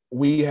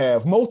we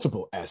have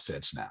multiple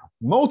assets now,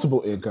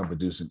 multiple income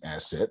producing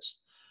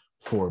assets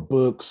for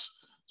books,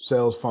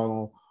 sales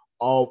funnel,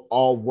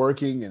 all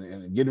working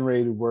and getting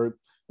ready to work.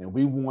 And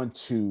we want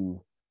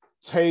to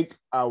take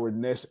our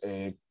nest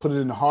egg, put it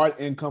in the hard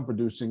income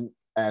producing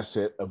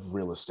asset of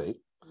real estate,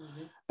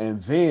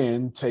 and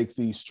then take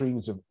these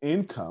streams of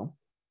income,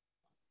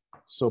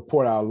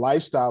 support our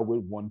lifestyle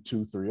with 1,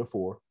 2, 3, or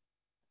 4,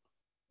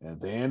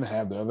 and then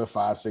have the other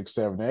 5, 6,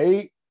 7,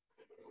 8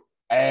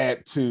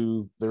 add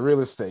to the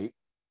real estate.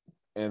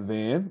 And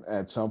then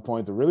at some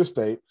point, the real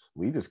estate,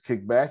 we just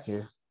kick back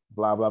and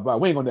blah, blah, blah.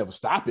 We ain't gonna never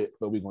stop it,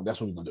 but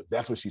that's what we're gonna do.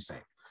 That's what she's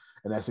saying.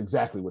 And that's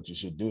exactly what you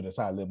should do. That's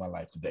how I live my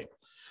life today.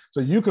 So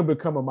you can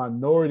become a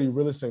minority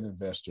real estate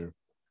investor.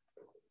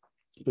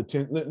 Let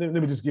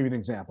me just give you an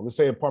example. Let's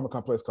say an apartment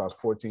complex costs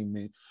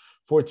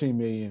 $14.5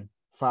 million.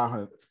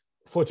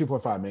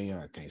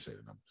 I can't say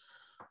the number.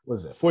 What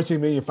is that?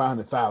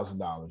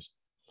 $14,500,000.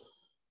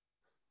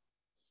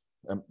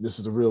 This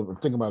is I'm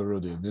thinking about a real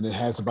deal. Then it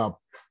has about,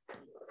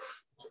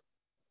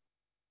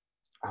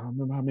 I don't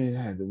remember how many it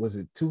had. Was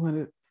it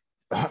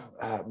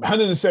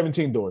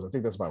 117 doors? I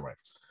think that's about right.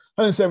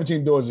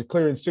 117 doors are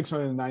clearing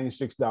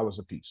 $696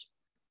 a piece.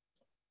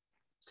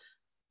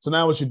 So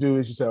now what you do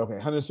is you say, okay,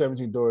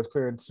 117 doors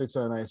clearing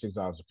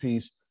 $696 a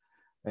piece.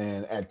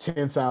 And at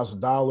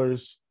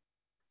 $10,000,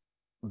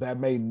 that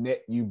may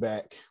net you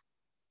back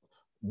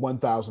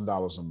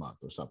 $1,000 a month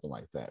or something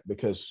like that,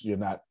 because you're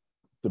not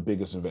the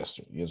biggest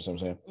investor. You know what I'm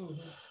saying?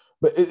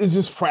 But it's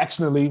just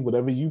fractionally,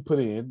 whatever you put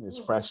in, it's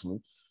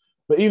fractionally.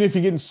 But even if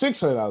you're getting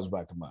 $600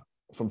 back a month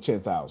from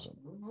 10,000,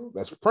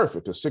 that's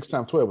perfect. Because 6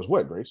 times 12 is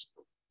what, Grace?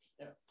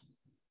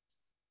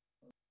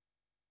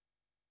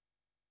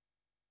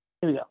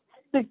 Here we go.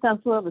 6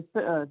 times 12 is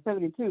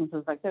 72, so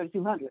it's like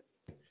 3,200.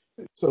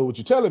 So what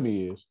you're telling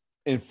me is,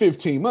 in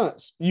 15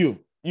 months, you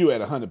at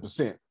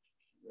 100%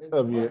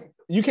 of your.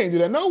 You can't do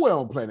that nowhere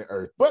on planet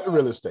Earth, but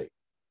real estate.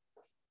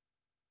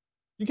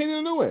 You can't do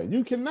it nowhere.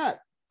 You cannot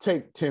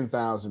take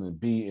 10,000 and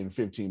be in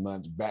 15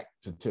 months back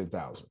to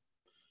 10,000,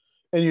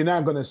 and you're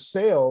not going to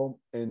sell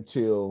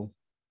until.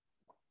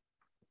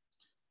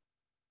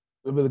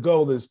 But the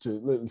goal is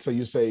to. So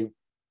you say,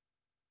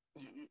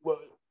 well,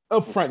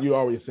 up front, you're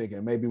already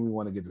thinking maybe we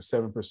want to get to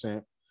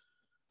 7%,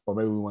 or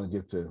maybe we want to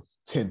get to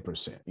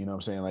 10%. You know what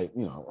I'm saying? Like,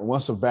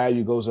 once the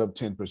value goes up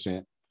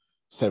 10%,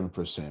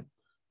 7%,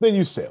 then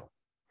you sell.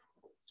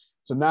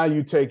 So now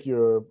you take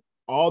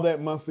all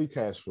that monthly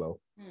cash flow,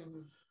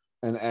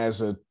 and as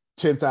a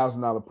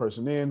 $10,000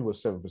 person in with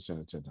 7%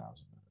 of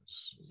 10,000,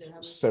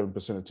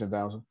 7% of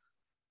 10,000.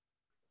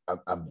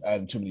 I'm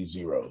adding too many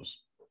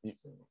zeros. So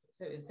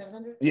it's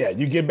 700? Yeah,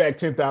 you get back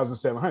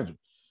 10,700,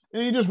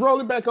 and you just roll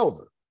it back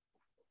over.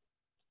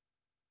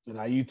 And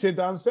now you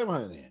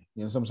 10,700 in. You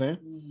know what I'm saying?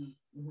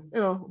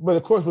 But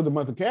of course, with the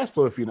monthly cash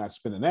flow, if you're not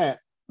spending that,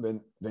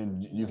 then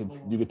you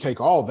can take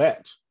all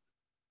that.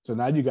 So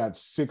now you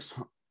got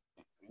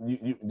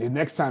the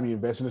next time you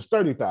invest in is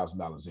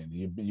 $30,000 in.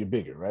 You're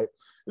bigger, right?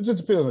 It just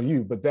depends on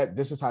you, but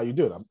this is how you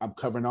do it. I'm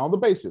covering all the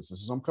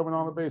bases. I'm covering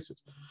all the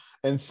bases.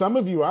 And some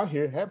of you out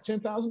here have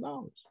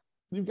 $10,000.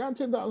 You've got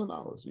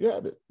 $10,000. You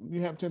have it.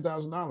 You have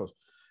 $10,000.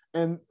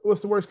 And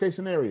what's the worst case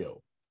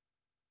scenario?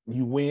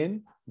 You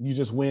win. You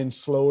just win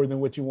slower than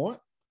what you want.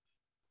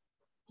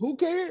 Who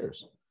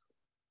cares?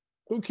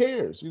 Who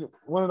cares?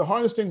 One of the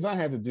hardest things I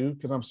had to do,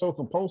 because I'm so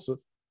compulsive,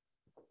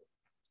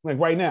 like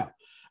right now,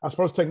 I was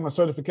supposed to take my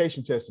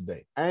certification test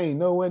today. I ain't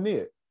nowhere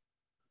near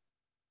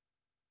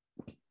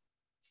it.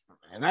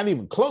 And not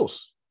even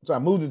close. So I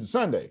moved it to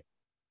Sunday.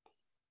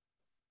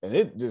 And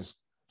it just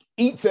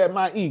eats at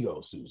my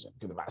ego, Susan.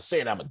 Because if I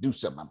said I'm going to do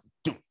something, I'm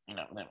going to do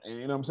it.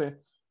 You know what I'm saying?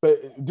 But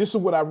this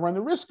is what I run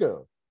the risk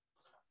of.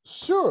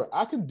 Sure,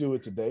 I can do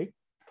it today.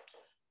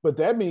 But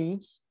that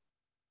means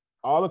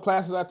all the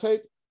classes I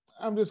take,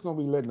 I'm just going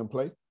to be letting them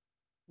play.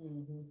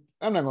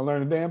 I'm not going to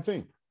learn a damn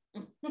thing.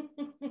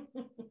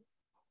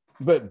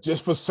 But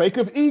just for sake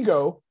of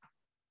ego,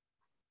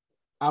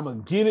 I'm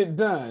going to get it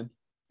done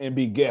and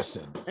be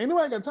guessing. Ain't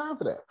nobody got time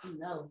for that.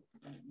 No.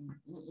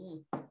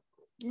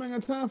 You ain't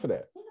got time for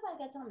that. Ain't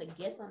nobody got time to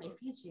guess on their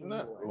future.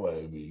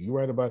 Well, you're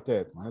right about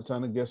that. I'm not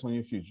trying to guess on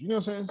your future. You know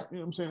what I'm saying? You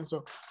know what I'm saying?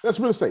 So that's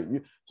real estate.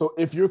 So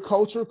if you're a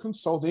cultural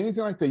consultant,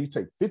 anything like that, you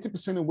take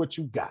 50% of what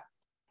you got.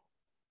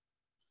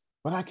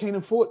 But I can't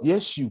afford.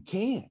 Yes, you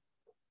can.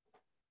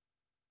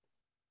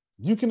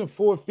 You can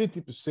afford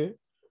 50%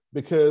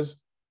 because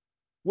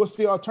what's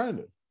the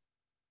alternative?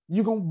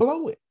 You're going to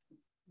blow it.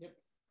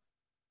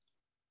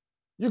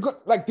 Yep.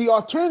 The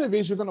alternative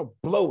is you're going to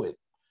blow it.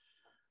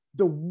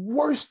 The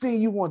worst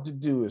thing you want to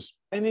do is,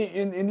 and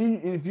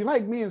if you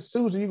like me and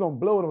Susan, you're going to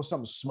blow it on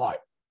something smart.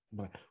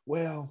 But,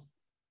 well,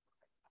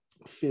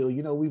 Phil,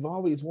 we've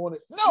always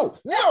wanted. No,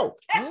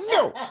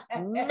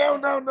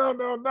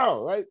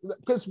 right?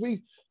 Because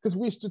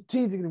we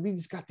strategic and we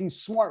just got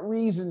these smart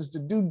reasons to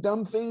do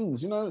dumb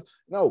things. No,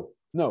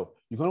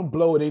 you're gonna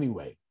blow it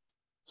anyway.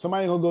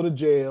 Somebody gonna go to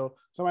jail.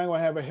 Somebody gonna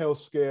have a health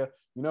scare.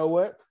 You know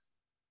what?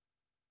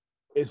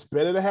 It's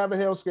better to have a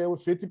health scare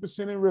with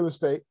 50% in real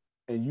estate,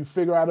 and you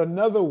figure out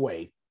another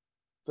way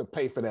to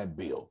pay for that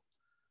bill,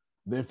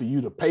 than for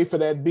you to pay for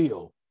that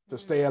bill to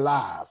stay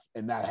alive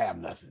and not have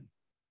nothing.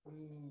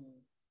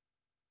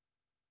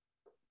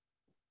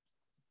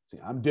 See,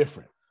 I'm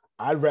different.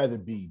 I'd rather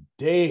be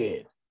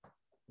dead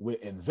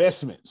with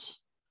investments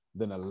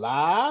than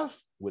alive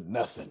with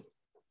nothing.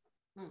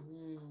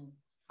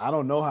 I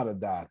don't know how to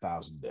die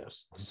 1,000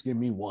 deaths. Just give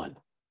me one.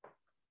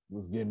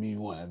 Just give me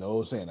one. And the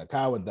old saying, a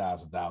coward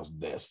dies 1,000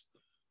 deaths.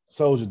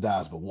 Soldier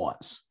dies but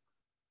once.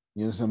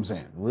 You know what I'm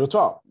saying? Real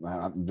talk.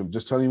 I'm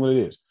just telling you what it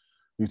is.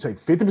 You take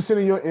 50%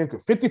 of your income,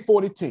 50,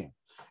 40, 10.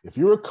 If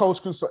you're a coach,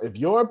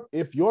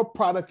 if your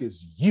product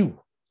is you,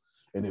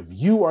 and if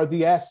you are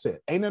the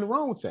asset, ain't nothing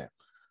wrong with that.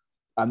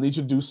 I need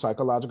you to do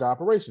psychological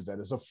operations. That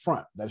is a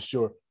front. That's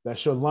your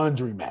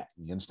laundromat.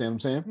 You understand what I'm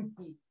saying?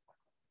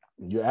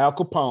 You're Al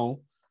Capone.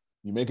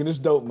 You're making this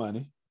dope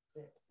money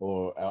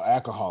or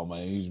alcohol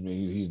money.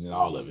 He's in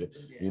all of it.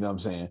 You know what I'm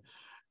saying?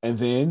 And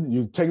then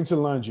you take it to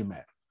the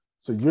laundromat.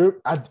 So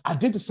I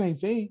did the same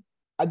thing.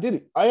 I did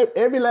it.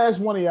 Every last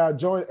one of y'all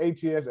joined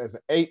ATS as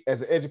an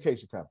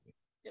education company.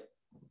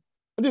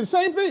 I did the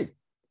same thing.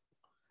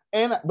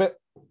 But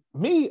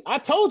me, I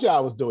told you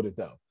I was doing it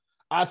though.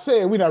 I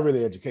said we're not really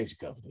an education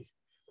company.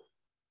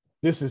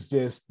 This is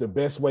just the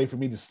best way for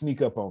me to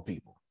sneak up on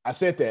people. I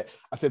said that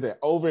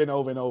over and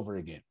over and over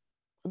again.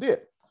 I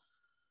did.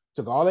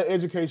 Took all that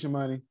education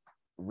money,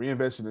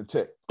 reinvested in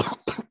tech,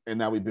 and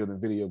now we're building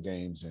video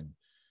games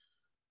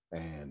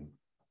and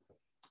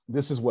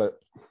this is what.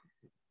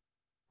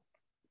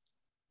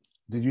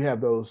 Do you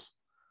have those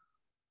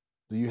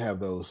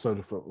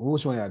certifications?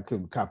 Which one I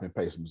couldn't copy and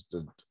paste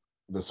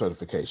the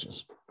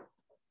certifications?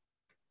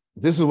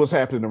 This is what's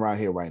happening around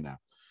here right now.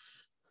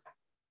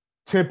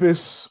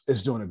 Tempest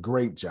is doing a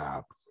great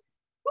job.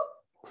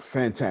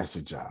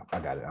 Fantastic job. I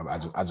got it.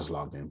 I just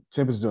logged in.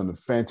 Tempest is doing a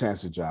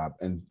fantastic job.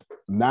 And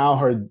now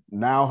her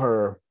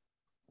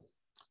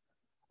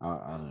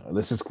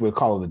we'll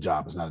call it a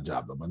job. It's not a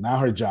job though, but now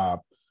her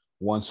job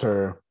wants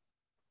her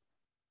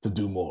to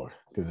do more,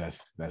 because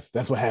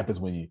that's what happens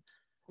when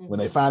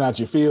they find out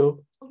you feel.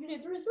 Oh, you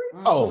did 3 and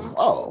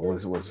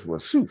 3?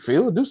 Was shoot,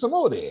 Phil, do some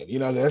more then.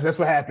 That's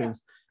what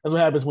happens. That's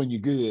what happens when you're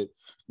good.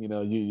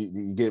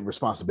 You get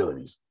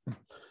responsibilities.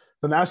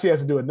 So now she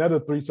has to do another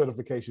 3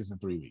 certifications in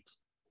 3 weeks.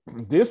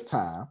 This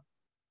time,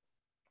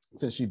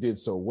 since she did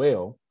so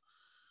well,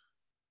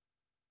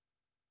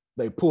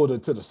 they pulled her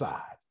to the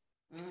side.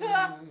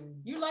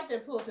 You like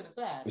that pull to the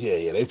side.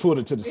 Yeah, they pulled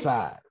her to the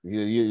side.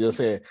 You're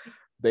saying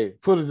they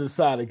put her to the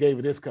side and gave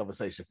her this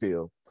conversation,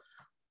 Phil.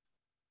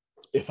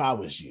 If I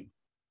was you,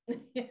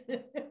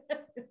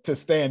 to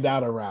stand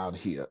out around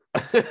here,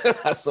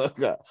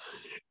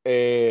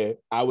 and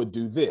I would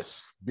do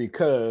this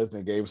because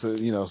they gave us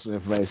some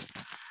information.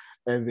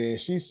 And then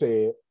she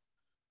said,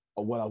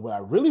 what I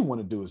really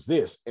want to do is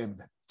this,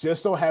 and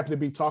just so happened to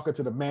be talking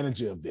to the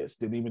manager of this,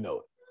 didn't even know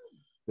it.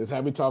 Just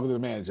happened to be talking to the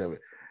manager of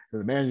it.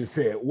 And the manager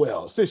said,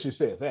 well, since you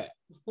said that,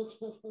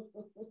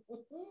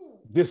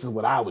 this is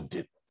what I would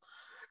do.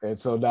 And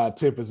so now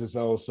Tempest is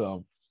on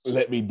some,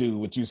 let me do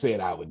what you said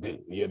I would do.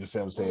 You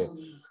understand what I'm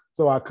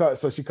saying?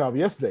 So she called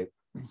me yesterday.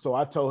 So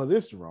I told her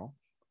this, Jerome.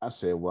 I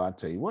said, well, I'll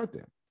tell you what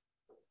then.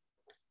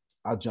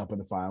 I'll jump in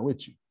the fire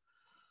with you.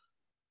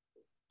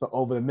 So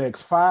over the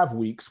next 5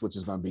 weeks, which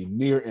is going to be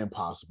near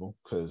impossible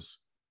because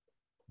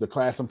the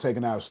class I'm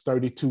taking now is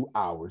 32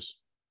 hours.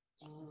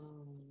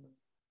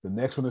 The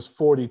next one is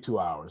 42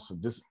 hours. So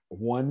just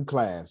one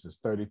class is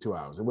 32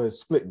 hours. It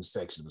was split in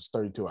sections. It's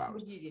 32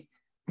 hours.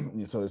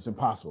 So it's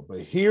impossible.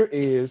 But here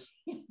is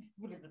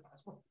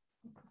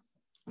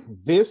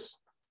this.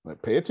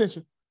 Pay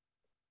attention.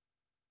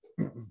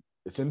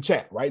 It's in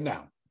chat right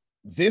now.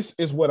 This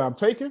is what I'm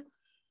taking.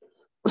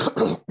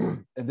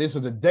 And these are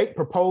the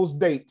proposed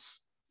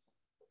dates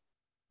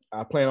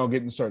I plan on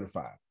getting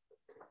certified.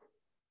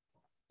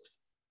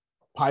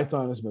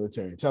 Python is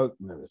military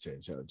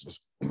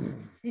intelligence.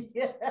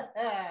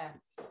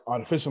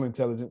 Artificial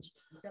intelligence.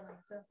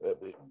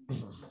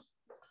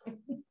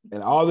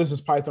 And all this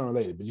is Python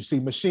related. But you see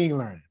machine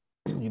learning.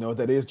 You know what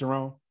that is,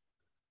 Jerome?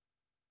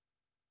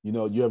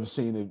 You ever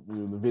seen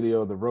the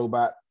video of the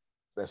robot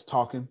that's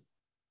talking?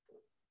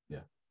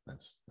 Yeah,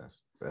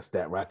 that's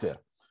that right there.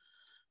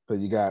 So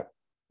you got,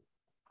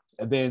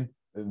 and then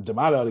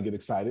D'Amato ought to get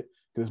excited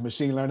because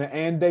machine learning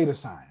and data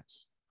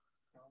science,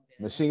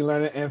 machine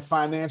learning and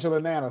financial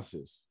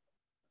analysis.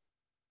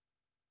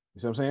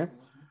 You see what I'm saying?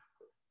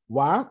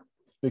 Why?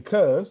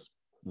 Because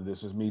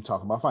this is me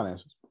talking about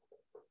finances.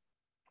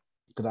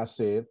 Because I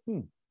said,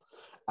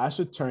 I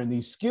should turn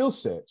these skill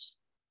sets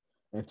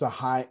into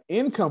high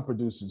income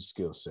producing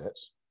skill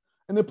sets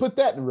and then put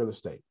that in real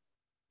estate.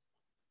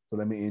 So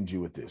let me end you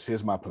with this.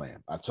 Here's my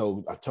plan. I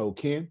told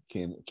Ken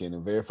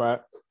and verify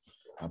it.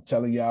 I'm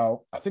telling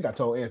y'all, I think I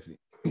told Anthony,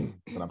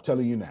 but I'm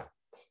telling you now.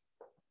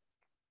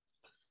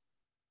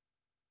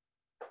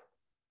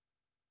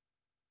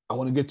 I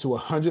want to get to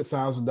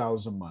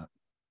 $100,000 a month.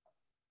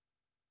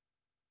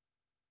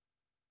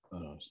 Oh,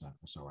 no, it's not.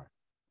 It's all right.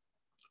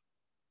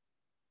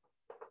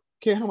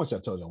 Ken, how much I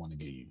told you I want to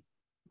give you?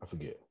 I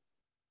forget.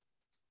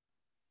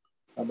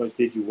 How much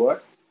did you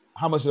what?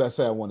 How much did I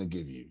say I want to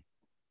give you?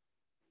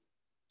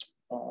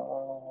 I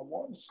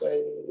want to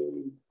say,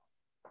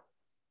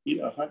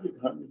 100,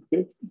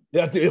 150.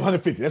 Yeah,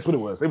 150. That's what it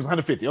was. It was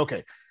 150.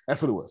 Okay,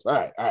 that's what it was.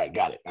 All right,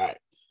 got it. All right.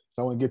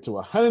 So I want to get to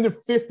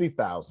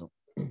 150,000.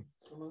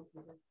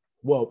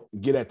 Well,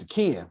 get at the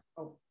Ken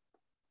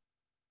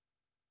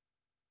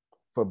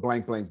for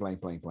blank, blank, blank,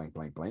 blank, blank,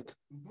 blank, blank.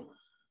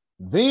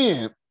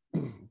 Then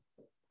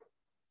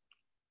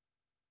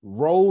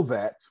roll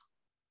that,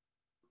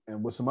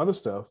 and with some other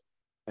stuff,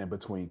 and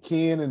between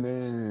Ken and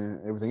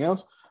then everything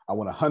else, I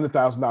want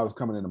 $100,000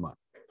 coming in a month.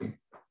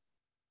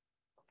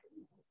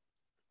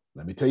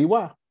 Let me tell you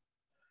why.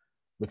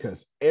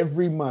 Because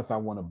every month I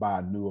want to buy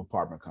a new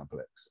apartment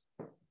complex.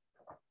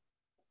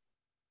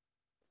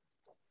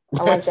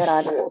 I like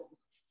that idea.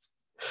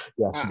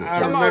 Yes,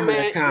 I remember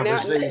that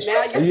conversation.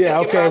 Now you're yeah,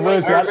 okay. I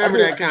remember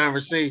that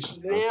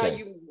conversation. Now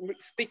you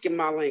speaking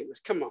my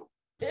language. Come on.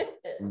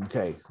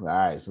 Okay. All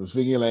right. So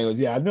speaking your language.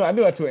 Yeah, I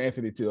knew I told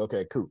Anthony too.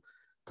 Okay, cool.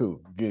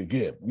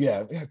 Good.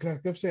 Yeah. I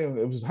kept saying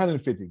it was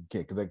 150K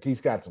because like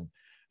he's got some.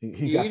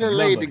 He got some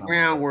laid the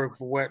groundwork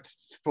for what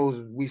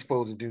we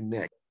supposed to do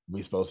next.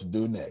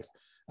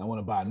 I want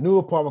to buy a new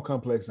apartment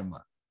complex a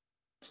month.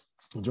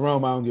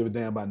 Jerome, I don't give a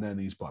damn about none of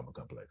these apartment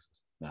complexes.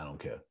 I don't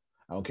care.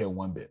 I don't care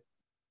one bit.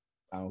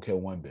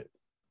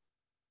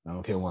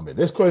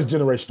 This course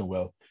generational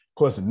wealth. Of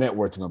course, the net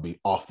worth is going to be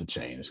off the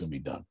chain. It's going to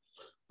be done.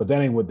 But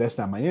that's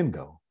not my end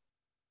goal.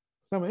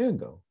 That's not my end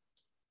goal.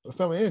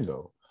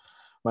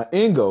 My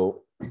end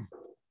goal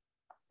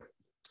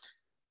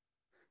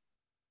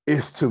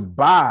is to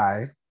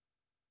buy.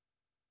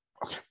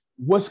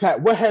 Okay,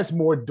 what has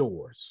more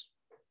doors?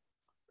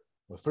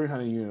 A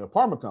 300-unit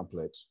apartment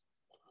complex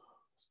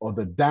or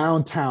the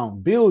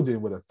downtown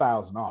building with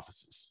 1,000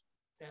 offices?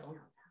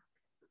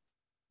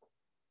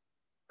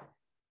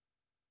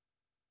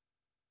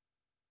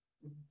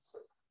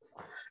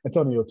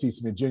 Antonio T.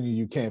 Smith Jr.,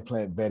 you can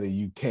plant better,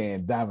 you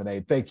can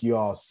dominate. Thank you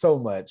all so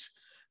much.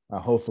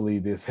 Hopefully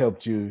this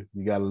helped you.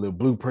 You got a little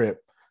blueprint.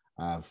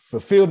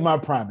 Fulfilled my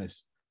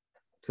promise,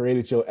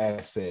 created your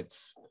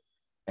assets,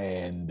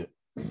 and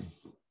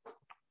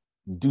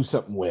do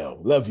something well.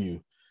 Love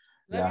you.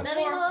 Love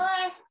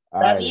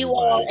you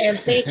all, and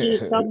thank you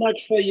so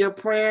much for your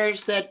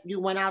prayers that you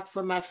went out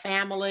for my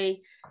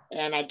family.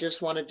 And I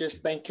just want to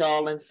thank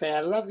y'all and say I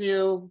love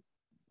you.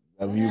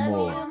 Love you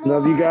more.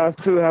 Love you guys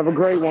too. Have a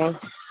great one.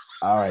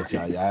 All right,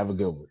 y'all. Y'all have a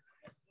good one.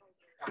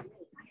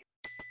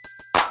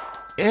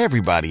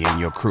 Everybody in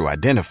your crew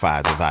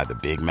identifies as either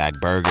Big Mac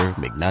Burger,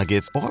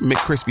 McNuggets, or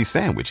McCrispy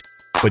Sandwich.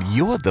 But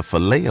you're the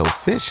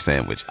Filet-O-Fish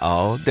Sandwich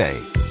all day.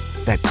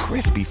 That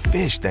crispy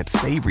fish, that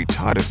savory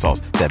tartar sauce,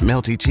 that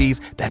melty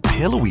cheese, that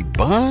pillowy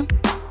bun.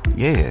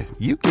 Yeah,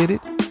 you get it.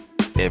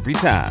 Every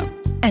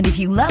time. And if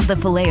you love the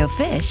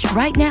Filet-O-Fish,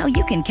 right now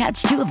you can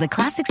catch two of the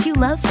classics you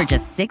love for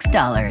just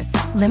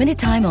 $6. Limited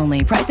time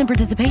only. Price and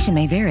participation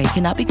may vary.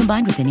 Cannot be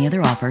combined with any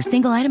other offer.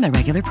 Single item at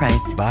regular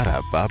price.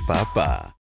 Ba-da-ba-ba-ba.